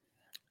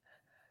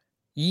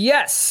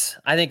 Yes,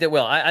 I think that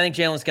will. I think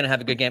Jalen's going to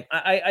have a good game.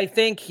 I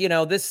think,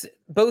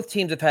 both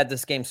teams have had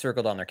this game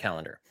circled on their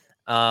calendar.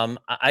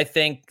 I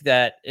think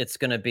that it's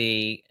going to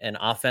be an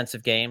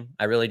offensive game.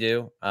 I really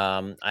do.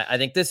 I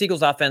think this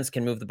Eagles offense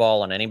can move the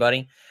ball on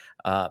anybody.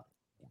 The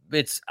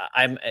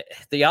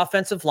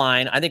offensive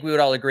line, I think we would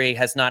all agree,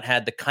 has not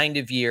had the kind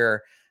of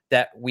year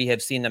that we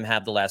have seen them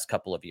have the last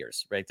couple of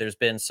years, right? There's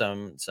been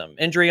some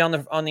injury on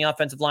the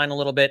offensive line a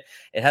little bit.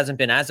 It hasn't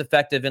been as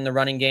effective in the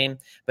running game,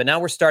 but now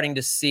we're starting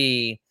to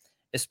see,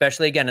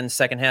 especially again in the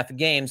second half of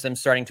games, them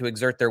starting to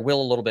exert their will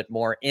a little bit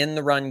more in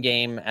the run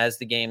game as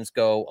the games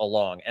go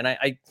along. And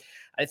I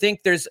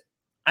think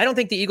I don't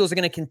think the Eagles are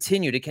going to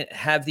continue to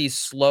have these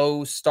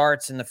slow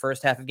starts in the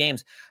first half of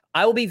games.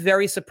 I will be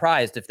very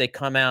surprised if they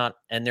come out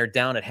and they're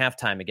down at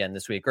halftime again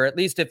this week, or at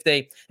least if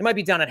they might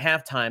be down at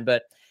halftime,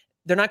 but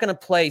they're not going to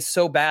play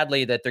so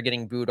badly that they're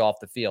getting booed off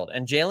the field.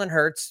 And Jalen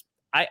Hurts,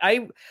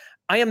 I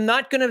am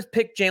not going to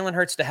pick Jalen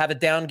Hurts to have a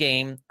down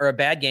game or a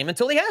bad game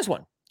until he has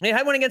one. He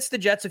had one against the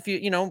Jets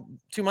 2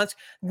 months.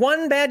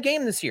 One bad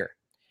game this year.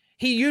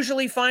 He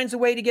usually finds a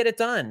way to get it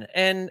done.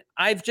 And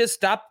I've just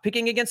stopped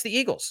picking against the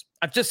Eagles.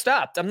 I've just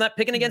stopped. I'm not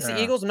picking against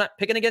the Eagles. I'm not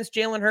picking against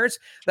Jalen Hurts.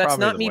 That's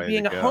not me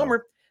being a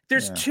homer.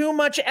 There's too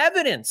much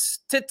evidence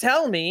to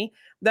tell me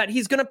that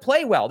he's going to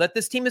play well, that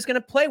this team is going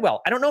to play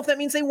well. I don't know if that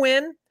means they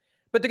win,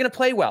 but they're going to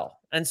play well.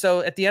 And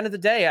so at the end of the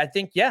day, I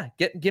think,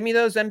 give me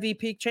those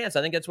MVP chance.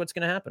 I think that's what's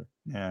going to happen.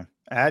 Yeah.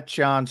 At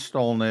John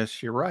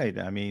Stolnis, you're right.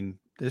 I mean,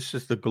 this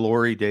is the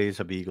glory days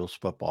of Eagles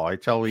football. I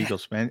tell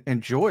Eagles fans,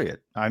 enjoy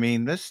it. I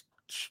mean, this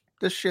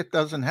shit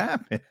doesn't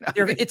happen.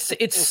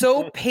 It's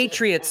so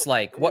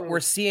Patriots-like what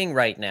we're seeing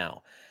right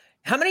now.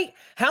 How many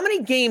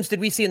games did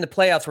we see in the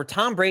playoffs where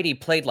Tom Brady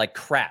played like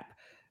crap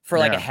for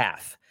like a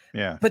half?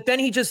 Yeah. But then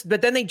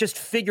they just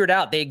figured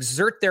out, they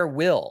exert their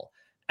will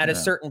at a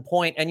certain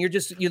point, and you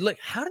look,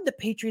 how did they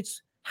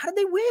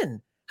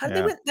win? How did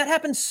they win? That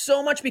happened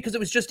so much because it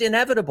was just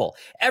inevitable.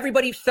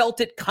 Everybody felt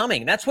it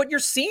coming. That's what you're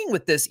seeing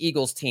with this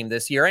Eagles team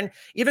this year, and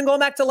even going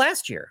back to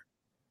last year.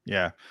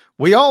 Yeah.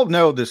 We all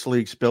know this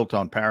league's built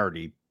on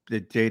parity,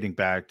 dating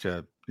back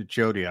to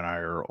Jody and I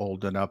are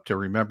old enough to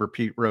remember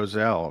Pete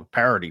Rozelle.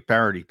 Parity.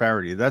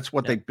 That's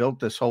what they built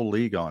this whole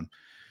league on.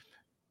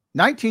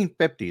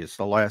 1950 is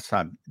the last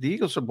time. The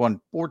Eagles have won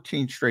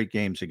 14 straight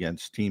games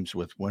against teams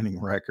with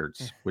winning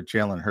records with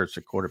Jalen Hurts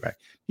at quarterback.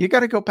 You got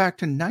to go back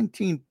to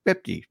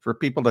 1950 for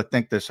people to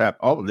think this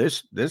happened. Oh,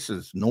 this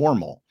is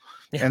normal.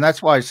 Yeah. And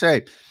that's why I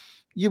say,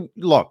 you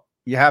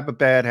have a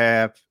bad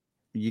half.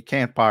 You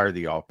can't fire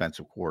the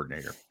offensive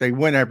coordinator. They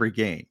win every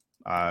game.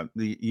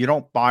 You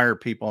don't fire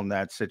people in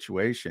that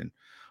situation.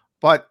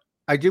 But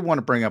I do want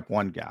to bring up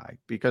one guy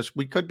because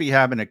we could be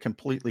having a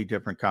completely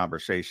different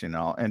conversation.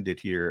 I'll end it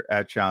here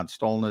at John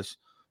Stolnis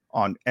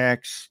on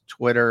X,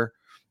 Twitter.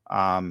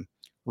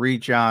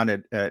 Read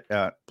John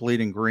at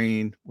Bleeding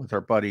Green with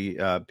our buddy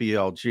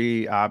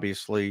BLG,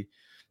 obviously,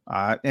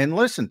 and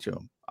listen to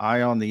him.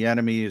 Eye on the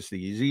Enemy is the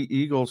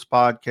Eagles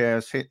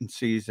podcast. Hitting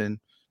Season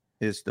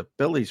is the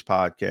Phillies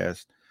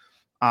podcast.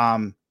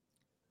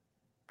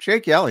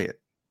 Jake Elliott.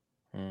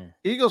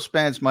 Eagles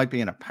fans might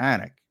be in a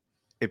panic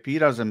if he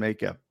doesn't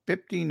make a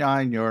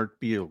 59-yard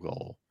field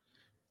goal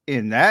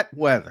in that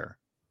weather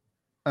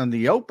on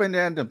the open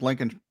end of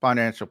Lincoln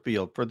Financial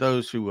Field. For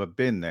those who have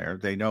been there,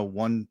 they know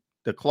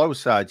the close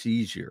side's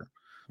easier.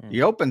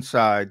 The open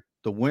side,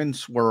 the wind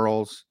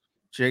swirls.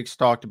 Jake's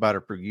talked about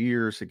it for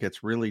years. It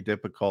gets really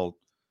difficult.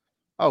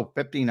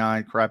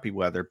 59, crappy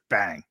weather,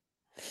 bang.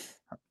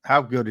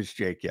 How good is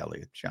Jake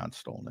Elliott, John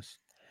Stolnis?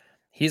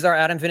 He's our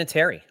Adam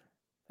Vinatieri.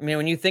 I mean,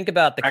 when you think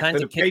about the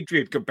kinds of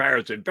Patriot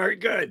comparison, very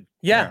good.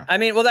 Yeah. I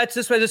mean, well, that's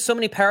just why there's so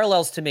many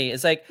parallels to me.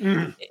 It's like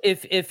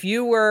if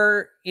you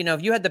were,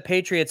 if you had the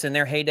Patriots in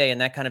their heyday in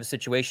that kind of a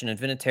situation, and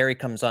Vinatieri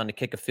comes on to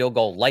kick a field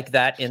goal like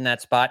that in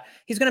that spot,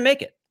 he's going to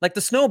make it. Like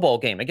the Snow Bowl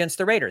game against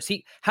the Raiders.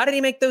 How did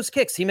he make those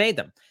kicks? He made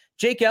them.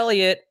 Jake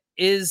Elliott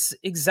is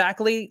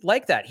exactly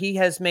like that. He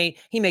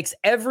makes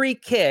every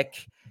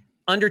kick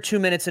under 2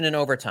 minutes in an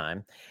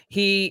overtime.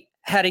 He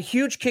had a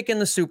huge kick in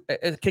the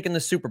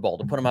Super Bowl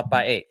to put him up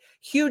by 8.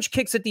 Huge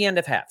kicks at the end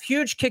of half.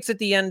 Huge kicks at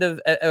the end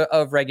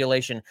of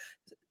regulation.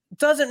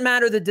 Doesn't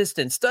matter the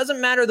distance.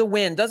 Doesn't matter the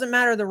wind. Doesn't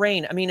matter the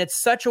rain. I mean, it's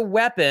such a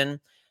weapon.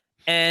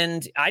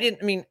 And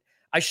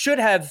I should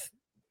have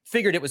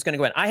figured it was going to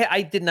go in.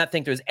 I did not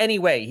think there was any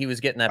way he was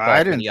getting that ball.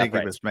 I didn't think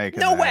he was making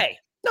no that. way.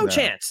 No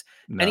chance.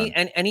 None.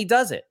 And he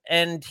does it.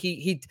 And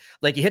he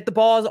hit the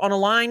ball on a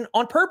line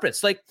on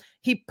purpose. Like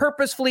he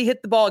purposefully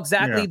hit the ball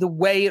exactly the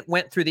way it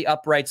went through the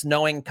uprights,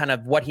 knowing kind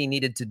of what he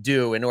needed to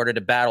do in order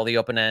to battle the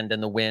open end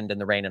and the wind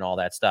and the rain and all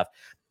that stuff.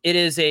 It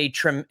is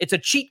it's a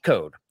cheat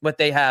code what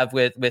they have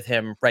with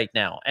him right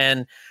now.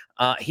 And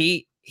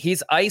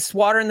he's ice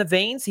water in the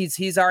veins.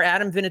 He's our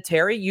Adam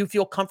Vinatieri. You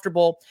feel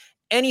comfortable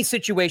any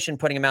situation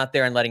putting him out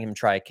there and letting him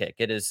try a kick.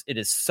 It is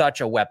such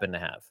a weapon to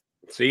have.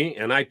 See,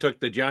 and I took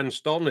the John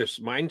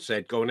Stolnis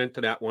mindset going into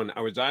that one.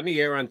 I was on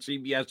the air on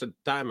CBS at the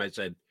time. I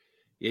said,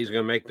 he's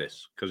going to make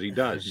this because he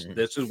does.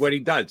 This is what he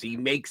does. He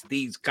makes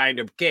these kind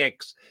of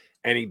kicks,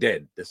 And he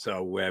did.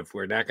 So if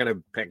we're not going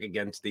to pick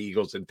against the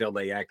Eagles until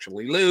they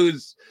actually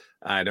lose,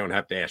 I don't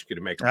have to ask you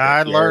to make a pick.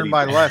 I learned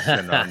my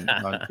lesson on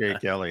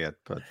Jake Elliott,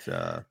 but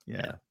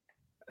yeah.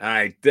 All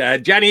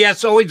right, Johnny,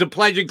 yes, always a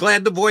pleasure.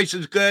 Glad the voice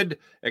is good,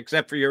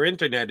 except for your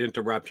internet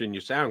interruption.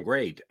 You sound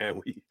great,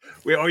 and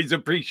we always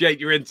appreciate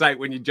your insight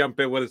when you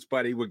jump in with us,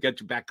 buddy. We'll get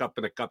you back up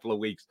in a couple of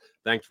weeks.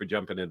 Thanks for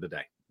jumping in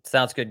today.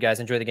 Sounds good, guys.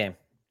 Enjoy the game.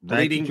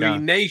 Bleeding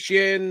Green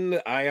Nation,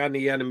 Eye on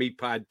the Enemy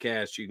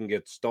podcast. You can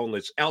get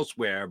Stolnis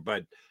elsewhere,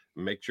 but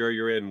make sure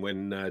you're in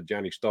when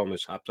Johnny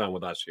Stolnis hops on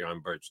with us here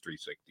on Birds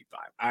 365.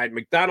 All right,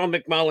 McDonald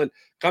McMullen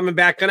coming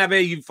back. Gonna have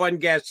a fun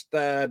guest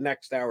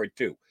next hour,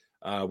 too.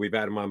 We've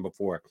had him on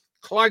before.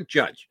 Clark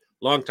Judge,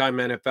 longtime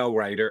NFL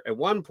writer, at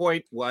one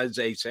point was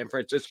a San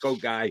Francisco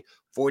guy,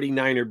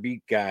 49er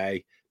beat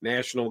guy,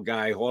 national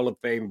guy, Hall of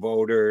Fame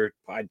voter,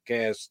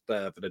 podcast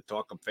for the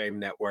Talk of Fame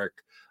network.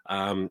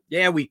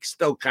 We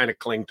still kind of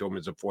cling to him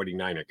as a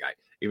 49er guy,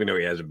 even though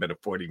he hasn't been a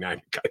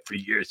 49er guy for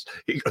years.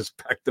 He goes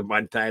back to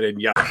Montana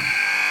and Young.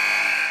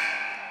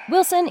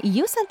 Wilson,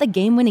 you sent the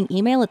game-winning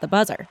email at the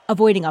buzzer,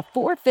 avoiding a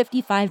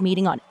 4:55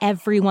 meeting on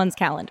everyone's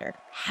calendar.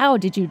 How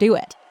did you do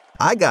it?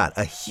 I got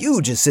a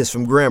huge assist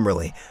from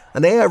Grammarly,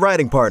 an AI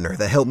writing partner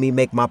that helped me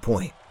make my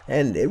point.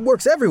 And it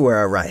works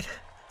everywhere I write.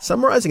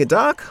 Summarizing a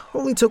doc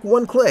only took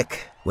one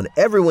click. When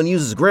everyone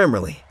uses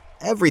Grammarly,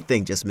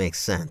 everything just makes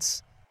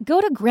sense. Go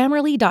to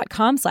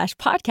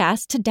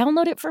Grammarly.com/podcast to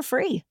download it for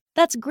free.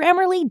 That's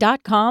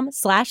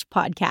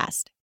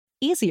Grammarly.com/podcast.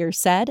 Easier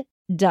said,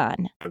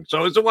 done. So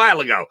it was a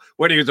while ago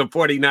when he was a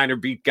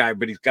 49er beat guy,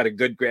 but he's got a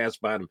good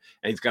grasp on him,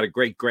 and he's got a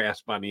great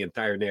grasp on the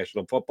entire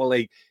National Football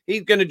League.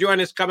 He's going to join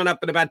us coming up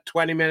in about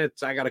 20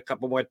 minutes. I got a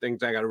couple more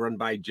things I got to run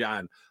by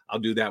John. I'll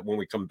do that when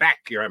we come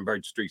back here on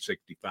Birds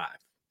 365.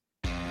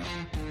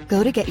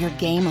 Go to get your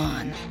game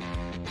on.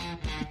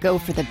 Go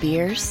for the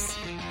beers.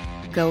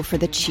 Go for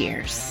the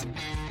cheers.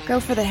 Go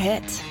for the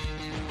hit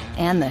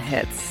and the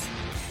hits.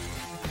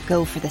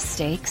 Go for the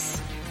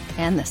stakes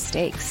and the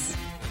stakes.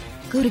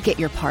 Go to get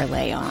your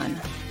parlay on.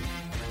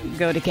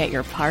 Go to get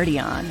your party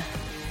on.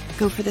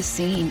 Go for the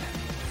scene.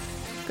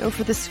 Go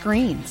for the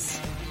screens.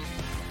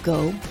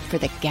 Go for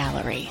the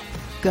gallery.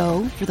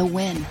 Go for the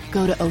win.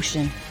 Go to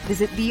Ocean.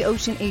 Visit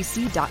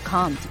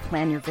theoceanac.com to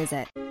plan your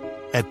visit.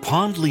 At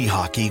Pond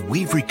Lehocky,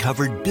 we've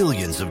recovered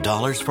billions of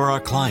dollars for our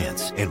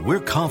clients, and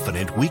we're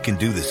confident we can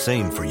do the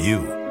same for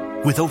you.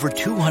 With over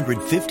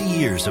 250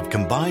 years of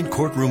combined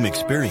courtroom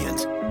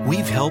experience,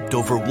 we've helped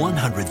over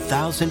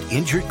 100,000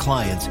 injured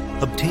clients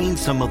obtain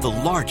some of the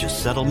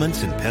largest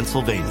settlements in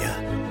Pennsylvania.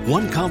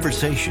 One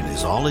conversation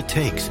is all it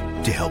takes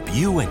to help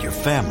you and your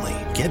family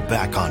get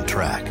back on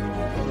track.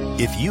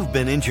 If you've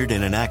been injured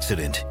in an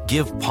accident,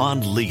 give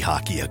Pond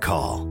Lehocky a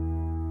call.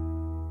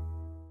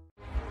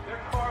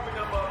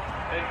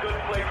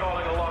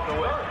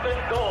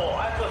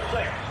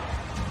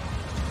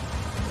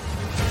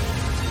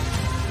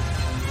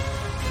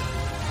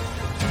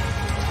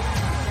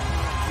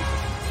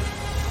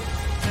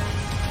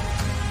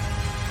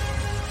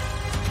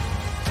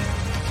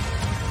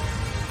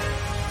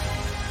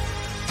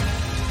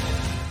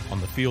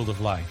 Field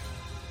of life,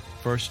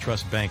 First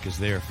Trust Bank is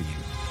there for you.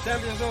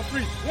 Champions on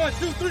 3. 1,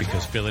 2, 3.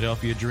 Because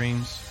Philadelphia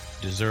dreams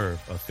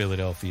deserve a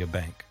Philadelphia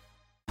bank.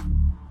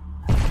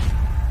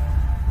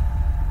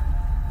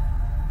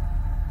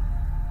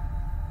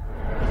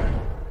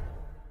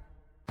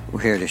 We're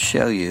here to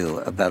show you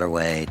a better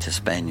way to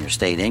spend your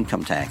state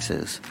income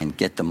taxes and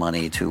get the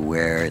money to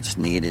where it's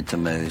needed the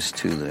most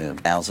to the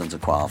thousands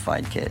of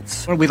qualified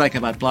kids. What we like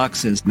about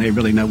Blocks is they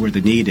really know where the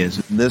need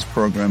is. This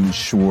program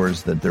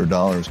ensures that their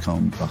dollars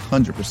come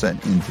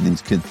 100% into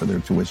these kids for their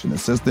tuition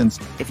assistance.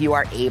 If you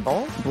are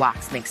able,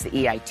 Blocks makes the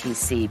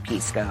EITC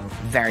piece go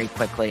very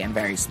quickly and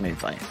very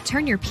smoothly.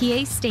 Turn your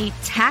PA state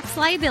tax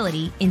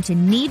liability into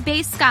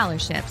need-based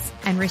scholarships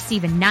and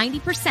receive a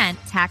 90%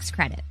 tax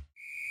credit.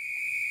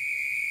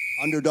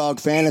 Underdog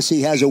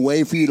Fantasy has a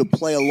way for you to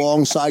play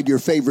alongside your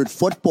favorite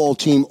football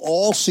team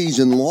all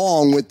season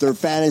long with their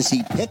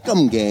Fantasy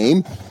Pick'em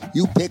game.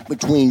 You pick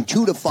between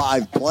 2 to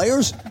 5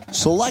 players,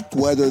 select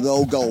whether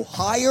they'll go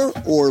higher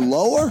or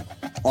lower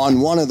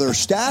on one of their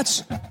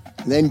stats,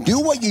 then do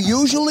what you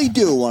usually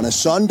do on a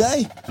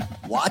Sunday,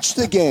 watch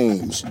the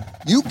games.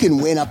 You can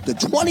win up to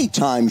 20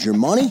 times your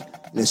money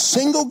in a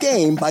single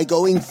game by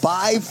going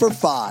 5 for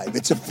 5.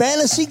 It's a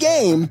fantasy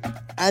game,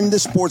 and the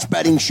Sports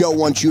Betting Show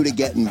wants you to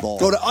get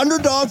involved. Go to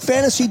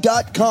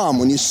UnderdogFantasy.com.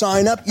 When you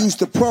sign up, use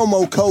the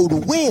promo code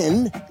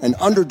WIN, and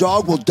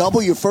Underdog will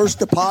double your first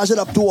deposit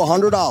up to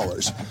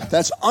 $100.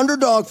 That's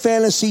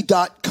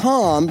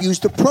UnderdogFantasy.com. Use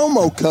the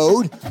promo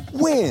code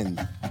WIN.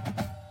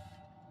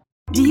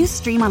 Do you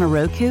stream on a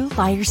Roku,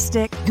 Fire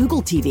Stick,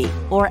 Google TV,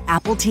 or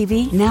Apple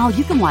TV? Now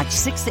you can watch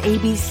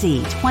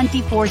 6ABC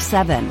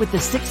 24/7 with the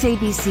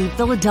 6ABC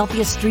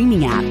Philadelphia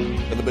streaming app.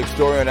 And the big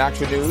story on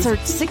Action News?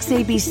 Search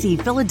 6ABC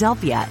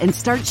Philadelphia and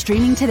start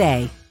streaming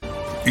today.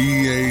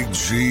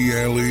 EAGLES,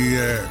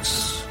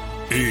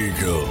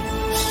 Eagles.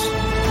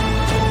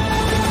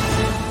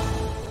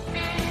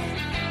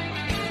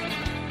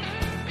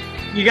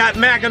 You got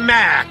Mac and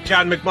Mac,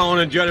 John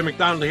McMullen and Jody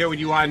McDonald here with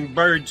you on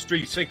Birds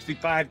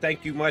 365.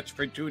 Thank you much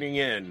for tuning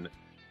in.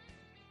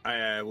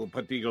 I will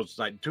put the Eagles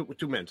aside. Two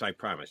minutes, I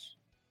promise.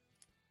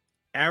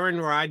 Aaron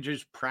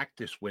Rodgers'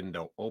 practice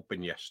window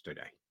opened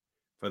yesterday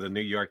for the New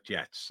York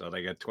Jets. So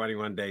they got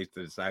 21 days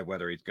to decide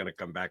whether he's going to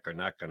come back or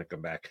not going to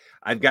come back.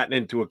 I've gotten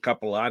into a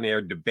couple on-air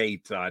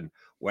debates on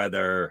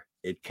whether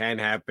it can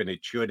happen,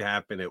 it should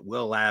happen, it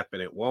will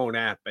happen, it won't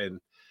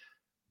happen.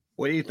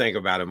 What do you think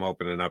about him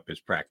opening up his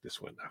practice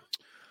window?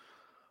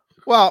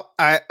 Well,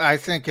 I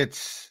think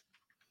it's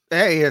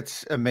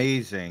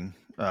amazing.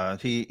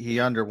 He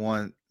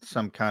underwent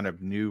some kind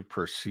of new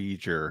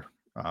procedure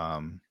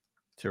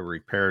to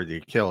repair the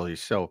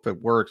Achilles. So if it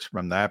works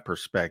from that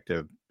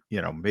perspective,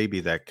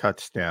 maybe that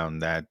cuts down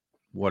that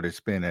what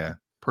has been a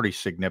pretty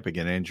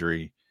significant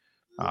injury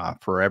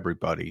for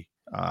everybody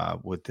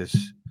with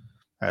this,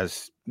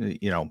 as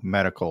the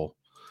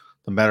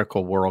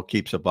medical world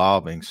keeps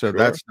evolving. So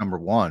that's number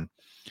one.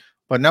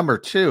 But number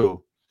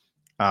two,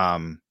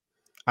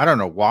 I don't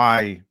know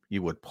why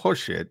you would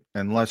push it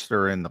unless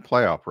they're in the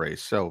playoff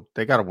race. So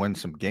they got to win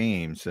some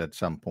games at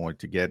some point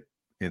to get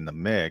in the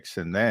mix.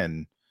 And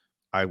then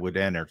I would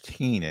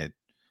entertain it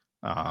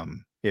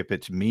if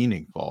it's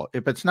meaningful.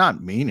 If it's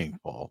not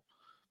meaningful,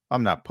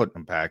 I'm not putting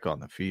them back on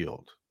the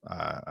field.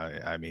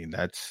 I mean,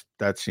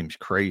 that seems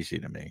crazy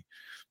to me.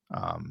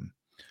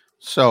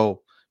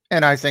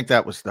 And I think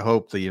that was the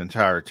hope the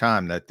entire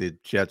time, that the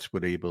Jets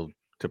would be able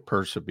to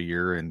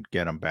persevere and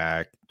get them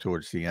back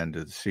towards the end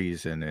of the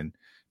season and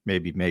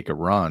maybe make a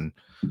run.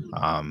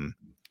 And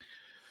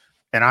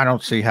I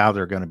don't see how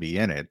they're going to be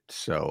in it.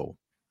 So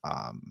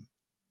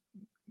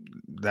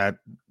that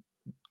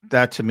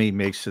to me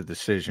makes the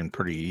decision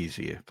pretty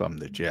easy if I'm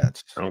the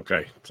Jets.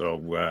 Okay.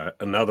 So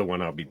another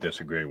one I'll be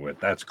disagreeing with.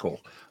 That's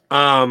cool.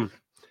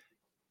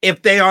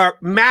 If they are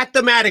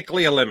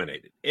mathematically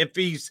eliminated, if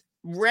he's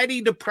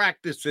ready to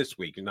practice this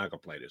week, he's not going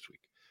to play this week.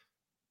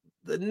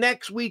 The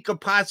next week, a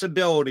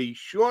possibility,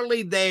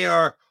 surely they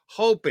are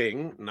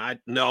hoping,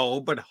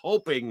 but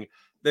hoping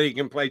that he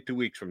can play 2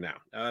 weeks from now.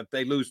 If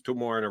they lose 2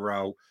 more in a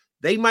row,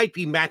 they might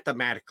be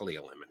mathematically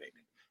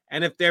eliminated.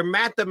 And if they're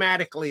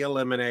mathematically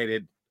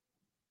eliminated,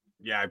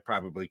 I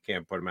probably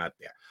can't put them out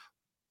there.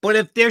 But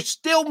if they're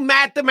still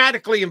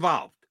mathematically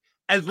involved,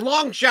 as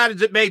long shot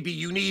as it may be,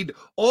 you need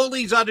all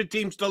these other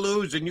teams to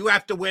lose and you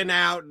have to win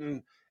out,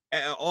 and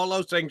all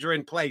those things are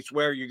in place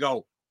where you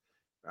go,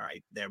 all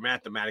right, they're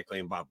mathematically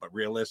involved, but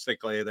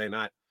realistically, are they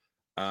not?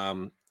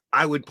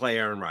 I would play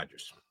Aaron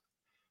Rodgers.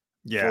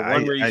 Yeah, for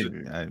one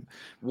reason.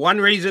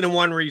 One reason and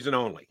one reason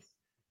only.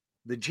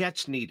 The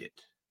Jets need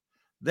it.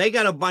 They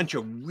got a bunch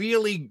of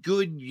really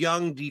good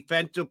young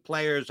defensive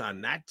players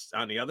on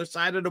the other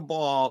side of the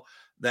ball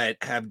that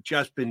have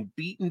just been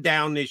beaten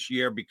down this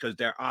year because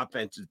their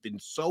offense has been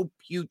so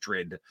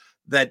putrid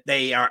that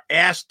they are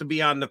asked to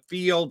be on the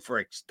field for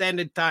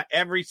extended time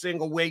every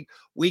single week,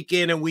 week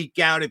in and week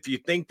out. If you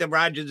think that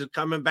Rodgers is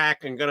coming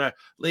back and going to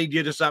lead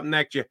you to something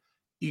next year,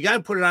 you got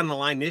to put it on the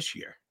line this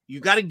year. You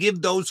got to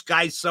give those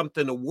guys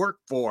something to work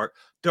for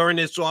during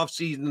this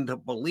offseason to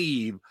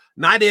believe,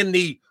 not in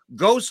the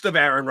ghost of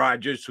Aaron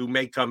Rodgers who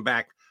may come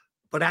back,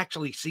 but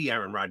actually see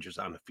Aaron Rodgers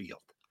on the field.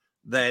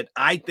 That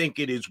I think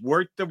it is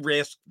worth the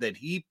risk that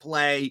he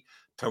play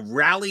to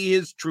rally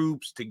his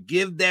troops, to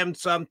give them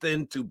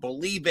something to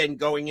believe in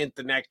going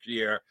into next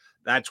year.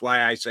 That's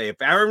why I say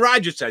if Aaron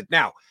Rodgers says,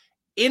 now,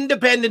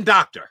 independent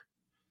doctor,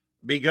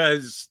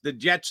 because the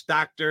Jets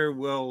doctor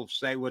will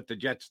say what the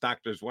Jets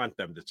doctors want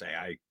them to say.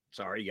 I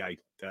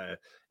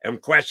am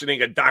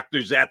questioning a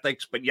doctor's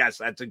ethics, but yes,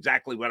 that's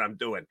exactly what I'm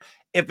doing.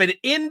 If an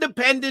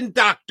independent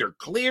doctor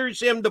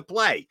clears him to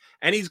play,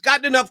 and he's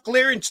gotten enough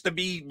clearance to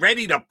be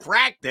ready to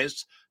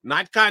practice,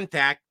 not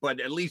contact, but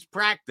at least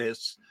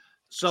practice.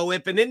 So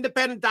if an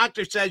independent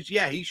doctor says,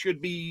 yeah, he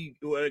should be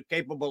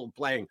capable of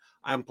playing,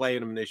 I'm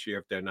playing him this year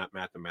if they're not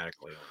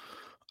mathematically.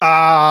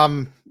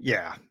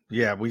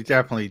 Yeah, we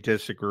definitely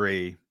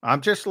disagree. I'm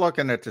just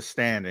looking at the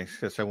standings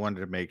because I wanted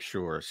to make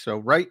sure. So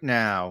right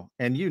now,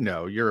 and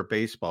you're a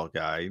baseball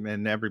guy,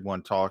 and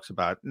everyone talks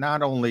about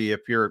not only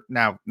if you're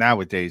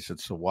nowadays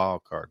it's a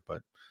wild card,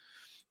 but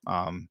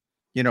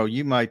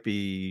you might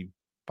be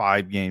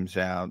 5 games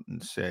out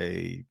and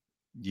say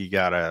you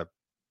gotta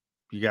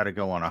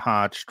go on a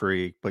hot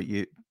streak, but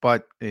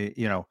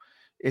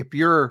if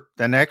you're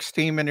the next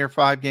team and you're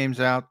 5 games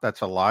out, that's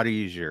a lot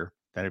easier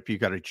than if you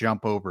got to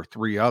jump over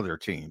 3 other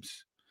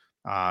teams.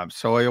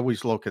 So I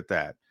always look at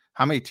that.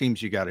 How many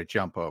teams you got to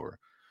jump over?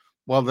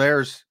 Well,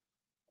 there's,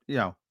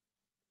 the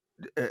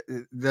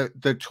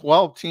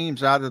 12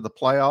 teams out of the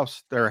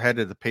playoffs, they're ahead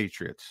of the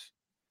Patriots.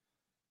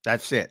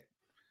 That's it.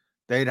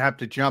 They'd have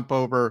to jump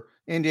over.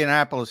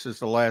 Indianapolis is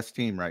the last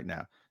team right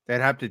now.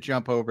 They'd have to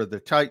jump over the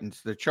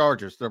Titans, the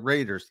Chargers, the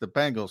Raiders, the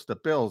Bengals, the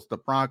Bills, the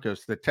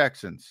Broncos, the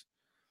Texans.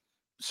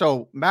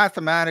 So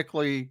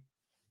mathematically,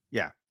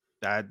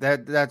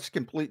 that's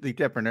completely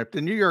different. If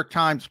the New York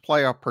Times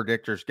playoff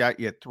predictors got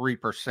you at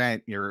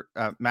 3%, you're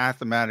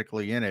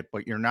mathematically in it,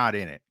 but you're not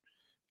in it.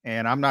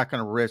 And I'm not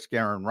going to risk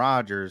Aaron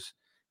Rodgers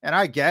And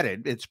I get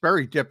it. It's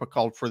very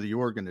difficult for the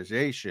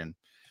organization.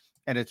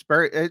 And it's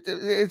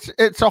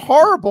a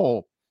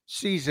horrible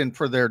season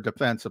for their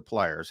defensive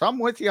players. I'm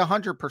with you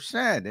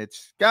 100%.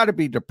 It's got to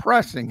be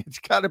depressing. It's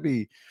got to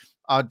be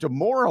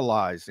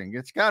demoralizing.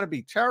 It's got to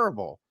be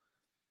terrible.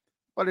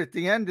 But at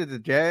the end of the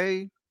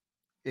day,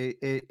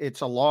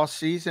 it's a lost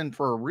season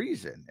for a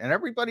reason. And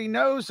everybody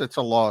knows it's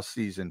a lost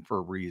season for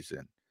a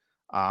reason.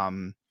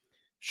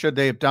 Should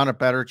they have done a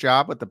better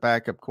job with the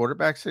backup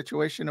quarterback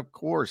situation? Of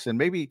course. And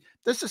maybe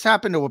this has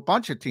happened to a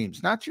bunch of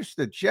teams, not just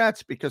the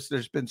Jets, because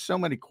there's been so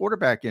many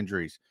quarterback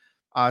injuries.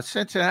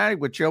 Cincinnati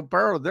with Joe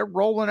Burrow, they're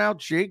rolling out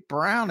Jake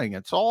Browning.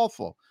 It's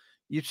awful.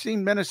 You've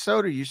seen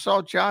Minnesota. You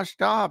saw Josh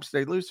Dobbs.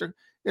 They lose their.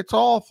 It's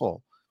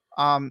awful.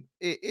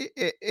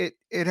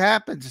 It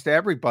happens to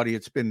everybody.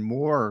 It's been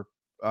more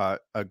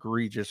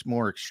egregious,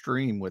 more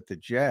extreme with the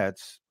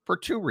Jets for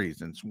two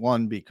reasons.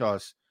 One,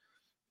 because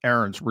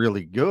Aaron's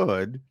really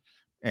good.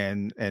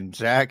 And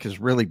Zach is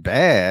really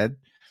bad.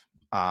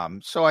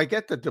 So I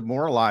get the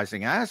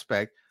demoralizing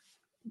aspect,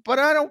 but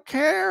I don't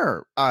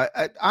care.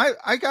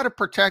 I got to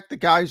protect the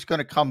guy who's going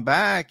to come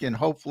back and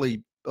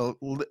hopefully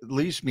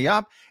leaves me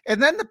up.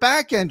 And then the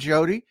back end,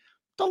 Jody,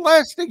 the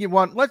last thing you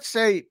want, let's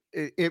say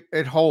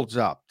it holds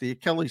up. The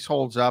Achilles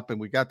holds up and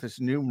we got this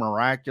new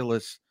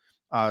miraculous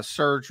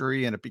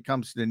surgery and it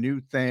becomes the new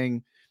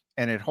thing.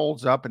 And it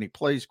holds up and he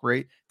plays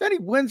great. Then he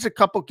wins a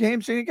couple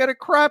games and you get a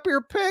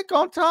crappier pick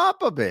on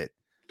top of it.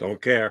 Don't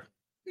care.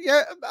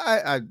 Yeah,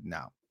 I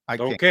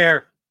don't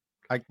care.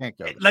 I can't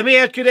go. Let me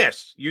ask you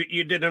this: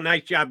 you did a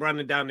nice job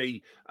running down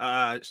the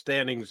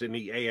standings in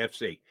the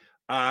AFC.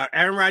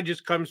 Aaron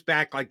Rodgers comes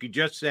back, like you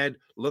just said,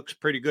 looks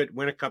pretty good.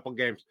 Win a couple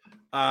games.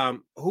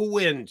 Who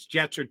wins,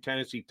 Jets or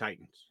Tennessee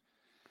Titans?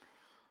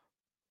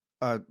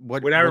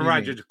 With Aaron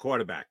Rodgers a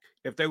quarterback,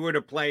 if they were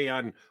to play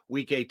on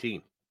Week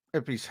 18,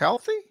 if he's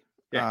healthy,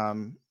 yeah.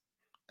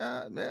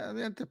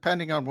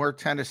 Depending on where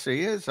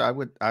Tennessee is, I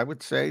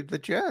would say the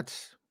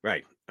Jets.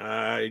 Right.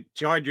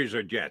 Chargers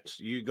or Jets?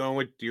 You going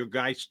with your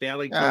guy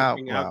Staley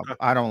coaching? Well,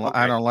 I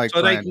don't like.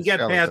 So they can get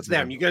past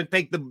them. You're going to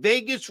take the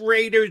Vegas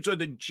Raiders or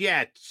the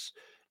Jets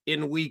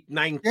in Week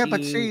 19. Yeah,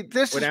 but see,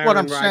 this is what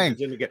I'm saying.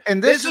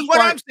 And this is what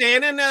I'm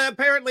saying. And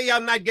apparently,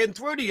 I'm not getting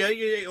through to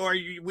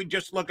you, we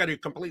just look at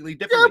it completely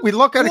differently. Yeah, we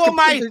look at it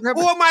completely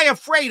differently. Who am I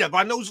afraid of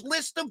on those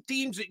list of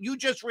teams that you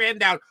just ran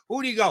down?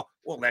 Who do you go?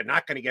 Well, they're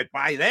not going to get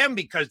by them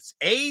because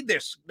A,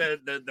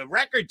 the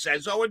record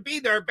says so, and B,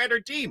 they're a better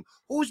team.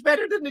 Who's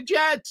better than the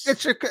Jets?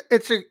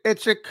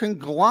 It's a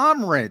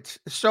conglomerate.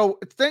 So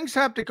things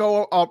have to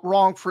go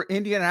wrong for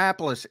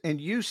Indianapolis and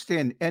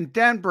Houston and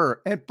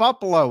Denver and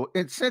Buffalo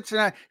and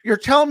Cincinnati. You're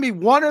telling me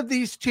one of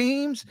these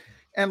teams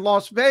and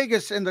Las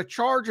Vegas and the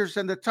Chargers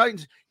and the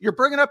Titans, you're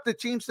bringing up the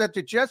teams that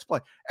the Jets play.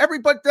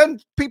 Everybody, then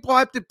people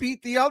have to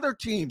beat the other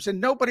teams and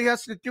nobody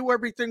has to do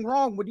everything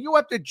wrong. When you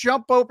have to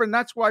jump over, and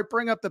that's why I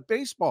bring up the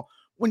baseball,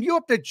 when you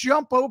have to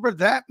jump over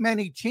that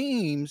many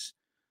teams,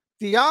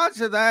 the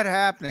odds of that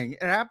happening,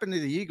 it happened to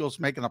the Eagles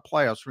making the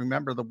playoffs.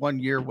 Remember the 1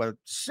 year where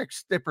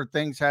 6 different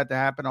things had to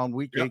happen on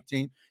Week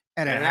 18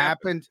 and it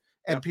happened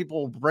and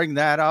people bring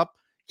that up.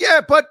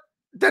 Yeah, but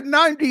the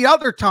 90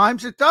 other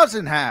times it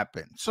doesn't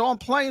happen. So I'm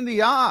playing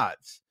the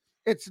odds.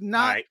 It's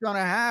not going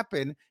to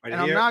happen. And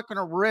I'm not going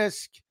to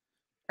risk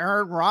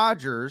Aaron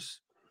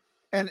Rodgers.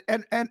 And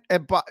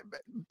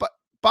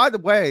by the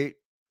way,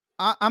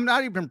 I'm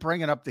not even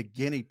bringing up the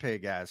guinea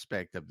pig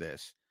aspect of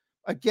this.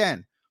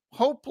 Again,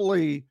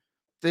 hopefully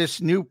this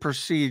new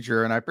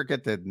procedure, and I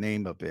forget the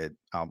name of it,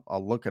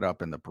 I'll look it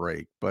up in the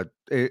break, but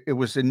it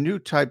was a new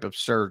type of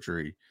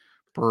surgery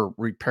for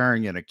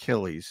repairing an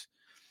Achilles.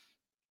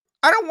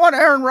 I don't want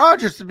Aaron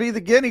Rodgers to be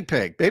the guinea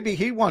pig. Maybe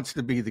he wants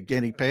to be the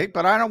guinea pig,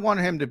 but I don't want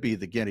him to be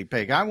the guinea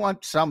pig. I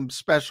want some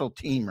special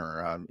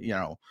teamer,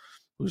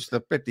 who's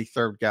the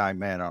 53rd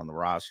man on the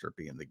roster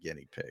being the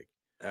guinea pig.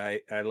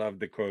 I love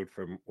the quote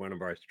from one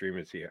of our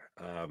streamers here.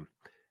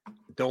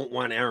 Don't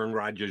want Aaron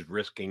Rodgers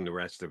risking the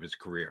rest of his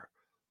career.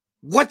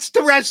 What's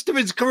the rest of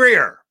his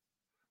career?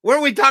 What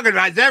are we talking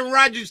about? Is Aaron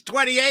Rodgers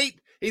 28?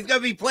 He's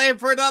going to be playing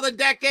for another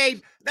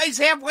decade. He's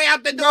halfway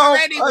out the door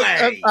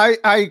anyway.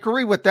 I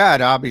agree with that.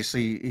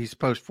 Obviously, he's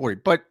post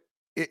 40. But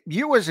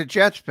you as a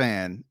Jets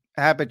fan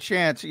have a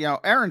chance.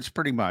 Aaron's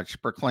pretty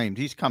much proclaimed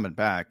he's coming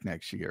back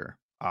next year,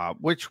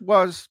 which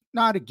was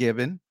not a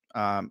given.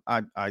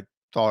 I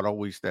thought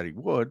always that he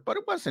would, but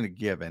it wasn't a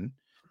given.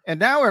 And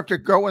now after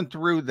going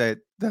through the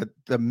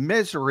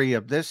misery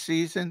of this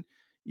season,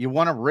 you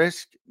want to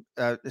risk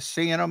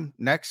seeing him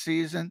next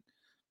season?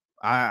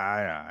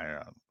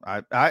 I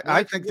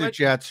think the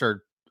Jets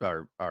are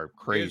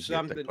crazy.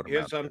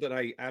 Here's something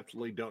I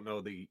absolutely don't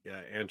know the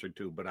answer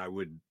to, but I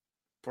would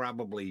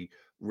probably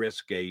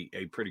risk a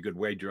pretty good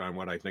wager on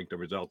what I think the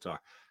results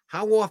are.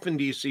 How often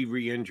do you see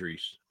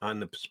re-injuries on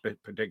the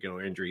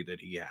particular injury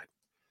that he had?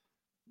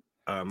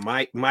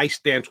 My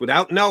stance,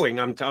 without knowing,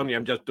 I'm telling you,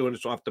 I'm just doing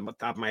this off the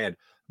top of my head,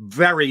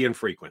 very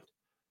infrequent.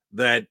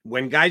 That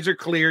when guys are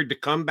cleared to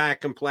come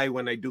back and play,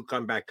 when they do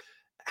come back,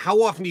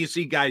 how often do you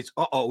see guys,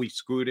 he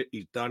screwed it,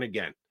 he's done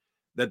again?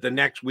 that the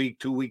next week,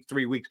 2 weeks,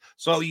 3 weeks.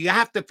 So you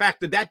have to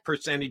factor that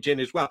percentage in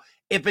as well.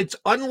 If it's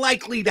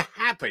unlikely to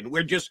happen,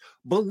 we're just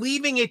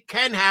believing it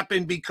can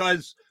happen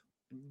because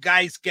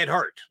guys get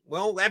hurt.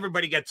 Well,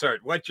 everybody gets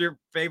hurt. What's your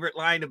favorite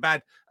line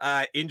about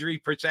injury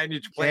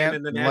percentage playing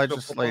in the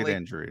National Football League?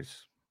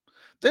 Injuries.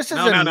 This is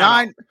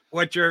No.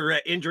 What's your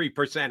injury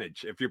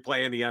percentage if you're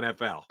playing the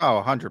NFL?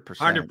 Oh, 100%.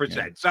 100%.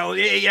 Yeah. So,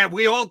 yeah,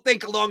 we all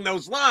think along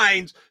those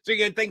lines. So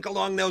you can think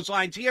along those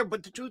lines here.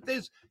 But the truth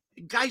is,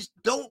 guys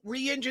don't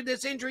re-injure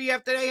this injury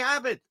after they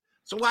have it.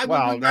 So why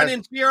would we run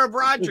in fear of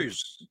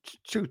Rodgers?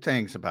 Two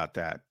things about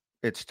that.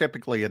 It's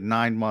typically a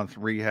 9-month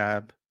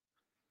rehab,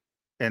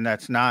 and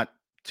that's not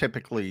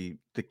typically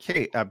the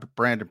case.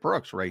 Brandon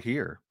Brooks right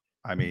here.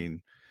 I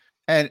mean,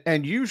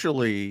 and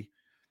usually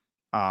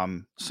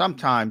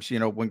sometimes,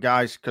 when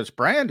guys, because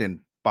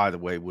Brandon, by the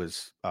way,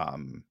 was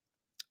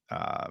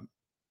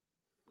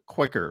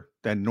quicker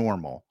than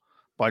normal,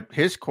 but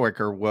his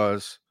quicker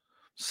was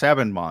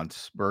 7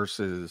 months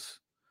versus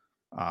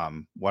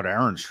what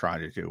Aaron's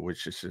trying to do,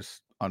 which is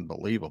just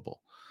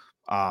unbelievable.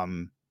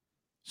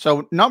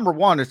 So number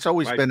one, it's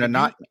always been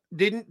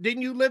didn't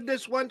you live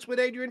this once with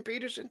Adrian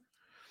Peterson?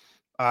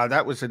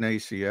 That was an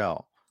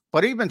ACL,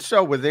 but even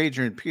so with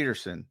Adrian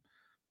Peterson,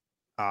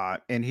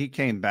 and he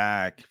came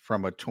back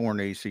from a torn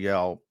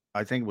ACL,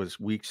 I think it was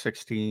week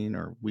 16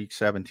 or week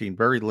 17,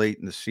 very late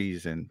in the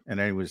season, and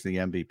then he was the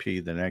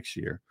MVP the next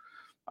year.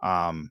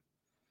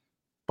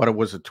 But it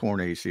was a torn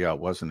ACL,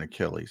 it wasn't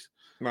Achilles.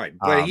 Right,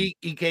 but he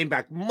came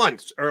back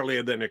months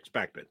earlier than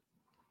expected.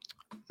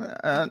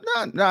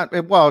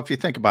 Not well. If you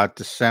think about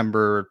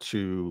December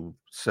to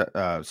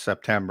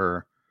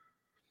September,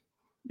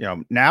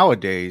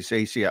 nowadays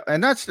ACL,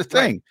 and that's the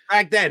thing.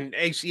 Right. Back then,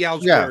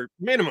 ACLs were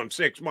minimum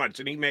 6 months,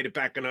 and he made it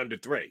back in under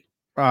 3.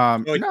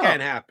 So it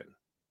can't happen.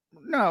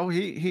 No,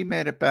 he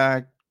made it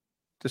back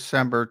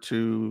December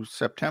to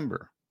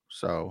September.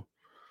 So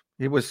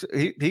he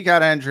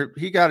got injured.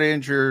 He got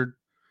injured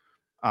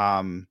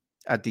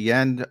at the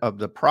end of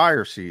the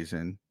prior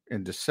season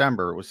in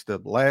December. It was the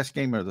last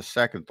game or the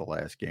second to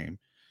last game,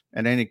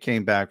 and then he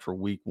came back for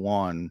week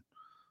 1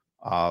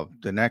 of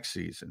the next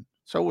season.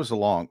 So it was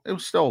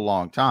still a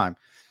long time.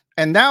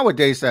 And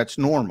nowadays that's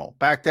normal.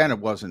 Back then it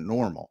wasn't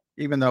normal,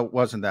 even though it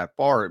wasn't that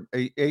far.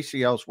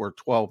 ACLs were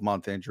a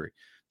 12-month injury.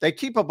 They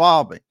keep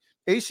evolving.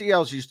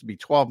 ACLs used to be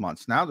 12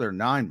 months. Now they're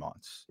 9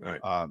 months.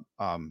 Right.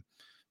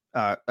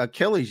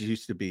 Achilles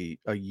used to be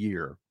a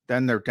year.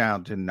 Then they're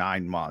down to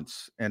 9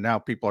 months. And now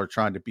people are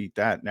trying to beat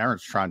that. And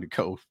Aaron's trying to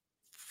go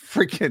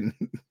freaking,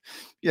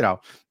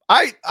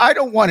 I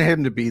don't want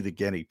him to be the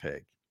guinea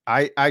pig.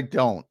 I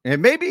don't.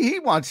 And maybe he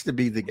wants to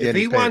be the guinea pig.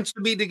 If he wants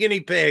to be the guinea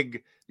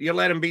pig, you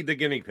let him be the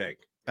guinea pig.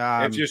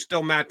 If you're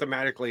still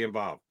mathematically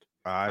involved.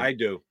 I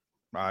do.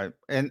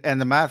 And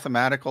the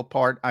mathematical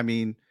part, I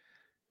mean,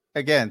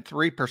 again,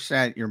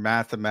 3% you're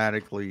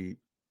mathematically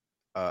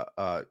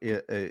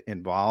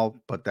involved,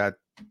 but that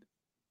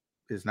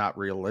is not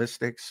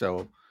realistic.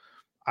 So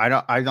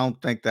I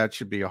don't think that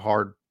should be a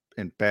hard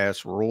and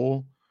fast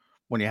rule.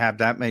 When you have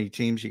that many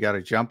teams you got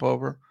to jump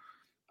over.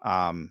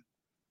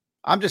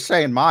 I'm just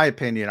saying, my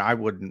opinion, I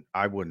wouldn't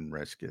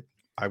risk it.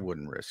 I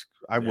wouldn't risk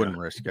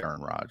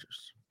Aaron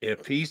Rodgers.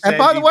 If he says, and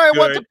by the way, I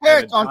want the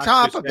pick on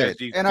top of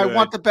it, and I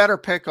want the better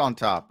pick on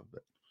top of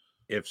it.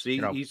 If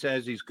he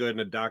says he's good and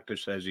the doctor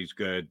says he's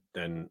good,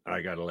 then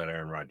I got to let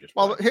Aaron Rodgers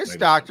play. Well, his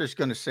doctor's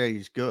going to say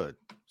he's good,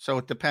 so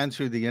it depends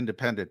who the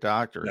independent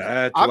doctor is.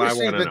 That's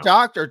obviously the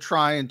doctor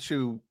trying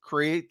to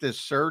create this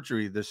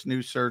surgery, this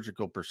new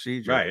surgical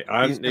procedure.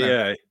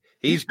 Right.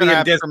 He's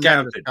being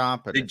discounted.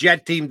 The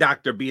Jet team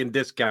doctor being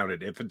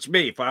discounted. If it's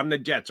me, if I'm the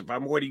Jets, if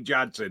I'm Woody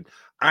Johnson,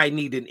 I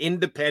need an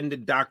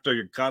independent doctor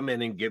to come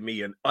in and give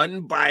me an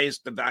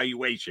unbiased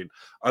evaluation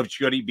of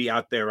should he be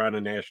out there on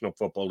a National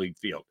Football League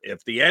field.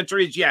 If the answer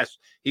is yes,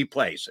 he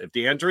plays. If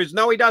the answer is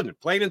no, he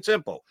doesn't. Plain and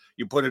simple.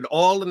 You put it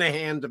all in the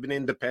hands of an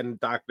independent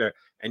doctor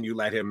and you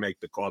let him make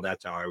the call.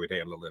 That's how I would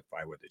handle it if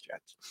I were the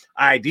Jets.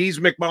 All right, he's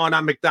McMullen.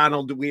 I'm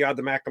McDonald. We are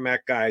the Mac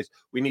guys.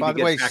 We need By to the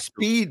get way, back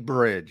Speed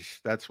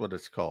Bridge. That's what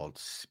it's called.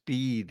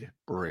 Speed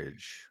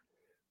Bridge.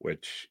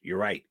 Which you're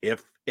right.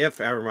 If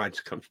Aaron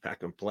Rodgers comes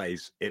back and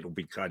plays, it'll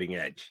be cutting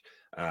edge.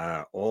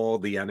 All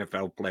the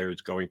NFL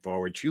players going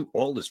forward,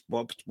 all the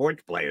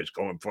sports players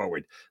going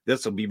forward.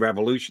 This will be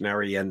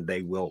revolutionary, and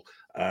they will.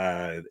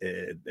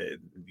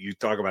 You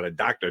talk about a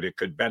doctor that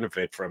could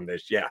benefit from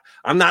this. Yeah,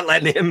 I'm not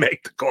letting him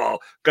make the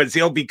call because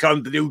he'll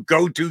become the new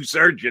go-to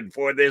surgeon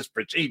for this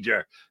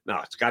procedure. No,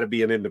 it's got to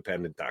be an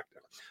independent doctor.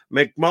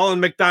 McMullen,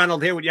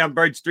 McDonald here with you on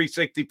Birds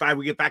 365.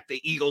 We get back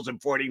to Eagles and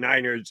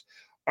 49ers.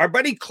 Our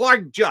buddy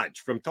Clark Judge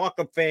from Talk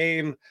of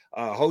Fame,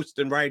 host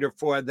and writer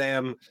for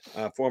them,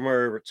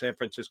 former San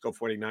Francisco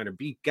 49er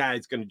beat guy,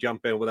 is going to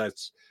jump in with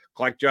us.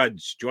 Clark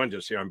Judge joins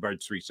us here on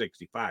Birds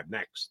 365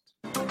 next.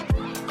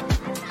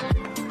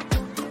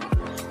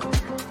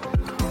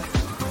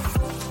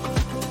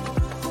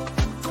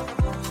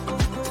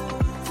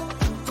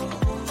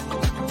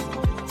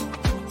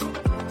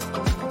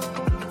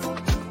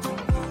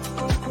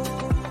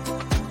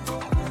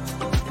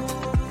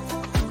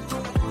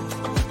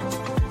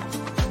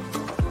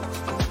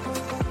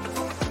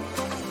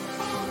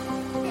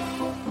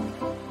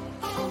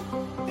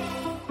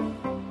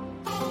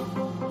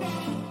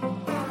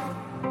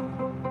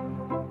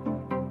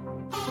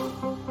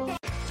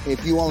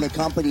 If you own a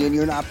company and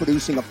you're not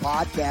producing a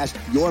podcast,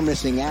 you're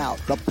missing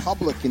out. The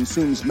public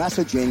consumes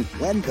messaging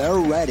when they're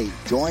ready.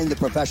 Join the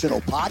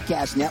professional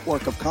podcast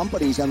network of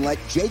companies and let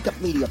Jacob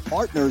Media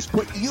Partners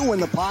put you in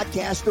the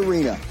podcast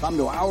arena. Come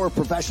to our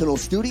professional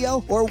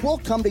studio or we'll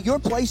come to your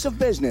place of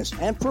business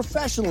and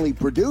professionally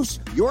produce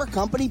your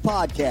company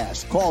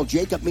podcast. Call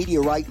Jacob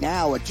Media right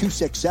now at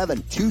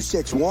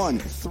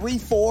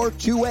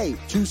 267-261-3428.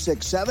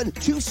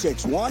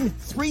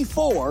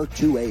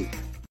 267-261-3428.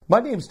 My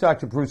name is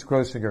Dr. Bruce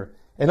Grossinger,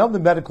 and I'm the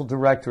medical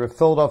director of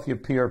Philadelphia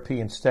PRP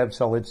and Stem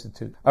Cell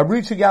Institute. I'm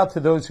reaching out to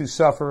those who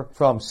suffer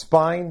from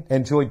spine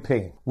and joint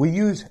pain. We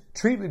use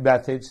treatment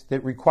methods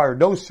that require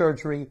no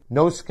surgery,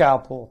 no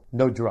scalpel,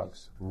 no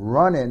drugs.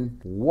 Running,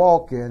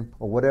 walking,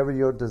 or whatever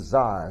your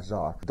desires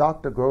are,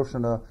 Dr.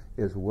 Grossinger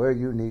is where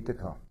you need to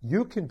come.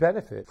 You can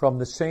benefit from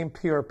the same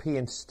PRP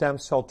and stem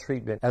cell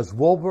treatment as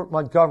Wilbert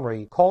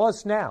Montgomery. Call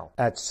us now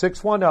at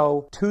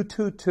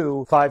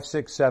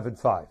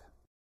 610-222-5675.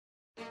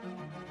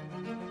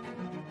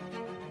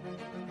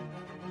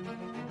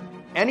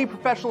 Any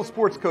professional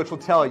sports coach will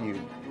tell you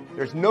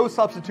there's no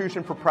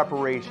substitution for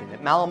preparation.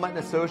 At Malamut &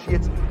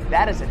 Associates,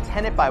 that is a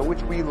tenet by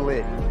which we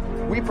live.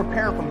 We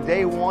prepare from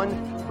day one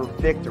for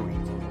victory.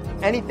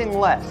 Anything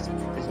less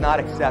is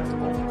not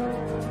acceptable.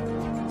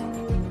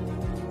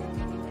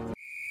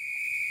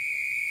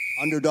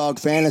 Underdog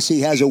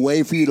Fantasy has a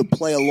way for you to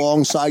play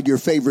alongside your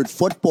favorite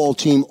football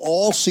team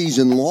all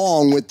season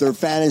long with their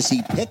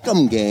Fantasy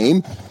Pick'em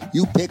game.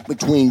 You pick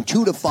between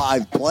 2 to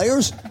 5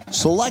 players,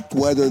 select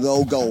whether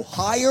they'll go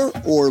higher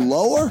or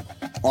lower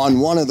on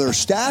one of their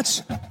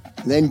stats,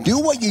 then do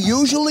what you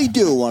usually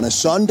do on a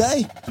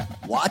Sunday,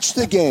 watch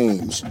the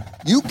games.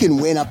 You can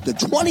win up to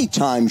 20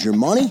 times your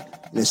money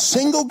in a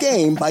single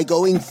game by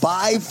going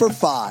 5 for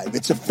 5.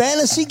 It's a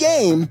fantasy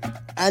game,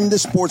 and the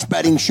Sports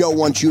Betting Show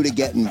wants you to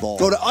get involved.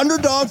 Go to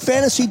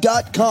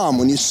UnderdogFantasy.com.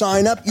 When you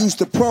sign up, use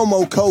the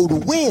promo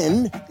code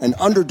WIN, and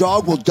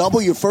Underdog will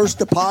double your first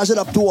deposit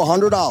up to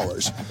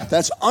 $100.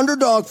 That's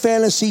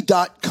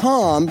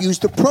UnderdogFantasy.com. Use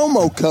the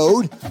promo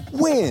code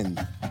WIN.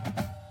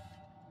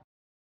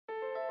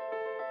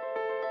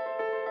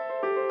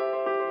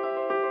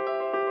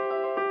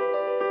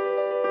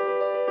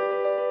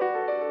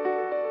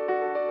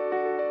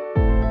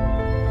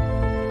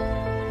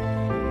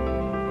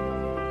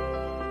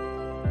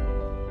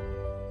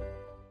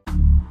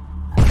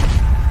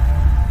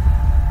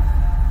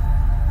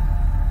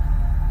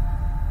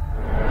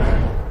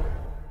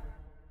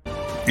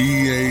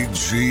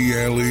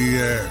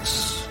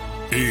 EAGLES,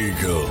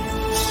 Eagles.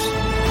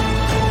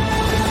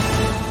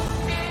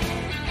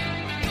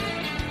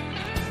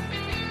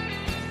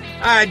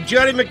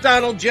 Johnny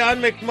McDonald,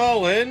 John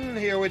McMullen,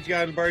 here with you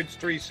on Birds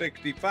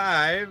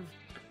 365.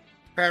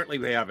 Apparently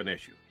we have an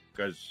issue,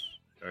 because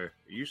are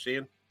you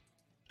seeing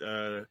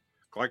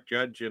Clark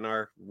Judge in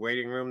our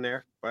waiting room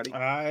there, buddy?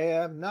 I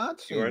am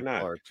not seeing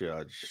Clark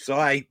Judge. So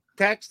I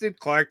texted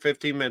Clark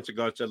 15 minutes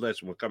ago and said,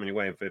 listen, we're coming your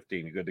way in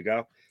 15. You good to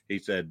go? He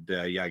said,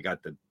 yeah, I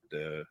got the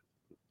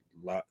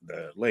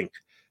link.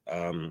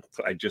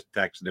 I just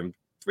texted him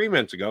 3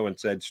 minutes ago and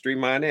said,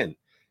 stream on in.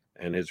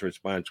 And his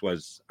response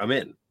was, I'm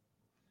in.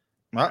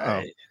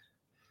 He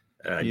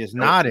is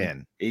not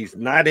in. He's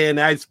not in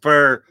as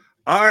per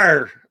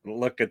our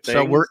look at things.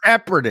 So we're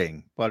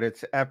efforting, but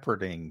it's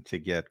efforting to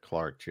get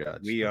Clark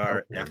Judge. We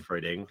are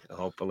efforting.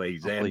 Hopefully,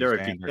 Xander,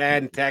 if you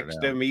can,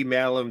 text him,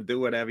 email him,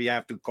 do whatever you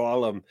have to,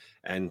 call him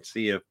and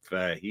see if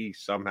he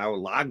somehow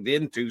logged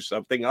into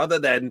something other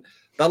than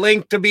the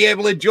link to be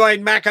able to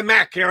join Mac and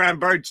Mac here on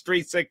Birds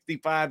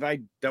 365.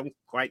 I don't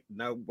quite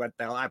know what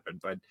the hell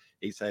happened, but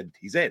he said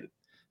he's in.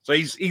 So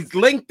he's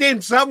linked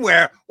in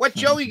somewhere. What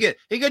show he get?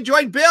 He could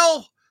join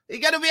Bill? He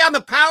going to be on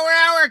the Power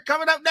Hour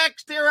coming up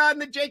next here on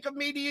the Jacob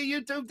Media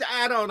YouTube?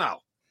 I don't know.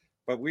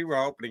 But we were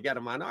hoping to get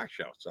him on our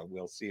show. So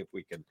we'll see if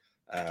we can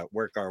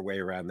work our way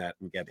around that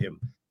and get him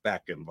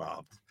back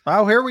involved.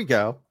 Oh, here we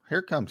go.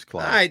 Here comes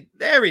Clark. All right,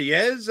 there he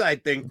is. I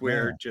think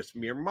we're just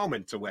mere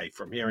moments away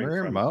from hearing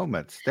from him.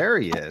 Moments. There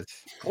he is.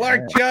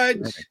 Clark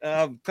Judge,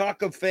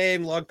 Talk of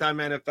Fame, longtime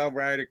NFL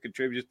writer,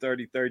 contributes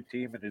 33rd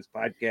Team in his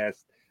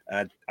podcast,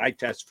 I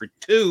Test for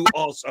Two,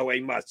 also a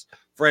must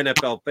for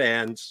NFL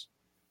fans.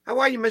 How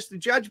are you, Mr.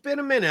 Judge? Been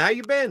a minute. How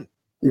you been?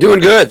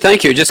 Doing good,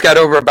 thank you. Just got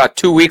over about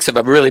 2 weeks of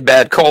a really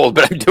bad cold,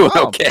 but I'm doing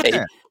okay.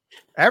 Man.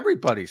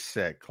 Everybody's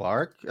sick,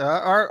 Clark.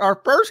 Our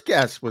first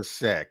guest was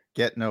sick,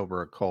 getting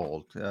over a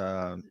cold.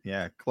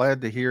 Yeah, glad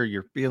to hear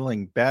you're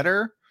feeling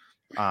better.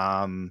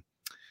 And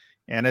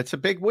it's a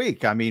big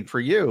week. I mean,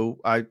 for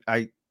you, I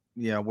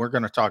we're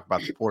going to talk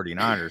about the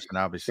 49ers, and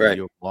obviously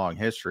you have a long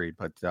history,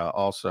 but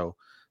also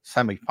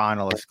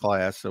semifinalist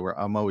class. So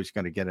I'm always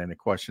going to get in a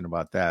question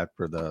about that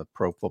for the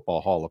Pro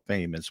Football Hall of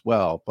Fame as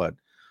well. But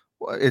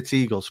it's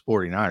Eagles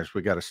 49ers.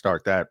 We got to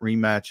start that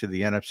rematch of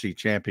the NFC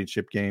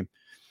Championship game.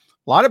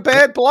 A lot of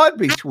bad blood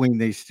between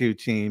these two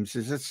teams.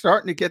 Is it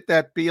starting to get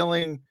that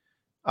feeling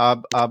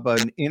of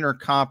an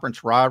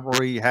interconference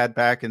rivalry you had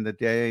back in the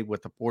day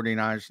with the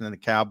 49ers and the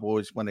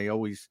Cowboys when they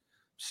always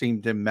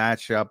seemed to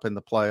match up in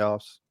the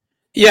playoffs?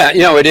 Yeah,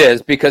 it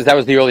is, because that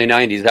was the early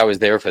 90s. I was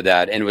there for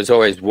that. And it was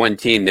always one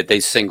team that they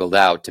singled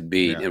out to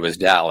beat. Yeah. It was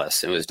Dallas.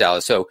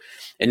 So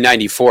in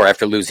 94,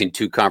 after losing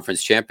 2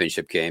 conference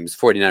championship games,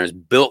 49ers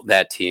built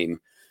that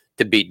team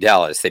to beat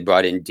Dallas. They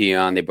brought in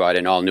Dion. They brought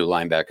in all new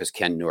linebackers,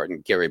 Ken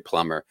Norton, Gary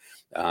Plummer.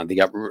 They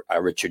got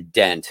Richard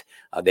Dent.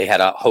 They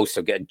had a host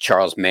of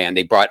Charles Mann.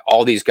 They brought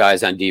all these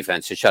guys on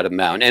defense to shut them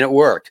down, and it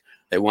worked.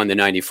 They won the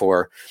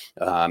 94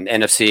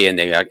 NFC, and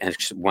they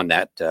won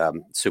that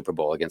Super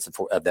Bowl against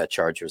that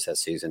Chargers that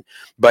season.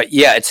 But,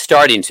 yeah, it's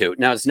starting to.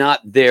 Now, it's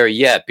not there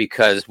yet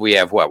because we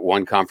have,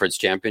 one conference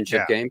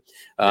championship game?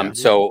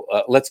 So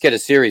let's get a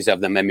series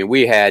of them. I mean,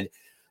 we had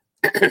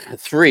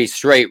 3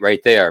 straight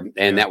right there,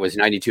 and that was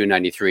 92,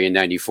 93, and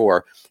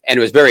 94. And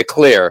it was very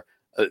clear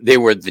they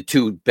were the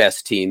 2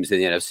 best teams in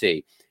the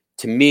NFC.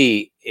 To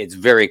me, it's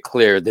very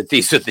clear that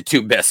these are the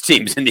 2 best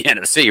teams in the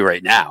NFC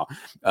right now.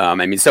 I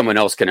mean, someone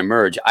else can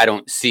emerge. I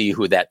don't see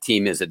who that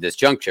team is at this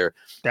juncture.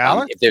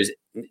 Dallas? If there's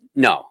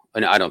no,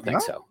 I don't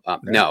think so.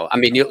 No, I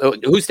mean,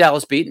 who's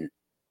Dallas beaten?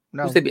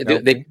 No,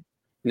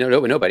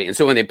 nobody. And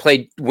so when they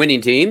played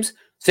winning teams,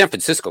 San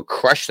Francisco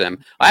crushed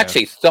them. I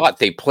actually thought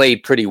they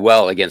played pretty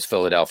well against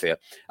Philadelphia.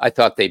 I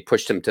thought they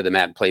pushed them to the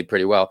mat and played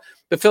pretty well.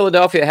 But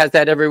Philadelphia has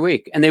that every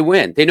week, and they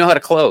win. They know how to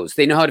close.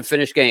 They know how to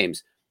finish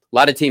games. A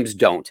lot of teams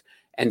don't.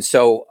 And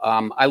so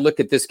I look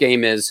at this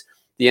game as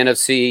the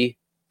NFC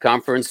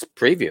conference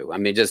preview. I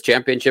mean, just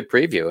championship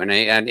preview.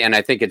 And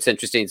I think it's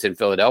interesting. It's in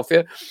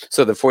Philadelphia.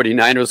 So the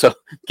 49ers will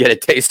get a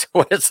taste of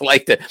what it's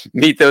like to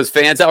meet those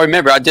fans.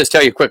 I'll just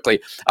tell you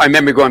quickly. I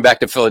remember going back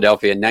to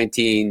Philadelphia in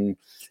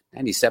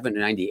 1997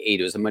 and 98.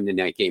 It was a Monday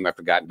night game. I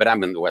forgot, but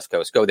I'm in the West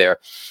Coast. Go there.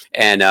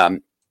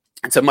 And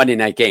it's a Monday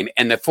night game,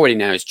 and the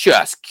 49ers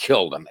just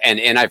killed them.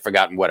 And I've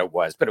forgotten what it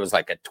was, but it was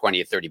like a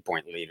 20 or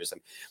 30-point lead or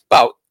something.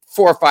 About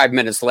 4 or 5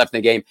 minutes left in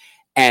the game,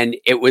 and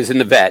it was in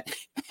the vet.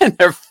 And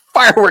there are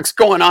fireworks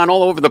going on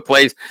all over the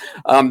place.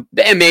 The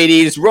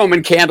M80s,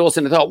 Roman candles,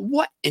 and I thought,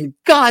 what in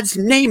God's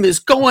name is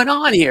going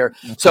on here?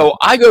 So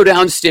I go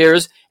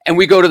downstairs, and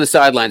we go to the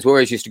sidelines. We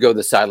always used to go to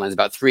the sidelines.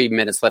 About 3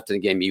 minutes left in the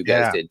game. You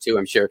guys did too,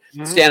 I'm sure.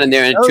 Standing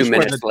there in 2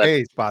 minutes left.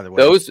 Days, by the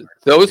way.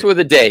 Those were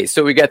the days.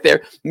 So we got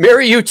there.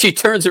 Mariucci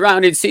turns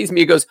around and sees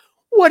me. He goes,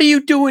 "What are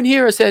you doing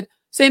here?" I said,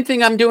 "Same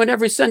thing I'm doing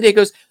every Sunday." He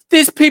goes,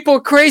 "These people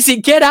are crazy.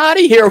 Get out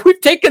of here.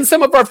 We've taken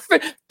some of our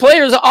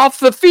players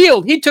off the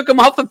field." He took them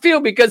off the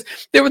field because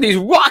there were these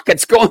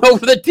rockets going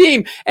over the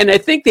team. And I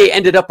think they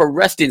ended up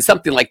arresting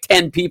something like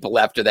 10 people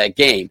after that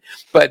game.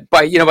 But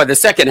by the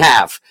second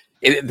half,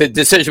 the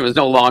decision was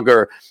no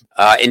longer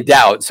in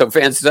doubt. So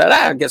fans said,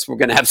 I guess we're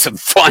going to have some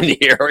fun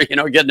here,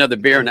 get another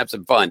beer and have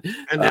some fun.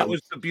 And that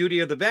was the beauty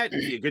of the vet.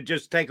 You could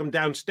just take them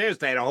downstairs.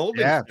 They had a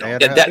holding.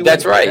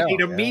 That's right. They'd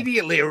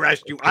immediately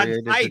arrest you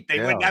on site. They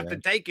wouldn't have to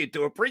take you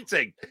to a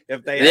precinct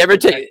if they ever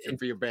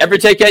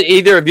take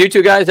either of you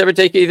two guys ever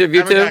take either of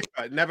you two?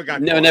 Never got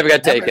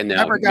taken.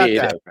 Never got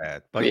that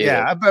bad.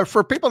 But but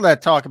for people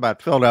that talk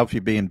about Philadelphia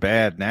being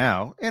bad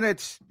now, and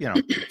it's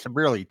it's a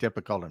really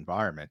difficult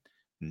environment.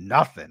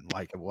 Nothing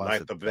like it was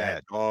at the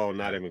vet. Oh,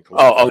 not even close.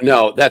 Oh,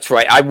 no, that's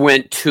right. I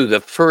went to the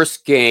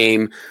first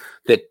game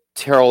that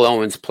Terrell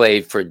Owens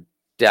played for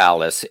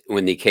Dallas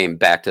when he came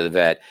back to the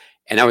vet.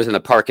 And I was in the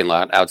parking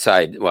lot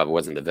outside. Well, it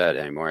wasn't the vet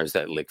anymore. It was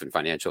at Lincoln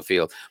Financial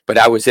Field. But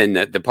I was in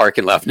the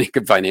parking lot of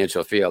Lincoln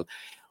Financial Field.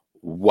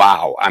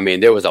 Wow. I mean,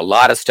 there was a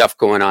lot of stuff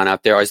going on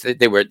out there.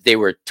 They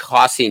were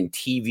tossing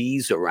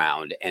TVs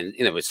around and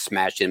it was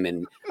smashing them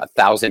in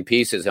 1,000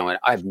 pieces. I went,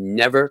 I've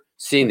never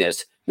seen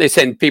this. They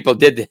said people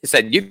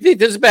said, "You think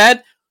this is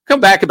bad?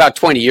 Come back about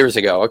 20 years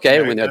ago,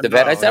 okay?" When they're at the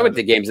vet. I said, I went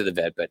to the games of the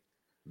vet, but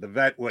the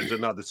vet was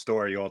another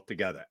story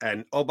altogether.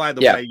 And by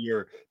the way,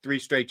 you're 3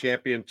 straight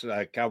champions,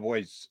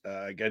 Cowboys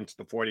against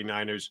the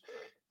 49ers.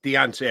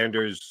 Deion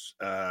Sanders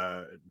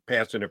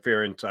pass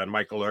interference on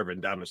Michael Irvin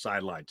down the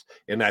sidelines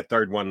in that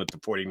third one that the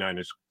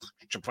 49ers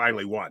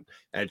finally won.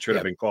 And it should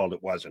have been called.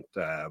 It wasn't.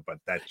 But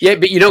that's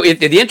but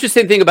the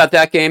interesting thing about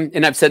that game,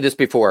 and I've said this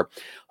before,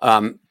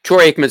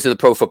 Troy Aikman's in the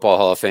Pro Football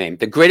Hall of Fame.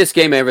 The greatest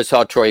game I ever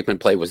saw Troy Aikman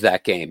play was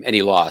that game, and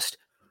he lost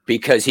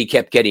because he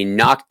kept getting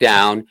knocked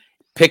down,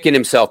 picking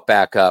himself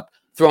back up,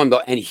 throwing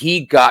and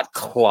he got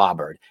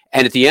clobbered.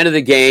 And at the end of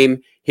the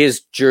game,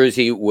 his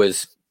jersey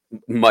was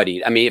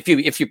muddied. I mean,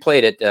 if you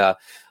played it, the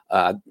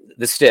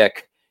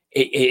stick,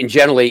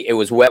 generally it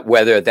was wet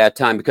weather at that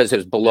time because it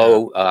was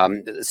below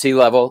sea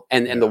level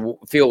and the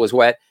field was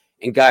wet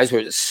and guys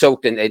were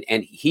soaked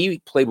and he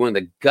played one of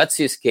the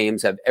gutsiest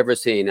games I've ever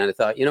seen. And I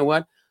thought, you know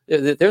what?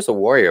 There's a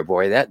warrior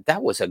boy.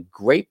 That was a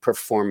great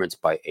performance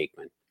by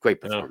Aikman. Great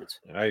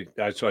performance. I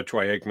saw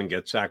Troy Aikman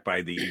get sacked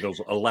by the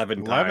Eagles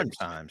 11 times.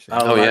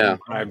 Oh, yeah.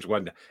 Times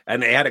one.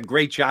 And they had a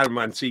great shot of him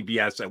on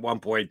CBS. At one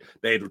point,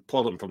 they had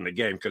pulled him from the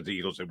game because the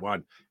Eagles had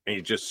won. And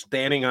he's just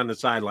standing on the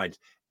sidelines,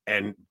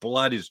 and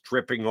blood is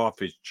dripping off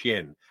his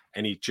chin.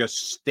 And he's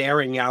just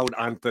staring out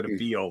onto the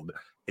field.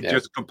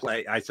 just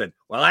complained. I said,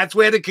 well, that's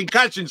where the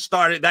concussion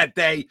started that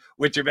day,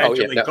 which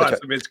eventually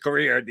cost him his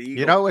career.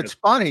 You know, it's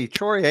funny.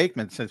 Troy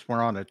Aikman, since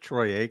we're on a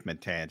Troy Aikman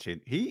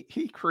tangent,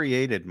 he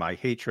created my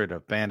hatred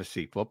of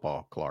fantasy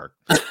football, Clark.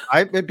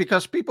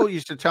 Because people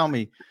used to tell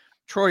me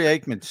Troy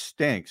Aikman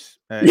stinks,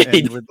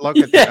 and would look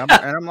at them,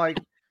 and I'm like,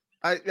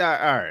 all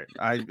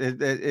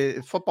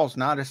right. Football's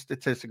not a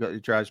statistical.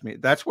 It drives me.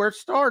 That's where it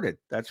started.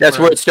 That's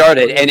where it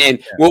started.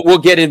 And we'll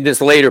get into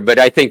this later, but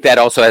I think that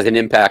also has an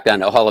impact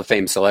on the Hall of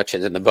Fame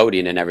selections and the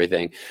voting and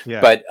everything.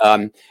 Yeah. But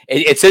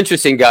it's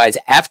interesting, guys.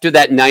 After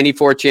that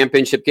 94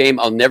 championship game,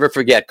 I'll never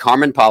forget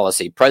Carmen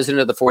Policy,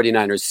 president of the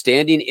 49ers,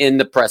 standing in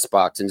the press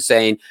box and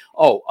saying,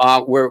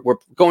 we're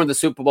going to the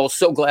Super Bowl.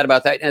 So glad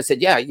about that. And I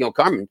said, yeah,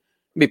 Carmen,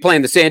 be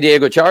playing the San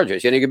Diego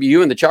Chargers.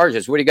 You and the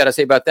Chargers. What do you got to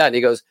say about that? And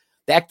he goes,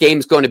 that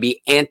game's going to be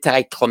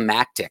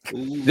anticlimactic.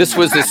 Ooh. This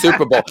was the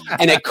Super Bowl,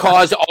 and it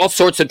caused all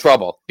sorts of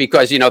trouble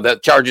because, the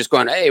Chargers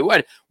going, hey,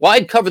 what? Well,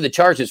 I'd covered the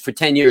Chargers for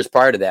 10 years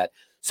prior to that.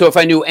 So if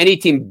I knew any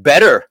team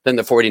better than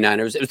the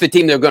 49ers, it was the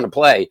team they were going to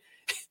play.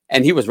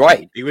 And he was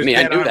right. He was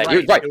I knew that. Right. He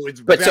was right. It was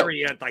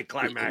very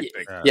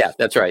anticlimactic. Yeah,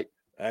 that's right.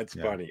 That's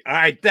funny. All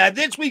right,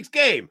 this week's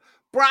game,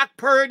 Brock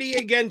Purdy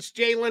against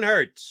Jalen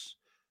Hurts.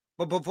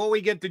 But before we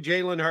get to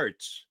Jalen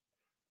Hurts,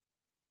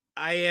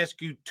 I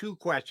ask you two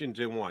questions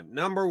in one.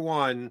 Number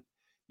one,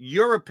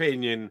 your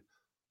opinion,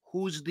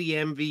 who's the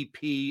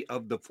MVP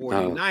of the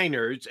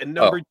 49ers? And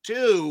number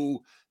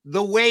two,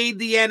 the way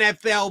the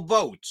NFL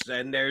votes.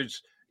 And do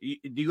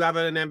you have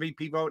an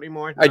MVP vote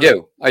anymore? I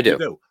do. You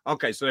do.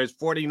 Okay, so there's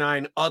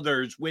 49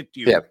 others with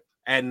you. Yep.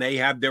 And they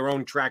have their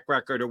own track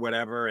record or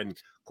whatever, and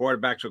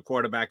quarterbacks are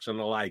quarterbacks and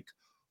the like.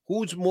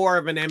 Who's more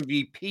of an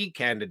MVP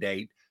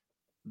candidate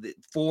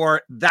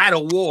for that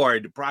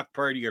award, Brock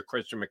Purdy or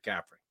Christian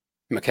McCaffrey?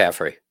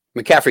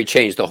 McCaffrey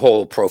changed the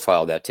whole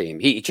profile of that team.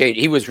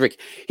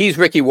 He's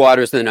Ricky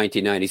Waters in the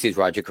 1990s. He's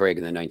Roger Craig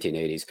in the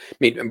 1980s. I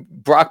mean,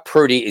 Brock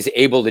Purdy is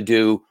able to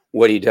do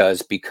what he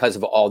does because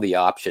of all the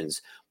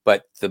options.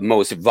 But the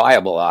most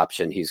viable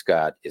option he's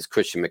got is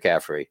Christian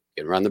McCaffrey.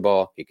 He can run the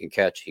ball, he can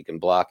catch, he can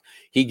block.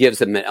 He gives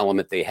them an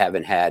element they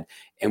haven't had.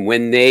 And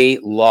when they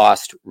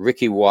lost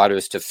Ricky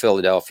Waters to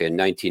Philadelphia in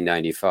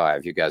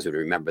 1995, you guys would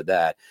remember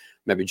that.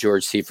 Remember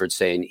George Seifert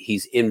saying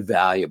he's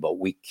invaluable.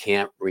 We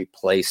can't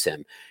replace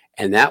him.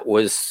 And that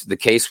was the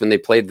case when they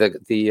played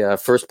the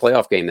first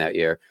playoff game that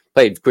year.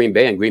 Played Green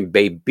Bay, and Green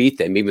Bay beat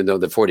them, even though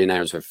the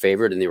 49ers were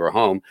favored and they were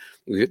home.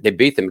 They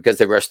beat them because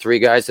they rushed 3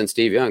 guys and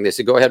Steve Young. They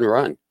said, go ahead and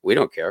run. We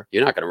don't care.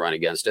 You're not going to run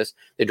against us.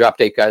 They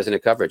dropped 8 guys into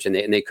coverage, and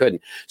they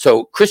couldn't.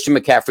 So Christian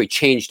McCaffrey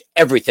changed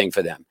everything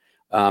for them.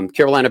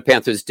 Carolina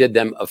Panthers did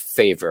them a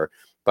favor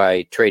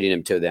by trading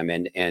him to them,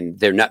 and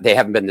they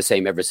haven't been the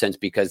same ever since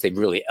because they've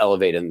really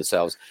elevated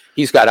themselves.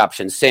 He's got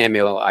options: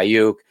 Samuel,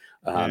 Ayuk,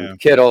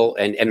 Kittle,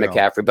 and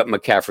McCaffrey, but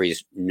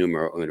McCaffrey's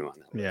numero uno on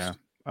that list.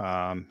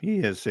 He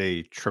is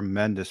a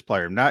tremendous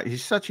player.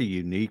 He's such a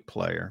unique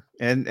player,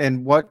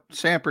 and what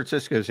San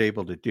Francisco is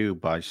able to do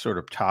by sort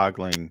of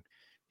toggling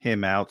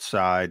him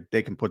outside,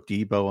 they can put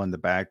Debo in the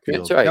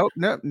backfield. That's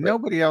right.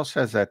 Nobody else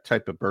has that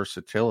type of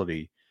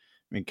versatility.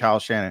 I mean, Kyle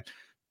Shanahan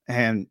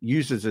and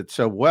uses it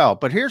so well.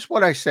 But here's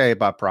what I say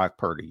about Brock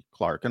Purdy,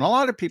 Clark, and a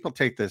lot of people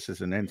take this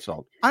as an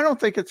insult. I don't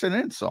think it's an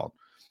insult.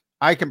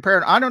 I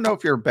don't know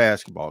if you're a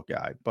basketball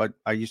guy, but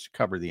I used to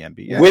cover the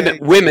NBA.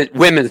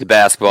 Women's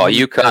basketball,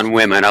 UConn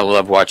women. I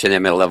love watching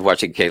them. I love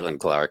watching Caitlin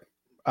Clark.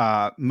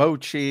 Mo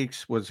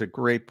Cheeks was a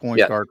great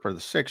point guard for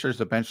the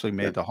Sixers, eventually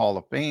made the Hall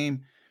of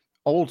Fame.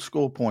 Old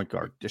school point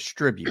guard,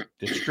 distribute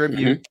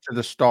to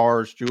the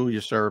stars,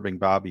 Julius Erving,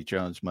 Bobby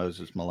Jones,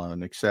 Moses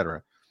Malone,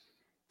 etc.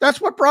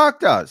 That's what Brock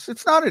does.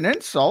 It's not an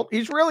insult.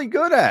 He's really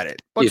good at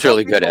it. But he's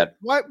really good at it.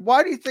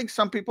 Why do you think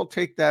some people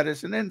take that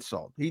as an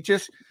insult?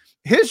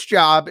 His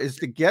job is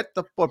to get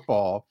the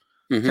football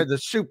to the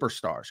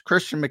superstars.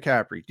 Christian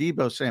McCaffrey,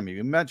 Debo Samuel,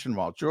 you mentioned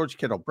George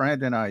Kittle,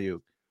 Brandon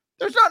Ayuk.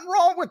 There's nothing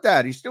wrong with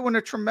that. He's doing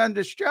a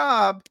tremendous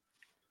job.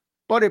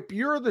 But if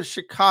you're the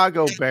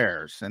Chicago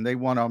Bears and they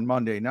won on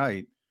Monday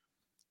night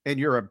and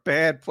you're a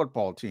bad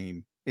football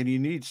team and you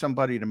need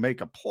somebody to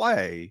make a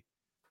play,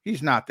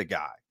 he's not the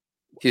guy.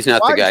 He's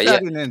not the guy. Why is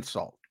that an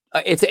insult?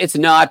 It's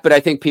not, but I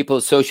think people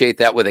associate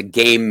that with a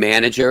game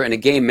manager, and a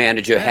game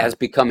manager has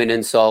become an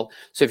insult.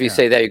 So if you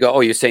say that, you go,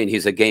 you're saying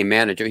he's a game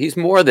manager. He's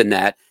more than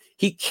that.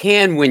 He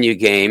can win you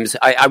games.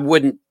 I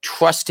wouldn't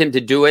trust him to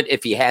do it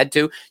if he had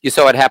to. You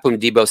saw what happened when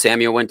Debo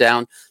Samuel went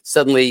down.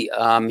 Suddenly,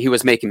 he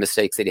was making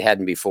mistakes that he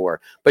hadn't before.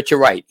 But you're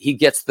right. He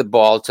gets the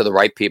ball to the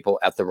right people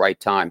at the right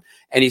time,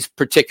 and he's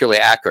particularly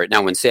accurate.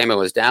 Now, when Samuel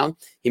was down,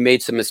 he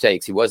made some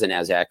mistakes. He wasn't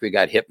as accurate. He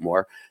got hit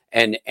more,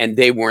 and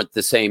they weren't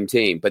the same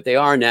team. But they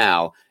are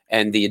now.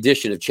 And the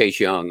addition of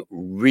Chase Young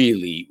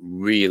really,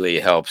 really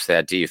helps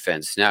that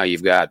defense. Now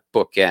you've got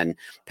bookend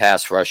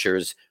pass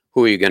rushers.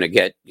 Who are you going to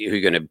get? Who are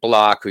you going to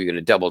block? Who are you going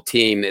to double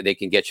team? They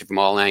can get you from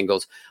all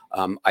angles.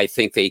 I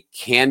think they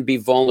can be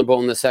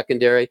vulnerable in the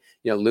secondary.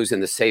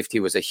 Losing the safety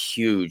was a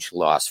huge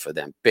loss for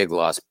them, big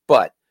loss.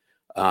 But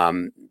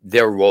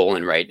they're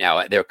rolling right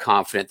now. They're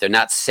confident. They're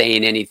not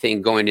saying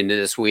anything going into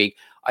this week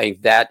I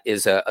think that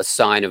is a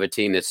sign of a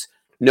team that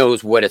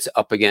knows what it's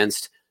up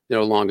against. They're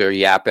no longer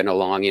yapping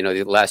along.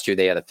 Last year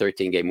they had a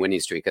 13-game winning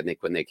streak, I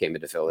think, when they came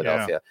into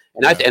Philadelphia.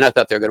 And I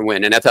thought they were going to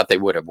win, and I thought they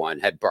would have won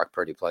had Brock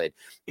Purdy played.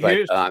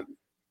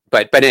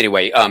 But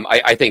anyway,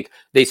 I think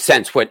they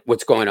sense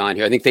what's going on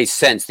here. I think they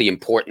sense the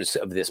importance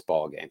of this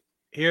ball game.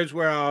 Here's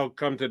where I'll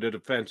come to the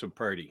defense of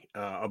Purdy,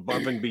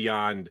 above and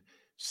beyond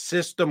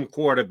system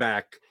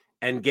quarterback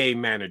and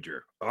game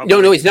manager.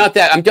 No, he's not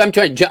that. I'm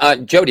trying,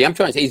 Jody. I'm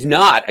trying to say he's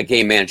not a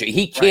game manager.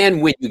 He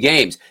can win you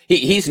games.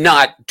 He's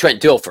not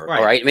Trent Dilfer.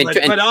 All right. I mean,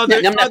 but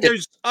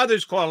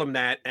others call him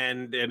that,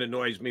 and it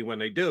annoys me when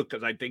they do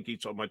because I think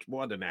he's so much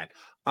more than that.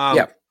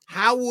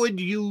 How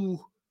would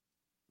you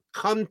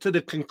come to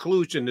the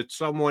conclusion that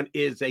someone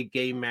is a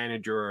game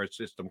manager or a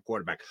system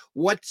quarterback?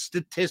 What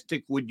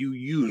statistic would you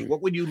use?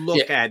 What would you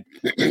look at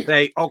and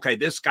say, okay,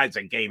 this guy's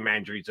a game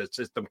manager, he's a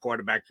system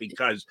quarterback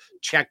because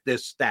check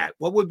this stat?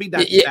 What would be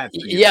that stat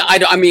for you?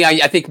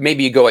 I think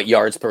maybe you go at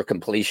yards per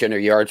completion or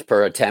yards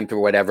per attempt or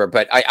whatever,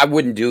 but I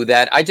wouldn't do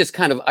that. I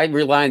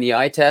rely on the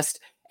eye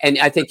test. And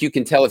I think you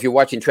can tell if you're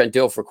watching Trent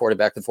Dilfer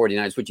quarterback the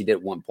 49ers, which he did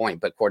at one point,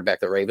 but quarterback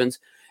the Ravens,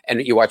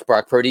 and you watch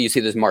Brock Purdy, you see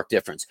this marked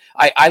difference.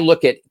 I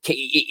look at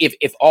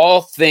if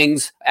all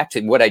things,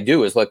 actually what I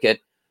do is look at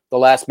the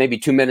last maybe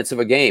 2 minutes of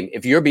a game.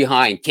 If you're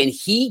behind, can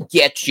he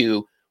get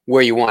you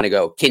where you want to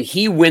go? Can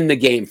he win the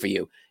game for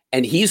you?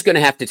 And he's going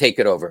to have to take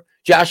it over.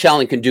 Josh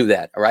Allen can do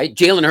that, all right?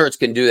 Jalen Hurts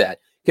can do that.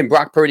 Can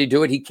Brock Purdy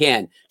do it? He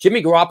can.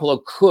 Jimmy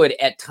Garoppolo could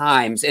at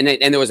times. And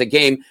there was a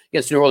game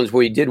against New Orleans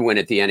where he did win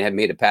at the end, had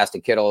made a pass to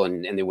Kittle,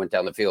 and they went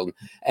down the field.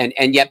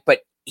 And yet,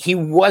 but he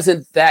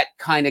wasn't that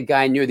kind of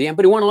guy near the end,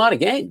 but he won a lot of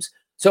games.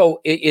 So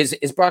is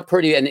Brock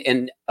Purdy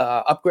an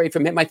upgrade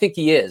from him? I think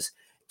he is.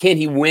 Can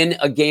he win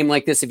a game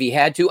like this if he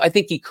had to? I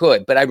think he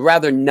could, but I'd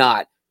rather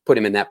not put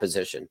him in that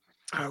position.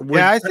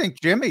 I think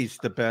Jimmy's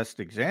the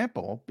best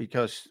example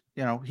because,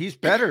 he's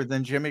better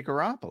than Jimmy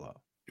Garoppolo.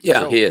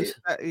 Yeah, he is.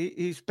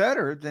 He's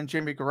better than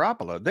Jimmy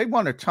Garoppolo. They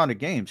won a ton of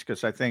games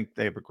because I think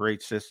they have a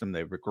great system. They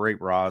have a great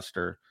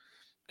roster.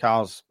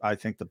 Kyle's, I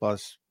think, the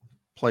best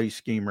play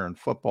schemer in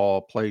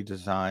football, play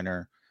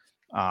designer.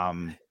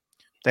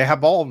 They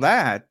have all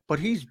that, but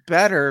he's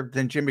better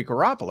than Jimmy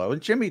Garoppolo.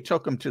 And Jimmy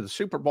took him to the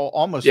Super Bowl,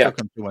 almost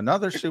took him to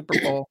another Super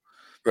Bowl.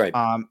 Right.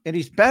 And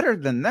he's better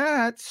than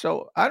that.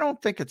 So I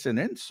don't think it's an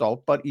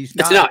insult, but he's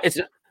not. It's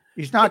not.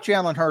 He's not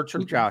Jalen Hurts or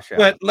Josh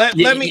Allen. But let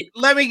me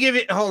give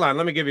you. Hold on.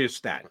 Let me give you a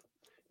stat.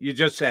 You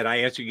just said I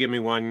asked you to give me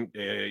one.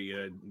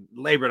 You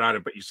labored on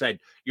it, but you said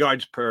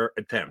yards per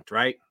attempt,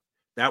 right?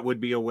 That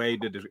would be a way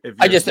to.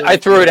 I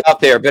threw it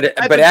out there, but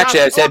actually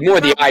I said more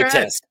the eye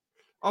test.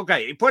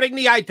 Okay, putting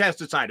the eye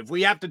test aside, if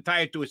we have to tie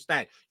it to a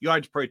stat,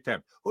 yards per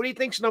attempt, who do you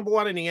think's number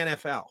one in the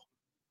NFL?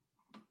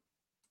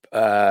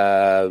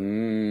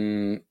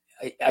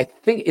 I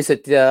think is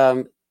it.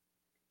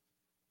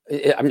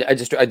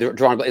 I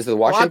drawn. Is it the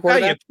Washington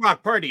quarterback? It's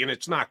Brock Purdy, and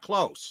it's not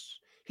close.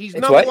 He's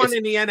number one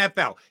in the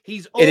NFL.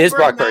 He's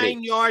over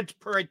 9 yards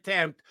per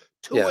attempt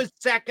to a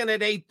second at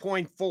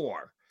 8.4.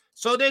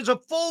 So there's a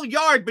full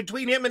yard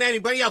between him and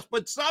anybody else.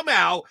 But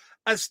somehow,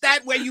 a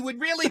stat where you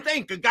would really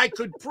think a guy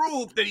could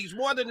prove that he's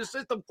more than a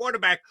system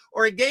quarterback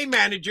or a game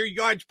manager,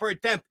 yards per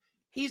attempt,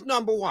 he's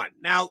number one.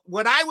 Now,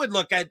 what I would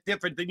look at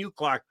different than you,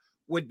 Clark,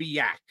 would be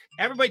Yak.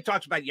 Everybody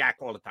talks about Yak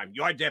all the time,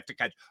 yards after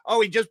catch. Oh,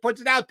 he just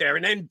puts it out there,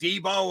 and then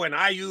Debo and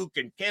Ayuk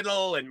and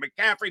Kittle and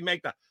McCaffrey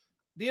make the.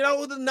 Do you know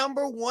who the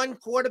number one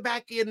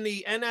quarterback in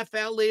the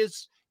NFL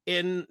is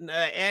in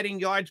adding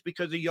yards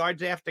because of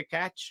yards after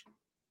catch?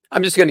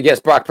 I'm just going to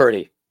guess Brock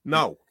Purdy.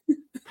 No,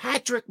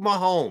 Patrick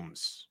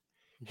Mahomes.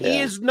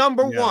 He is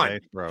number one.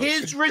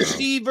 His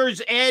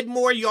receivers add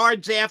more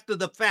yards after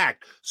the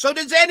fact. So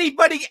does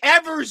anybody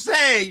ever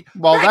say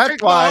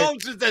Patrick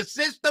Mahomes is a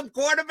system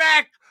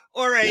quarterback?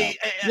 Or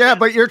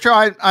but you're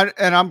trying,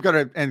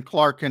 and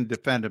Clark can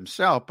defend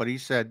himself, but he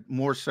said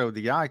more so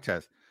the eye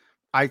test.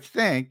 I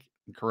think,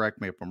 and correct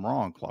me if I'm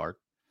wrong, Clark,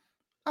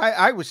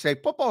 I would say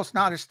football is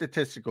not a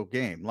statistical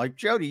game. Like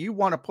Jody, you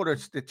want to put a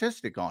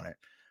statistic on it.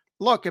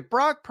 Look, if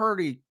Brock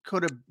Purdy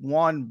could have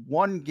won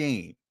one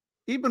game,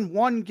 even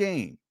one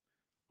game,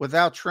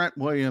 without Trent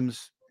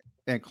Williams,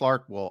 and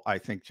Clark will, I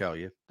think, tell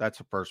you, that's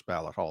a first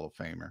ballot Hall of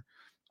Famer,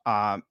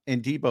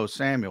 and Debo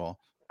Samuel,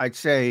 I'd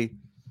say,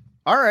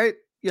 all right,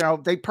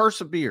 they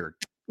persevered.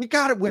 You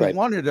got to win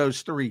one of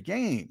those 3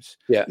 games.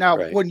 Yeah. Now,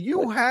 when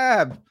you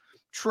have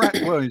Trent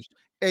Williams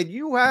and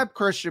you have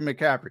Christian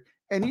McCaffrey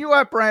and you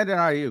have Brandon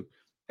Ayuk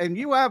and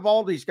you have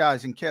all these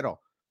guys in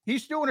Kittle,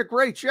 he's doing a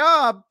great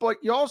job, but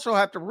you also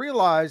have to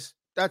realize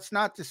that's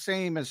not the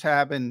same as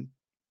having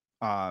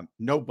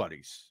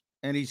nobodies.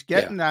 And he's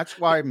getting, that's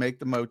why I make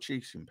the Mo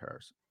Cheeks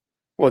comparison.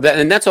 Well,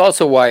 that's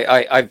also why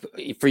I've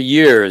for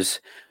years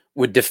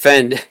would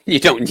defend, you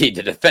don't need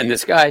to defend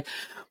this guy,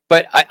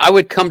 but I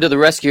would come to the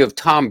rescue of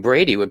Tom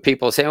Brady when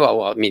people say,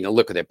 well, I mean,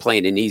 look, they're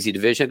playing an easy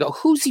division. I go,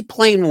 who's he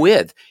playing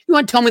with? You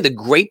want to tell me the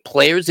great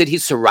players that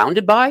he's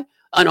surrounded by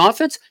on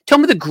offense? Tell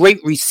me the great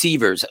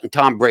receivers on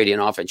Tom Brady on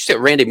offense. You say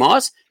Randy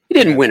Moss? He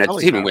didn't win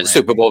Philly He didn't got win a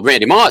Super Bowl with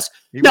Randy Moss.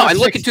 He No, won and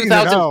look at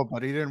 16-0,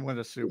 but he didn't win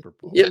a Super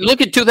Bowl. Yeah,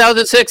 look at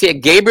 2006. He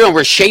had Gabriel and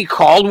Rashae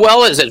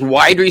Caldwell as his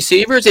wide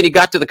receivers, and he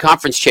got to the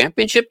conference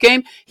championship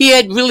game. He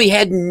really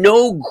had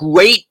no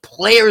great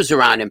players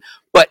around him,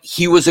 but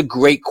he was a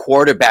great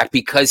quarterback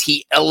because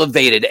he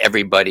elevated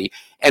everybody.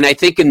 And I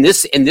think in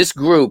this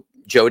group,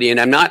 Jody, and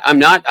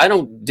I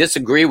don't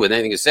disagree with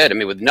anything you said. I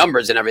mean, with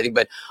numbers and everything,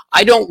 but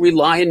I don't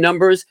rely on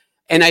numbers.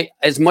 And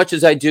as much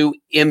as I do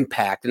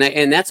impact,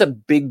 and that's a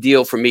big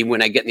deal for me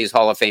when I get in these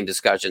Hall of Fame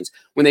discussions,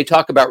 when they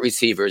talk about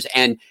receivers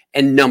and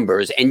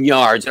numbers and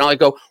yards, and I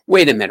go,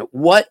 wait a minute,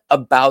 what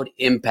about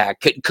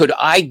impact? Could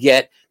I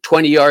get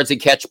 20 yards a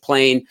catch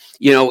playing,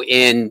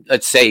 in,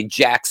 let's say,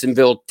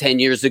 Jacksonville 10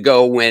 years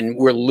ago when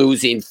we're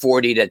losing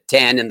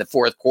 40-10 in the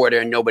fourth quarter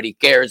and nobody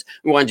cares?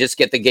 We want to just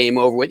get the game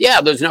over with. Yeah,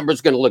 those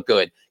numbers are going to look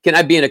good. Can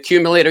I be an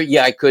accumulator?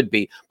 Yeah, I could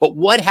be. But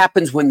what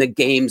happens when the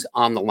game's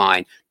on the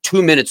line?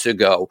 2 minutes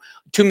ago,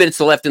 2 minutes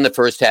left in the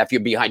first half,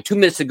 you're behind. 2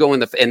 minutes to go in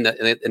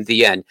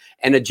the end.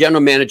 And a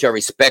general manager I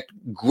respect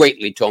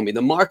greatly told me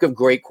the mark of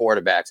great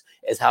quarterbacks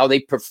is how they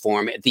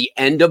perform at the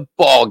end of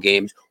ball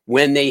games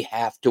when they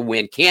have to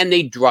win. Can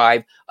they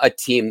drive a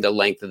team the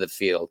length of the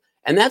field?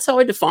 And that's how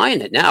I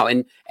define it now.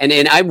 And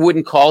I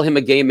wouldn't call him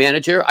a game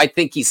manager. I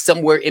think he's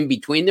somewhere in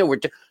between there. We're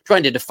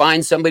trying to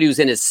define somebody who's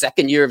in his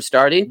second year of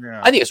starting.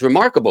 Yeah. I think it's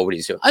remarkable what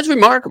he's doing. It's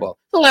remarkable.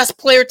 The last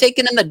player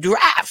taken in the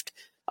draft.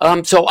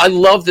 So I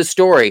love the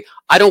story.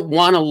 I don't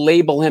want to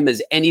label him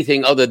as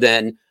anything other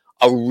than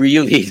a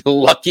really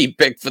lucky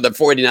pick for the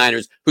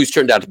 49ers, who's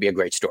turned out to be a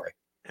great story.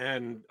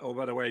 And, oh,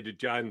 by the way, to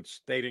John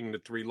stating the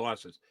 3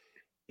 losses,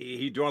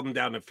 he drove him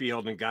down the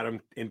field and got him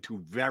into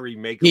very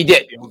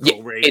makeable field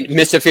goal range.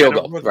 Missed a field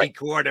goal. Rookie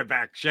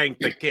quarterback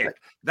shanked the kick.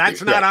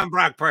 That's not on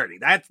Brock Purdy.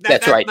 That's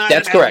right. Not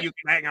that's correct. You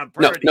can hang on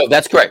Purdy. No,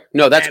 that's correct.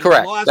 No, that's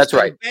correct. That's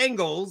right.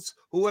 Bengals,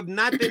 who have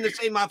not been the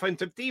same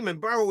offensive team, and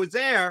Burrow was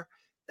there.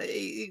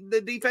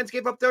 The defense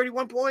gave up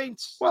 31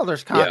 points. Well,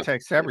 there's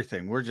context to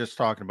everything. We're just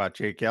talking about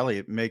Jake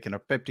Elliott making a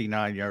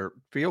 59-yard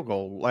field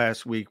goal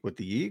last week with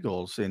the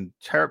Eagles in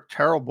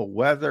terrible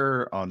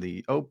weather on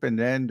the open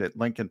end at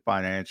Lincoln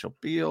Financial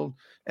Field.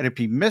 And if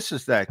he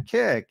misses that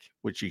kick,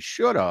 which he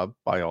should have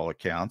by all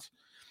accounts,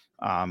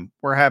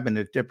 we're having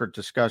a different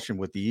discussion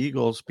with the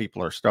Eagles.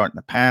 People are starting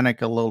to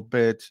panic a little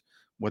bit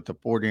with the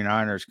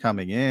 49ers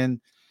coming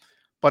in.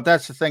 But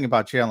that's the thing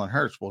about Jalen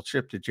Hurts. We'll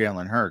shift to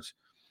Jalen Hurts.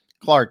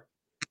 Clark,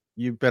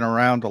 you've been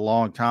around a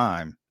long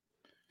time.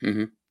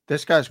 Mm-hmm.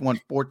 This guy's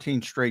won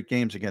 14 straight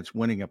games against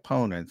winning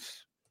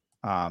opponents.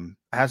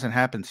 Hasn't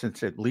happened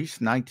since at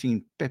least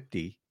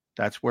 1950.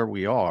 That's where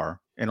we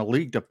are. In a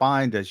league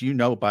defined, as you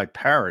know, by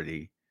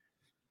parity.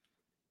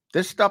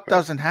 This stuff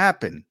doesn't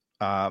happen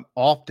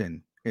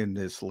often in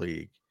this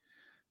league.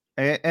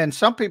 And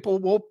some people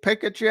will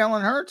pick at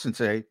Jalen Hurts and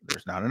say,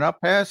 there's not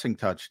enough passing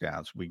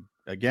touchdowns. We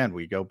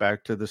go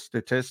back to the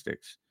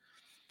statistics.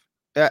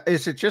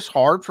 Is it just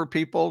hard for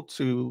people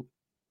to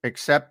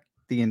accept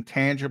the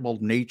intangible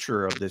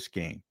nature of this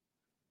game?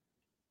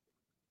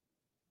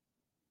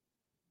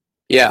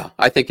 Yeah,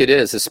 I think it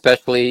is,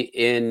 especially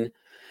in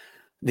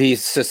the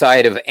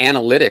society of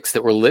analytics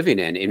that we're living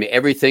in. I mean,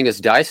 everything is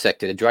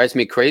dissected. It drives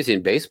me crazy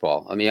in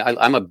baseball. I mean,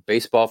 I'm a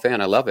baseball fan.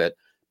 I love it.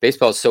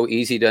 Baseball is so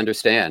easy to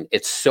understand.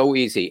 It's so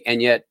easy.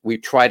 And yet we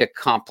try to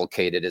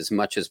complicate it as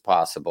much as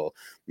possible.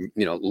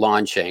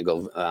 Launch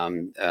angle,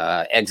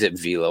 exit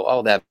velo,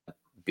 all that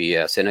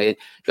BS.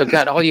 And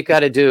God, all you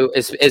got to do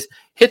is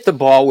hit the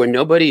ball where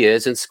nobody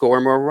is and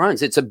score more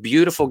runs. It's a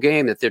beautiful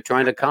game that they're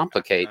trying to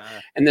complicate.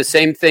 And the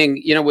same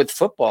thing, with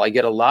football. I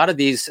get a lot of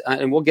these,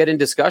 and we'll get in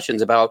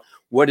discussions about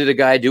what did a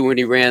guy do when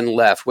he ran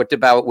left? What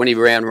about when he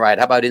ran right?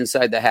 How about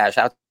inside the hash?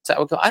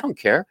 Outside? I don't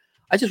care.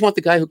 I just want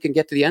the guy who can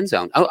get to the end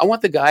zone. I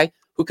want the guy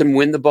who can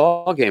win the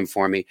ball game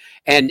for me.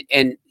 And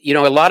a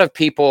lot of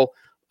people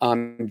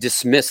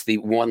dismiss the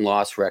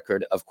 1-loss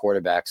record of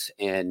quarterbacks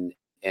and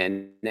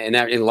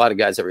a lot of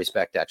guys I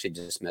respect actually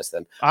dismiss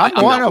them.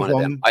 I'm one of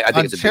them. I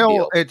think it's a big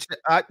deal. It's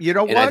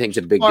and I think it's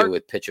a big deal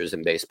with pitchers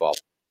in baseball.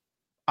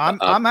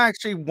 I'm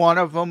actually one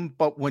of them,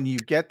 but when you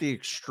get the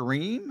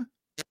extreme,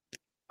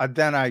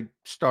 then I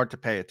start to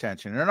pay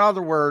attention. In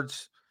other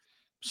words,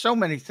 so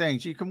many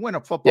things. You can win a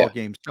football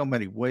game so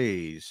many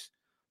ways,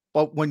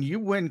 but when you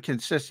win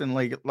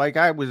consistently, like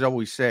I would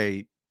always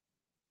say,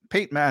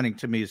 Peyton Manning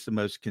to me is the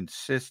most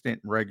consistent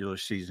regular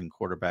season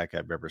quarterback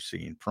I've ever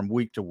seen from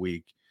week to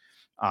week.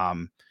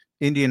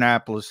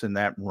 Indianapolis in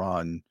that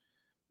run,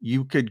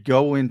 you could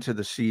go into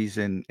the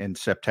season in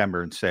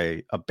September and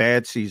say a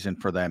bad season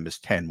for them is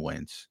 10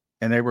 wins,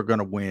 and they were going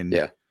to win.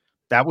 Yeah.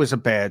 That was a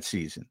bad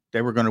season.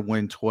 They were going to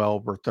win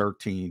 12 or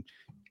 13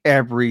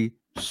 every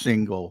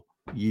single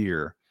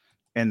year.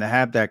 And to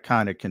have that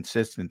kind of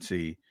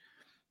consistency,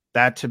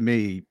 that to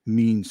me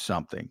means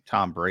something.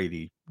 Tom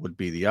Brady would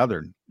be the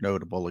other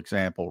notable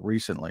example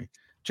recently.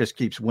 Just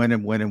keeps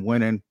winning.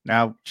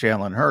 Now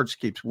Jalen Hurts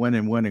keeps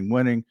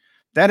winning.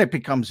 Then it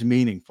becomes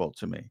meaningful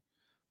to me.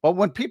 But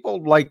when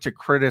people like to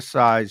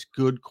criticize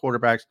good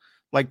quarterbacks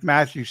like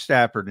Matthew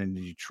Stafford in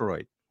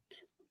Detroit,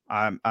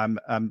 I'm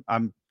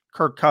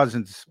Kirk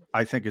Cousins,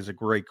 I think, is a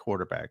great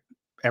quarterback.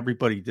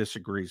 Everybody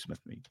disagrees with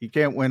me. He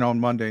can't win on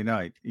Monday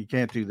night. He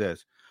can't do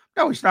this.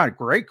 No, he's not a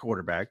great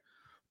quarterback.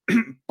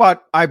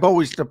 But I've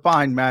always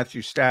defined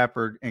Matthew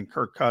Stafford and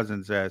Kirk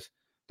Cousins as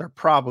they're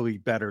probably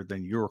better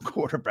than your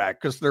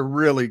quarterback because they're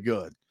really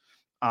good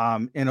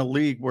in a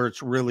league where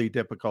it's really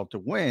difficult to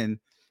win.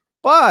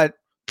 But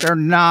they're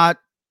not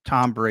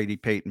Tom Brady,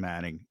 Peyton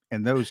Manning,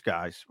 and those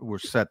guys will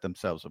set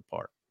themselves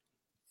apart.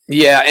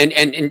 Yeah,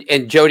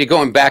 and Jody,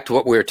 going back to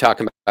what we were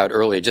talking about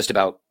earlier, just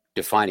about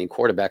defining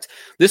quarterbacks,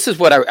 this is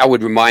what I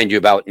would remind you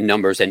about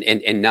numbers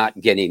and not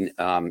getting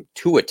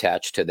too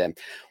attached to them.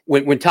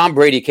 When Tom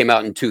Brady came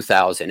out in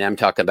 2000, and I'm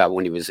talking about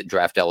when he was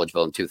draft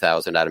eligible in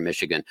 2000 out of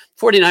Michigan,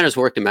 49ers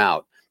worked him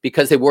out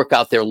because they work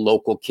out their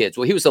local kids.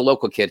 Well, he was a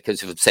local kid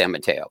because of San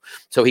Mateo.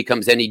 So he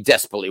comes in, he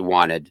desperately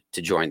wanted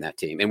to join that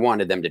team and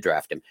wanted them to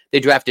draft him. They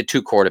drafted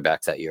 2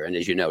 quarterbacks that year. And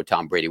as you know,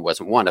 Tom Brady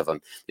wasn't one of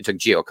them. They took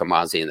Gio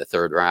Camazzi in the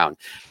 3rd round.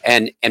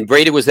 And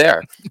Brady was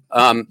there.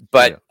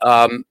 But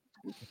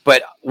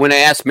when I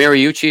asked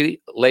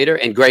Mariucci later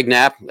and Greg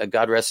Knapp,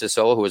 God rest his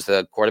soul, who was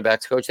the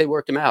quarterback's coach, they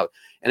worked him out.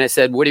 And I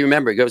said, what do you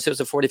remember? He goes, it was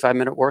a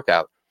 45-minute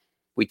workout.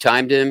 We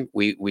timed him.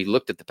 We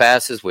looked at the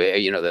passes.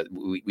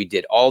 We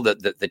did all the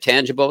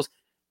tangibles.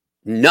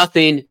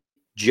 Nothing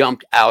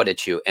jumped out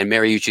at you. And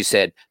Mariucci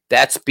said,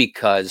 that's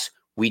because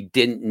we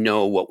didn't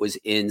know what was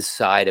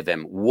inside of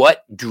him.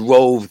 What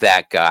drove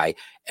that guy?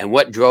 And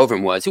what drove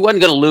him was he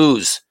wasn't going to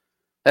lose.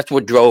 That's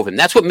what drove him.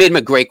 That's what made him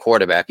a great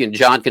quarterback. And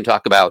John can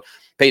talk about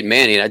Peyton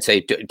Manning. I'd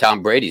say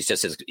Tom Brady's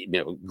just as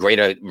great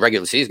a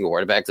regular season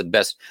quarterback, the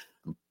best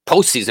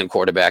postseason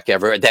quarterback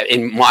ever that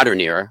in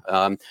modern era.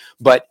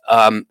 But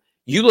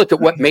you look at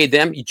what made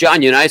them.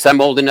 John Unitas,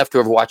 I'm old enough to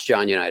have watched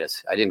John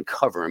Unitas. I didn't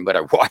cover him, but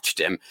I watched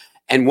him.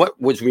 And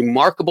what was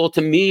remarkable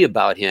to me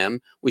about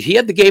him was he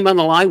had the game on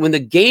the line. When the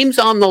game's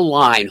on the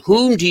line,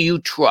 whom do you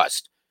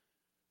trust?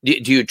 Do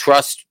you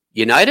trust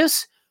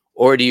Unitas?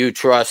 Or do you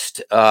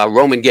trust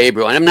Roman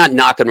Gabriel? And I'm not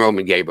knocking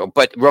Roman Gabriel,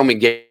 but Roman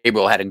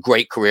Gabriel had a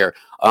great career.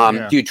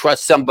 Do you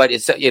trust somebody,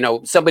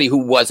 somebody who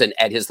wasn't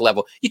at his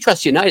level? You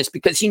trust Unitas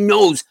because he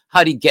knows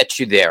how to get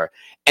you there.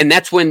 And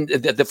that's when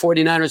the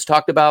 49ers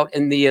talked about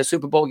in the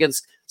Super Bowl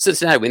against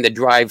Cincinnati, when they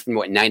drive from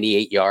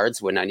 98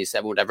 yards,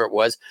 97, whatever it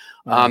was.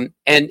 And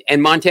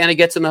Montana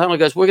gets in the huddle and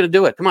goes, we're going to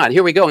do it. Come on,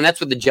 here we go. And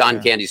that's what the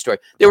John Candy story.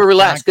 They were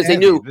relaxed because they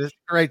knew. This is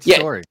a great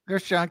story.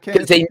 There's John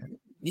Candy.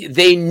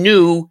 They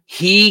knew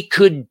he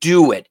could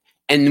do it.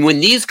 And when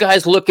these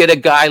guys look at a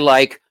guy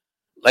like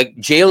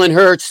Jalen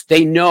Hurts,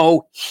 they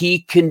know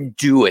he can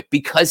do it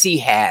because he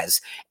has.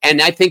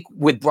 And I think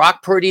with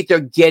Brock Purdy, they're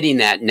getting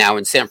that now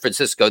in San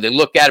Francisco. They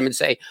look at him and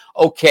say,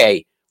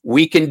 okay,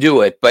 we can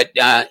do it. But,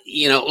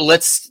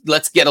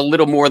 let's get a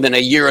little more than a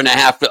year and a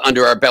half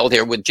under our belt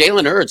here. With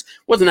Jalen Hurts,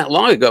 wasn't that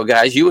long ago,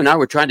 guys. You and I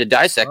were trying to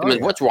dissect him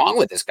and what's wrong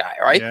with this guy,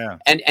 right? Yeah.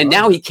 And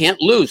now he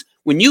can't lose.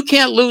 When you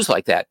can't lose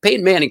like that,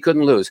 Peyton Manning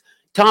couldn't lose.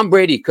 Tom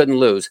Brady couldn't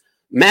lose.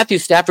 Matthew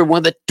Stafford, one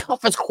of the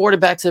toughest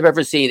quarterbacks I've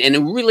ever seen,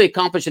 and really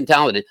accomplished and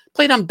talented,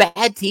 played on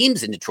bad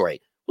teams in Detroit.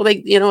 Well,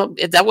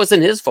 that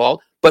wasn't his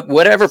fault, but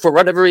for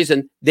whatever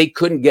reason, they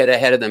couldn't get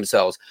ahead of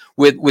themselves.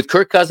 With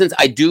Kirk Cousins,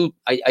 I do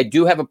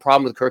have a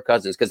problem with Kirk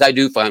Cousins because I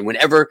do find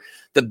whenever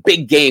the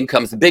big game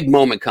comes, the big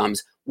moment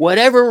comes,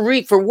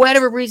 for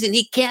whatever reason,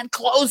 he can't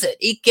close it.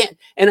 He can't.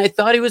 And I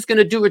thought he was going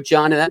to do it,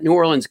 John, in that New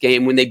Orleans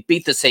game when they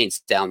beat the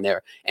Saints down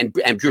there and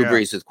Drew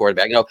Brees was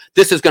quarterback.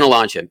 This is going to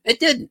launch him. It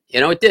didn't.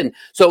 It didn't.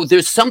 So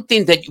there's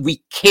something that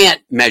we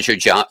can't measure,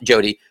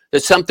 Jody.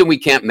 There's something we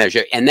can't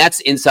measure, and that's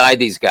inside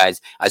these guys.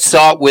 I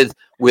saw it with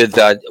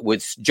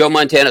Joe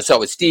Montana, I saw it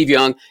with Steve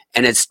Young,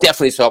 and it's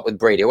definitely saw it with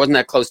Brady. It wasn't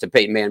that close to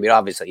Peyton Manning, but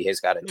obviously he's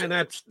got it. And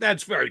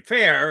that's very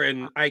fair.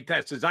 And eye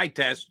test is eye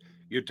test.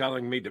 You're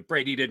telling me that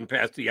Brady didn't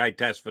pass the eye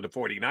test for the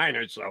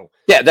 49ers, so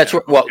yeah, that's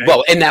right.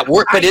 Well, in that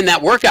workout,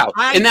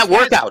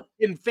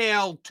 and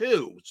failed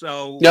too.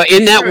 So no,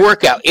 in that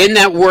workout,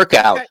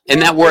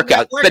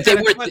 but they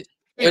were.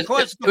 It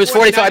was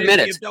 45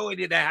 minutes. The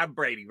ability to have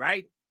Brady,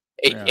 right?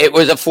 It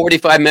was a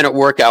 45-minute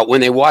workout.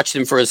 When they watched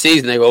him for a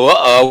season, they go,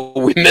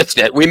 "Uh-oh, we missed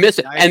it.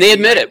 And they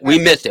admit it. We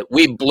missed it.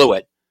 We blew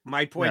it.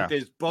 My point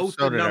is both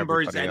the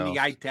numbers and the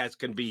eye test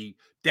can be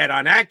dead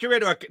on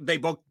accurate, or they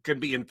both can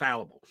be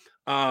infallible.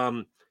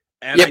 But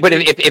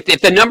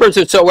if the numbers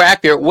are so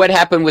accurate, what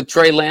happened with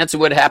Trey Lance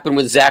and what happened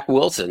with Zach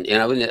Wilson?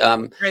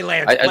 Trey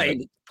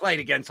Lance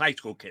played against high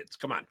school kids.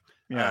 Come on.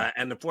 Yeah.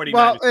 And the 49ers.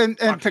 Well, and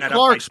to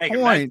Clark's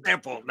point,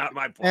 example, not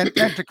my point.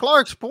 And to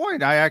Clark's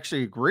point, I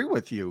actually agree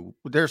with you.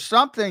 There's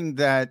something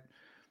that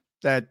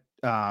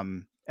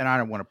and I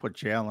don't want to put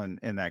Jalen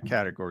in that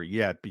category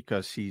yet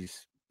because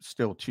he's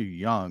still too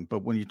young.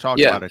 But when you talk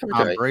about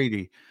Tom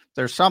Brady,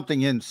 there's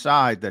something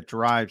inside that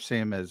drives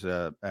him as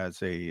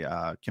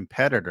a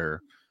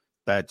competitor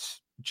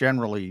that's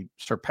generally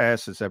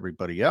surpasses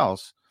everybody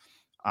else.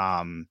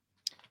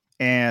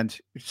 And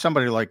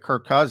somebody like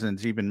Kirk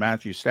Cousins, even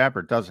Matthew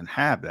Stafford, doesn't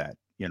have that.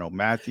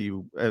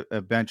 Matthew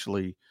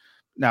eventually.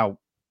 Now,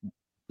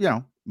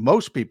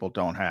 most people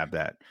don't have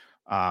that.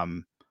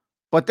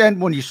 But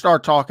then when you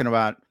start talking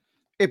about,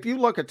 if you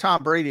look at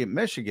Tom Brady at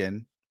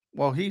Michigan,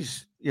 well,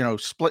 he's,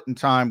 splitting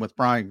time with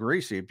Brian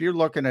Greasy. If you're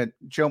looking at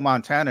Joe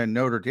Montana in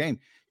Notre Dame,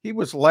 he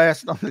was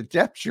last on the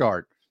depth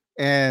chart.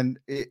 And,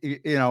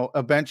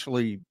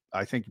 eventually,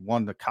 I think he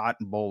won the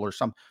Cotton Bowl or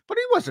something. But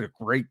he wasn't a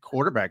great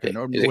quarterback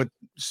with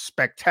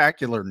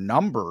spectacular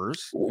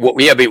numbers. Well,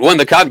 yeah, but he won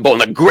the Cotton Bowl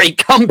and a great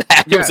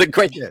comeback. It was a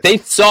great. They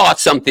saw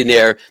something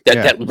there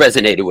that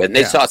resonated with. And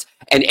they saw,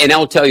 and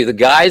I'll tell you, the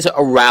guys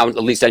around.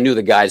 At least I knew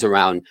the guys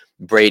around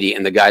Brady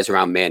and the guys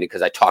around Manning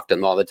because I talked to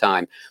them all the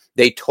time.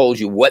 They told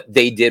you what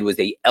they did was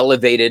they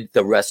elevated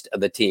the rest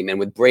of the team. And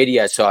with Brady,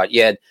 I saw it.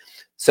 You had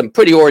some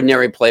pretty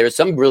ordinary players,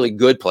 some really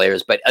good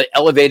players, but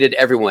elevated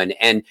everyone.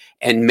 And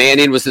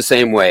Manning was the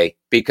same way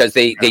because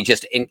they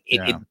just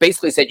it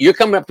basically said, you're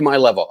coming up to my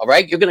level. All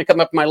right. You're going to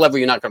come up to my level.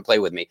 You're not going to play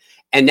with me.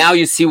 And now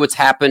you see what's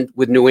happened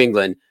with New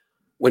England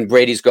when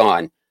Brady's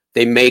gone.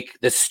 They make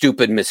the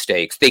stupid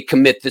mistakes. They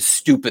commit the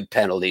stupid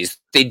penalties.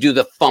 They do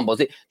the fumbles.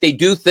 They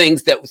do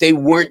things that they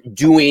weren't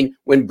doing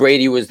when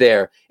Brady was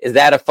there. Is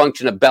that a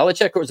function of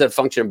Belichick or is that a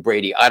function of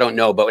Brady? I don't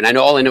know. But when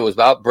all I know was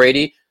about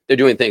Brady, they're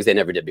doing things they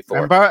never did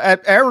before.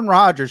 And Aaron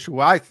Rodgers, who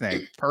I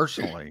think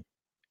personally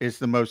is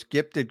the most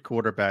gifted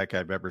quarterback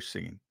I've ever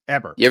seen,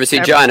 ever. You ever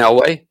see John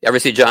Elway? Ever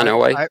see John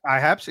Elway? I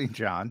have seen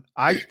John.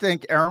 I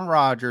think Aaron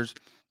Rodgers,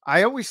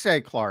 I always say,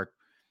 Clark,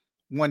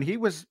 when he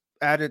was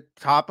at the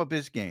top of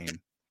his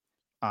game,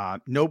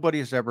 nobody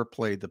has ever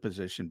played the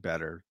position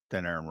better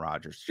than Aaron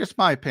Rodgers. Just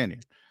my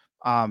opinion.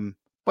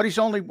 But he's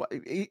only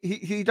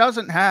he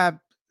doesn't have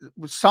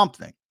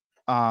something.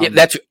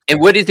 And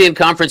what is the in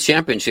conference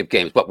championship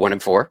games? What,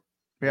 1-4?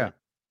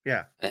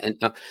 Yeah.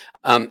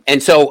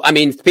 And so I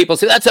mean, people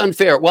say that's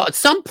unfair. Well, at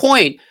some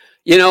point,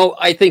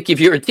 I think if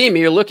you're a team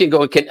and you're looking,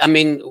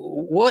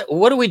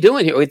 what are we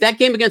doing here with that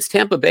game against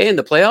Tampa Bay in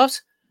the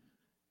playoffs?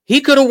 He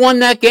could have won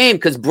that game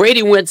because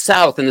Brady went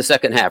south in the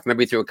second half.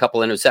 Remember, he threw a couple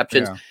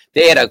interceptions. Yeah.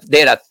 They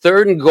had a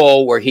 3rd and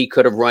goal where he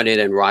could have run it,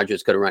 and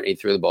Rodgers could have run. He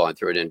threw the ball and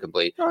threw it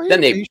incomplete. Oh,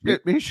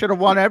 he should have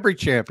won every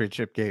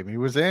championship game he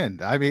was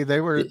in. I mean,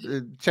 they were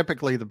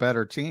typically the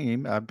better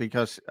team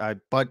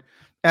But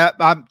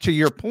to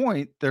your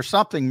point, there's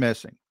something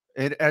missing.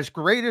 As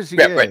great as he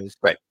is,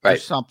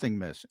 there's something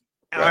missing.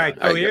 All right.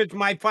 So here's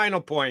my final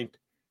point.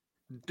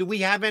 Do we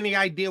have any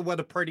idea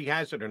whether Purdy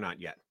has it or not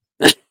yet?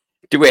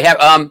 Do we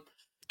have?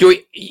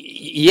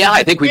 Yeah,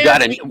 I think we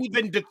got it.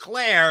 Even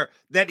declare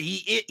that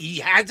he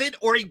has it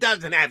or he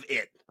doesn't have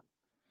it.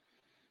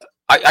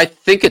 I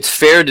think it's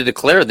fair to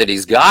declare that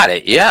he's got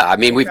it. Yeah, I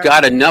mean, we've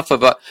got enough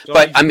of a. So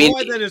but I mean,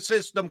 more than a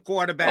system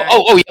quarterback.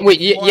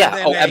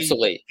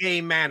 Absolutely.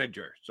 Game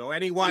manager. So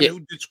anyone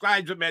who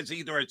describes him as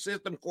either a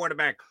system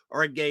quarterback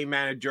or a game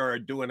manager are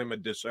doing him a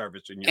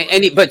disservice.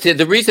 But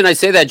the reason I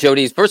say that,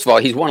 Jody, is first of all,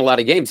 he's won a lot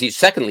of games.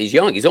 He's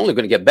young. He's only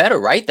going to get better,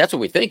 right? That's what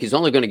we think. He's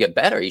only going to get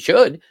better. He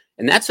should.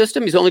 In that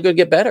system, he's only going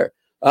to get better.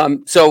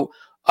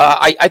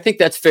 I think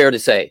that's fair to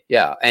say.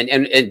 Yeah. And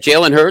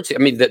Jalen Hurts, I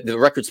mean, the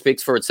record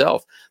speaks for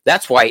itself.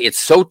 That's why it's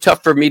so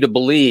tough for me to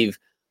believe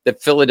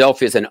that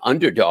Philadelphia is an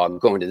underdog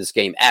going to this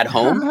game at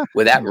home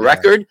with that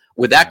record,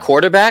 with that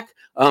quarterback.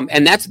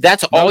 And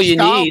that's all you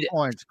need.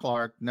 Points,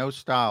 Clark. No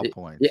style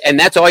points. And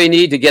that's all you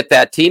need to get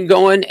that team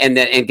going and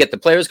get the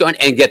players going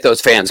and get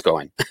those fans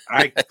going. All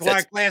right,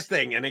 Clark, last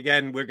thing. And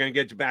again, we're going to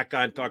get you back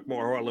on, talk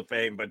more Hall of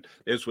Fame, but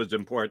this was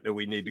important that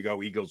we need to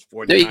go Eagles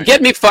 49. You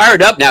get me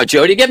fired up now,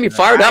 Jody. Get me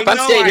fired up. I'm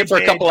staying here for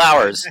a couple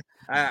hours.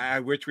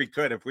 I wish we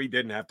could if we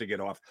didn't have to get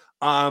off.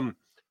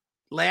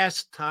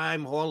 Last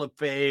time Hall of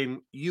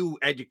Fame, you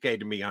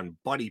educated me on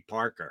Buddy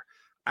Parker.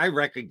 I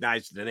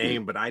recognized the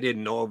name, but I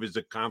didn't know of his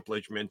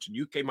accomplishments. And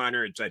you came on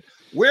here and said,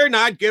 we're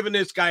not giving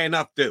this guy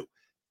enough due.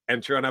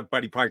 And sure enough,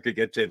 Buddy Parker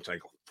gets in. It's like,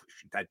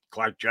 that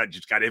Clark Judge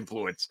has got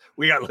influence.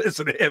 We got to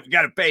listen to him. We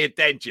got to pay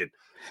attention.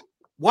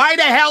 Why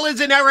the hell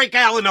isn't Eric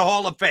Allen in the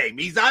Hall of Fame?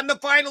 He's on the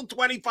final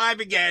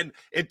 25 again.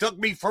 It took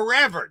me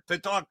forever to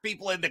talk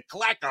people into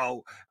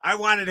Klecko. I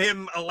wanted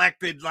him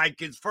elected like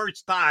his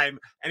first time,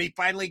 and he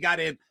finally got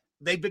in.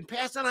 They've been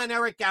passing on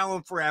Eric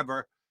Allen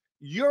forever.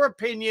 Your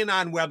opinion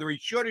on whether he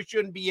should or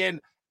shouldn't be in,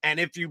 and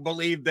if you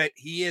believe that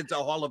he is a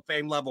Hall of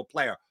Fame level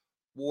player,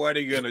 what are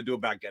you going to do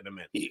about getting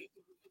him in?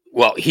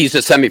 Well, he's a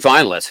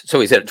semifinalist. So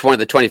he's one of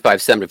the 25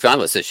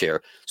 semifinalists this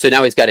year. So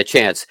now he's got a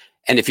chance.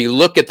 And if you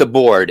look at the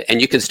board and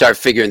you can start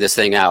figuring this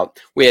thing out,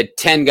 we had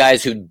 10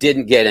 guys who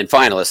didn't get in,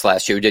 finalists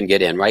last year who didn't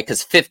get in, right?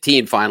 Because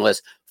 15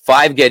 finalists,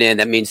 5 get in.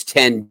 That means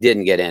 10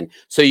 didn't get in.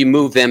 So you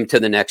move them to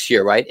the next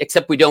year, right?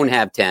 Except we don't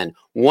have 10.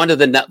 One of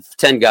the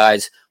 10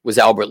 guys was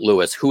Albert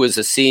Lewis, who is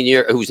a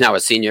senior, who's now a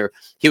senior.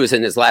 He was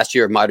in his last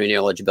year of modern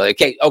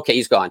eligibility. Okay,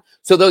 he's gone.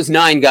 So those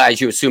 9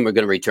 guys you assume are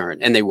going to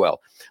return, and they will.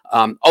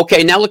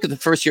 Okay, now look at the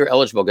first year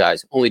eligible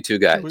guys. Only 2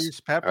 guys. Julius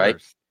Peppers. Right?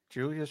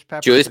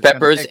 Julius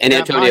Peppers and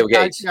Antonio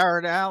Gates.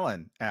 Jared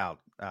Allen out.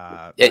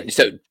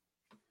 So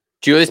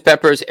Julius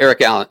Peppers,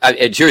 Eric Allen,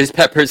 Julius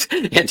Peppers,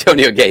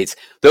 Antonio Gates.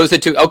 Those are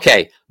 2.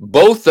 Okay,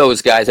 both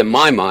those guys, in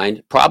my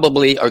mind,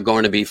 probably are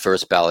going to be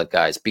first ballot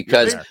guys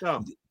because.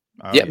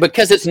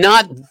 Because it's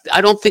not.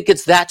 I don't think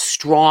it's that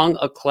strong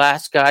a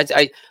class, guys.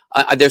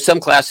 There's some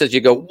classes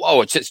you go,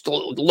 whoa, it's just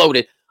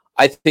loaded.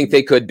 I think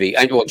they could be.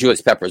 Well,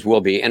 Julius Peppers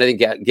will be, and I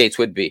think Gates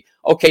would be.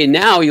 Okay,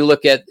 now you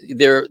look at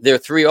their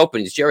 3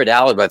 openings. Jared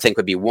Allen, I think,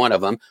 would be one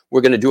of them.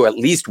 We're going to do at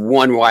least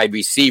one wide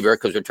receiver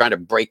because we're trying to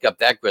break up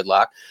that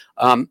gridlock.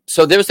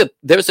 So there's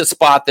a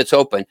spot that's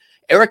open.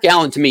 Eric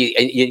Allen, to me,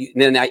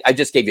 and then I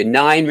just gave you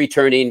 9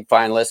 returning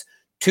finalists,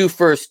 2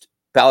 first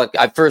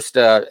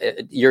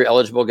year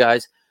eligible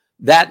guys.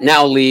 That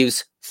now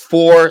leaves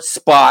 4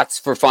 spots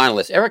for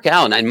finalists. Eric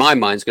Allen, in my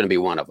mind, is going to be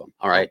one of them.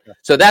 All right. Okay.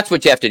 So that's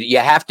what you have to do. You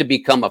have to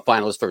become a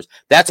finalist first.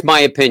 That's my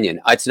opinion.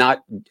 It's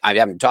not, I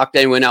haven't talked to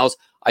anyone else.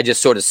 I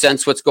just sort of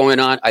sense what's going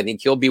on. I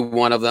think he'll be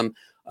one of them.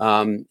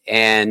 I'm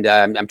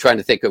trying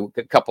to think of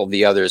a couple of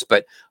the others,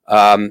 but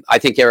I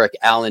think Eric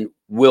Allen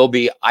will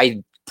be.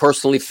 I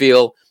personally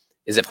feel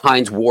as if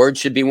Hines Ward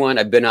should be one.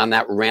 I've been on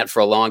that rant for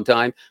a long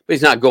time, but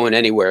he's not going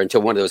anywhere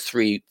until one of those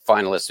 3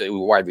 finalists,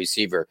 wide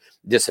receiver,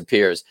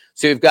 disappears.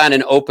 So you've got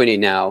an opening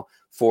now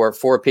for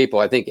 4 people.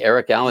 I think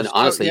Eric Allen,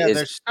 honestly,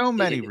 there's so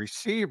many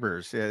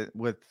receivers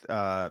with.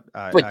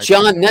 But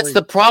John, that's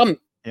the problem.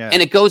 Yeah.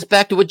 And it goes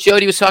back to what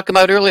Jody was talking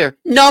about earlier.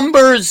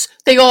 Numbers.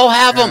 They all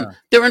have them.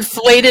 They're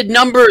inflated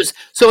numbers.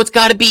 So it's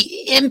got to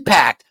be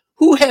impact.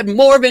 Who had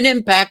more of an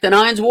impact than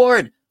Hines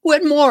Ward? Who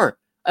had more?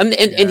 And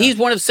he's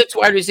one of 6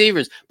 wide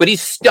receivers, but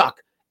he's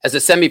stuck as a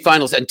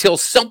semifinalist until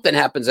something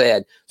happens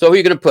ahead. So who are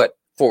you going to put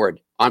forward?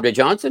 Andre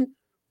Johnson,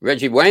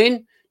 Reggie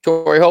Wayne,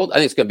 Torrey Holt? I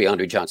think it's going to be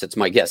Andre Johnson. It's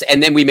my guess.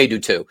 And then we may do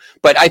 2.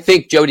 But I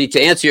think, Jody,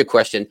 to answer your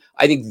question,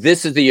 I think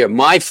this is the year.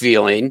 My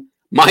feeling,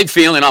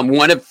 I'm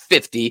one of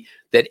 50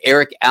 that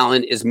Eric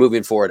Allen is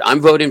moving forward.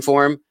 I'm voting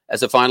for him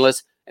as a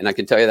finalist. And I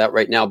can tell you that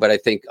right now, but I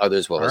think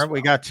others will. All right,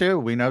 we got 2.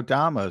 We know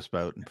Damo's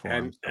voting for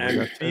him.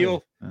 And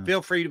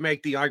feel free to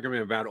make the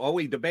argument about all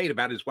we debate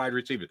about is wide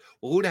receivers.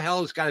 Well, who the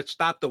hell has got to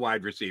stop the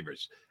wide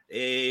receivers?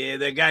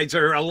 The guys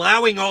are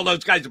allowing all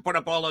those guys to put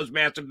up all those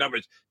massive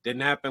numbers.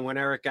 Didn't happen when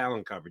Eric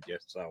Allen covered you.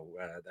 So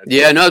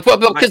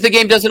because the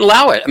game doesn't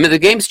allow it. I mean, the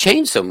game's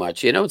changed so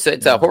much. You know, it's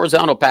a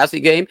horizontal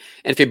passing game,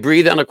 and if you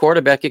breathe on a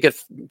quarterback, you get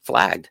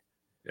flagged.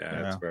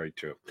 Yeah, that's very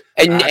true.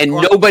 And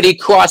nobody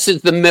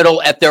crosses the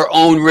middle at their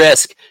own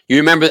risk. You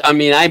remember? I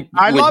mean,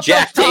 I love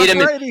Jack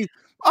Tatum.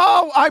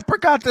 Oh, I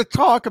forgot to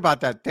talk about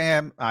that.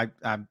 Damn,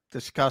 I'm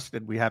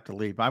disgusted. We have to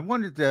leave. I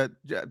wanted to.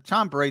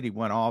 Tom Brady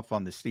went off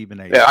on the Stephen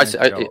A.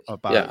 Show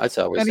about it. I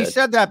saw what he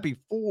said that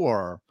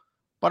before.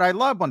 But I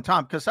love when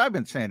Tom, because I've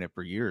been saying it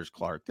for years,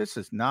 Clark. This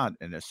is not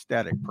an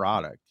aesthetic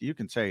product. You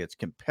can say it's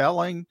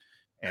compelling.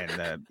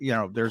 And,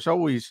 there's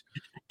always.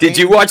 Did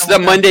you watch the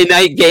Monday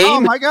night game? Oh,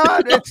 my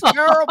God. It's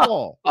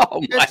terrible.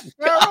 It's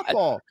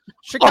terrible.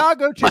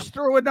 Chicago just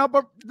threw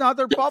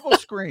another bubble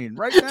screen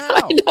right now.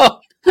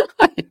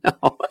 I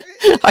know.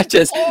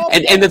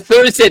 And the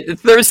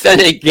Thursday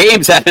night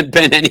games haven't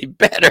been any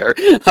better.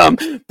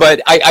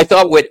 But I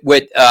thought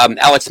what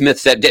Alex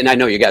Smith said, and I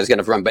know you guys are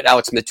going to run, but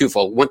Alex Smith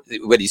twofold.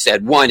 What he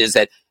said, one is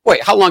that,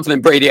 wait, how long's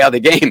been Brady out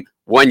of the game?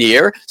 1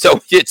 year. So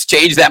it's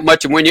changed that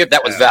much in 1 year.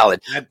 That was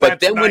valid. But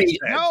then when he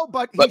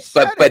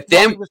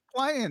was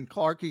playing,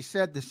 Clark, he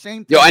said the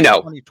same thing. I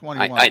know.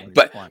 2021.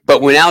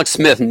 But when Alex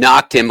Smith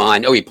knocked him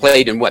on, he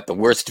played in the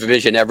worst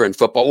division ever in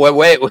football.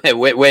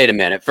 Wait a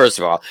minute. First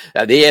of all,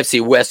 the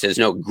AFC West is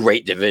no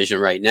great division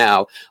right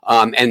now,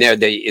 and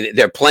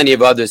there are plenty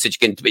of others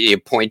that you can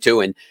point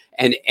to, and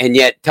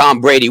yet Tom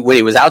Brady, when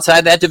he was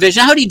outside that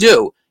division, how'd he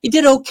do? He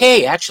did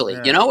okay, actually.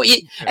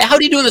 How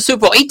do you do in the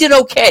Super Bowl? He did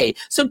okay.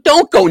 So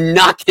don't go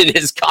knocking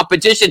his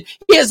competition.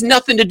 He has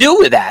nothing to do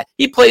with that.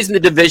 He plays in the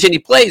division he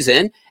plays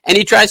in, and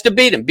he tries to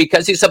beat him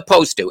because he's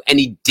supposed to, and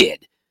he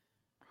did.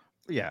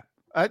 Yeah.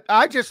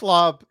 I just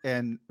love,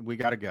 and we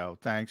got to go.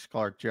 Thanks,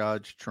 Clark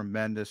Judge.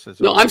 Tremendous.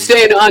 I'm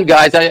staying on,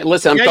 guys.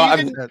 Listen,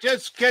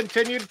 just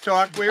continue to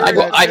talk.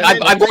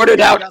 I've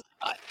ordered out.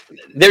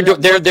 They're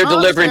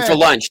delivering for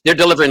lunch. They're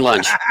delivering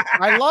lunch.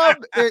 I love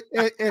it.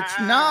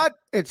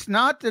 It's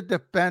not the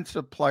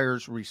defensive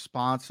player's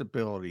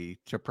responsibility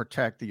to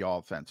protect the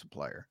offensive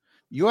player.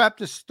 You have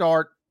to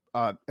start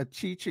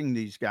teaching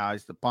these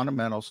guys the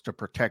fundamentals to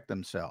protect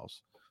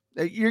themselves.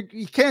 You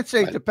can't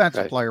say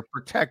defensive player,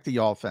 protect the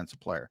offensive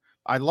player.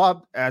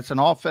 As an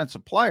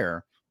offensive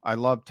player, I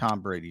love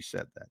Tom Brady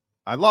said that.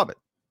 I love it.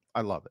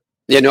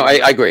 Yeah, no,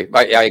 I agree.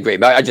 I agree.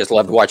 I just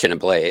loved watching him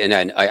play. And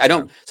I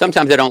don't,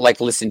 sometimes I don't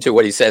like listening to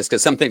what he says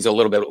because some things are a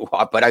little bit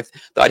off, but I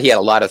thought he had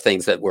a lot of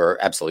things that were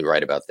absolutely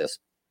right about this.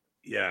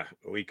 Yeah,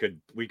 we could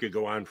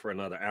go on for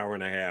another hour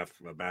and a half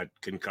about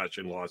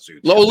concussion lawsuits.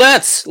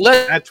 Let's.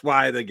 That's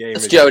why the game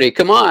is Jody,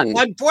 come on.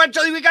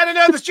 Unfortunately, we got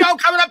another show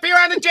coming up here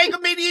on the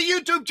Jacob Media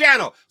YouTube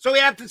channel. So we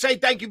have to say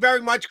thank you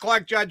very much,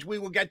 Clark Judge. We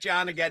will get you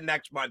on again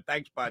next month.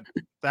 Thanks, bud.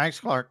 Thanks,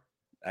 Clark.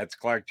 That's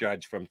Clark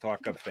Judge from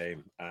Talk of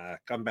Fame.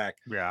 Come back.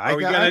 Yeah,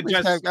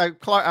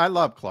 I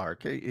love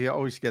Clark. He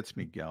always gets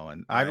me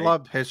going. Right. I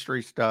love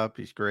history stuff.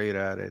 He's great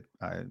at it.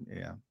 I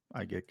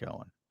get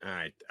going. All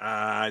right.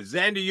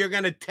 Xander, you're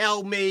going to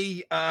tell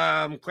me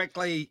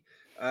quickly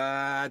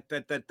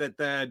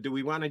do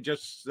we want to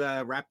just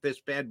wrap this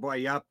bad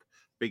boy up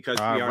because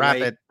we are Wrap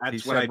late. it.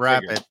 That's He what I said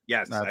wrap figured. it.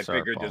 Yes, That's I our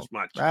figured fault. as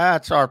much.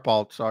 That's our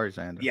fault. Sorry,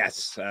 Xander.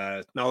 Yes.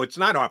 No, it's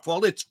not our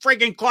fault. It's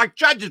friggin' Clark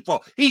Judge's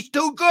fault. He's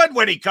too good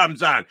when he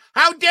comes on.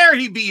 How dare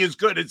he be as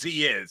good as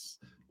he is?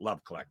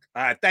 Love Clark.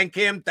 Thank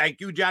him.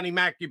 Thank you, Johnny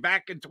Mac. You're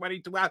back in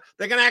 22 hours.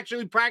 They're going to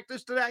actually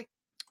practice today?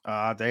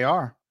 They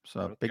are.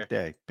 So Okay. big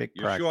day. Big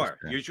You're practice. sure?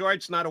 day. You're sure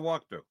it's not a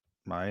walkthrough?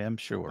 I am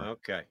sure.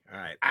 Okay. All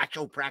right.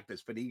 Actual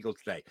practice for the Eagles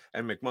today.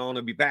 And McMullen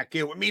will be back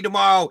here with me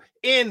tomorrow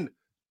in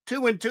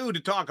 2 and 2 to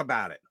talk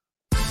about it.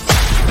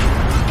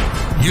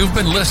 You've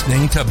been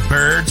listening to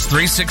Birds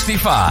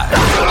 365,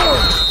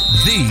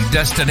 the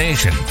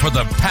destination for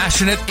the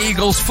passionate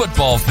Eagles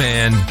football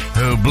fan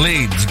who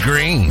bleeds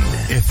green.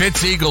 If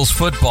it's Eagles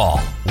football,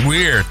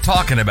 we're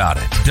talking about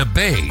it.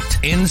 Debate,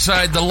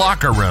 inside the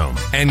locker room,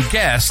 and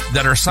guests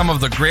that are some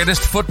of the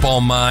greatest football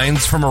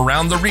minds from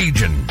around the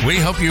region. We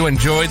hope you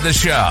enjoyed the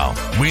show.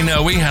 We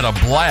know we had a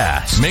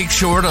blast. Make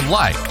sure to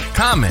like,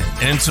 comment,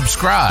 and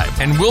subscribe,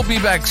 and we'll be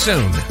back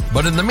soon.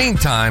 But in the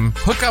meantime,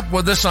 hook up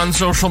with us on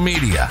social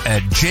media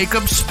at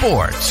Jacob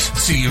Sports.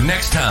 See you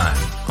next time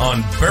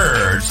on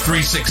Birds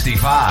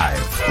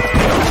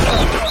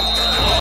 365.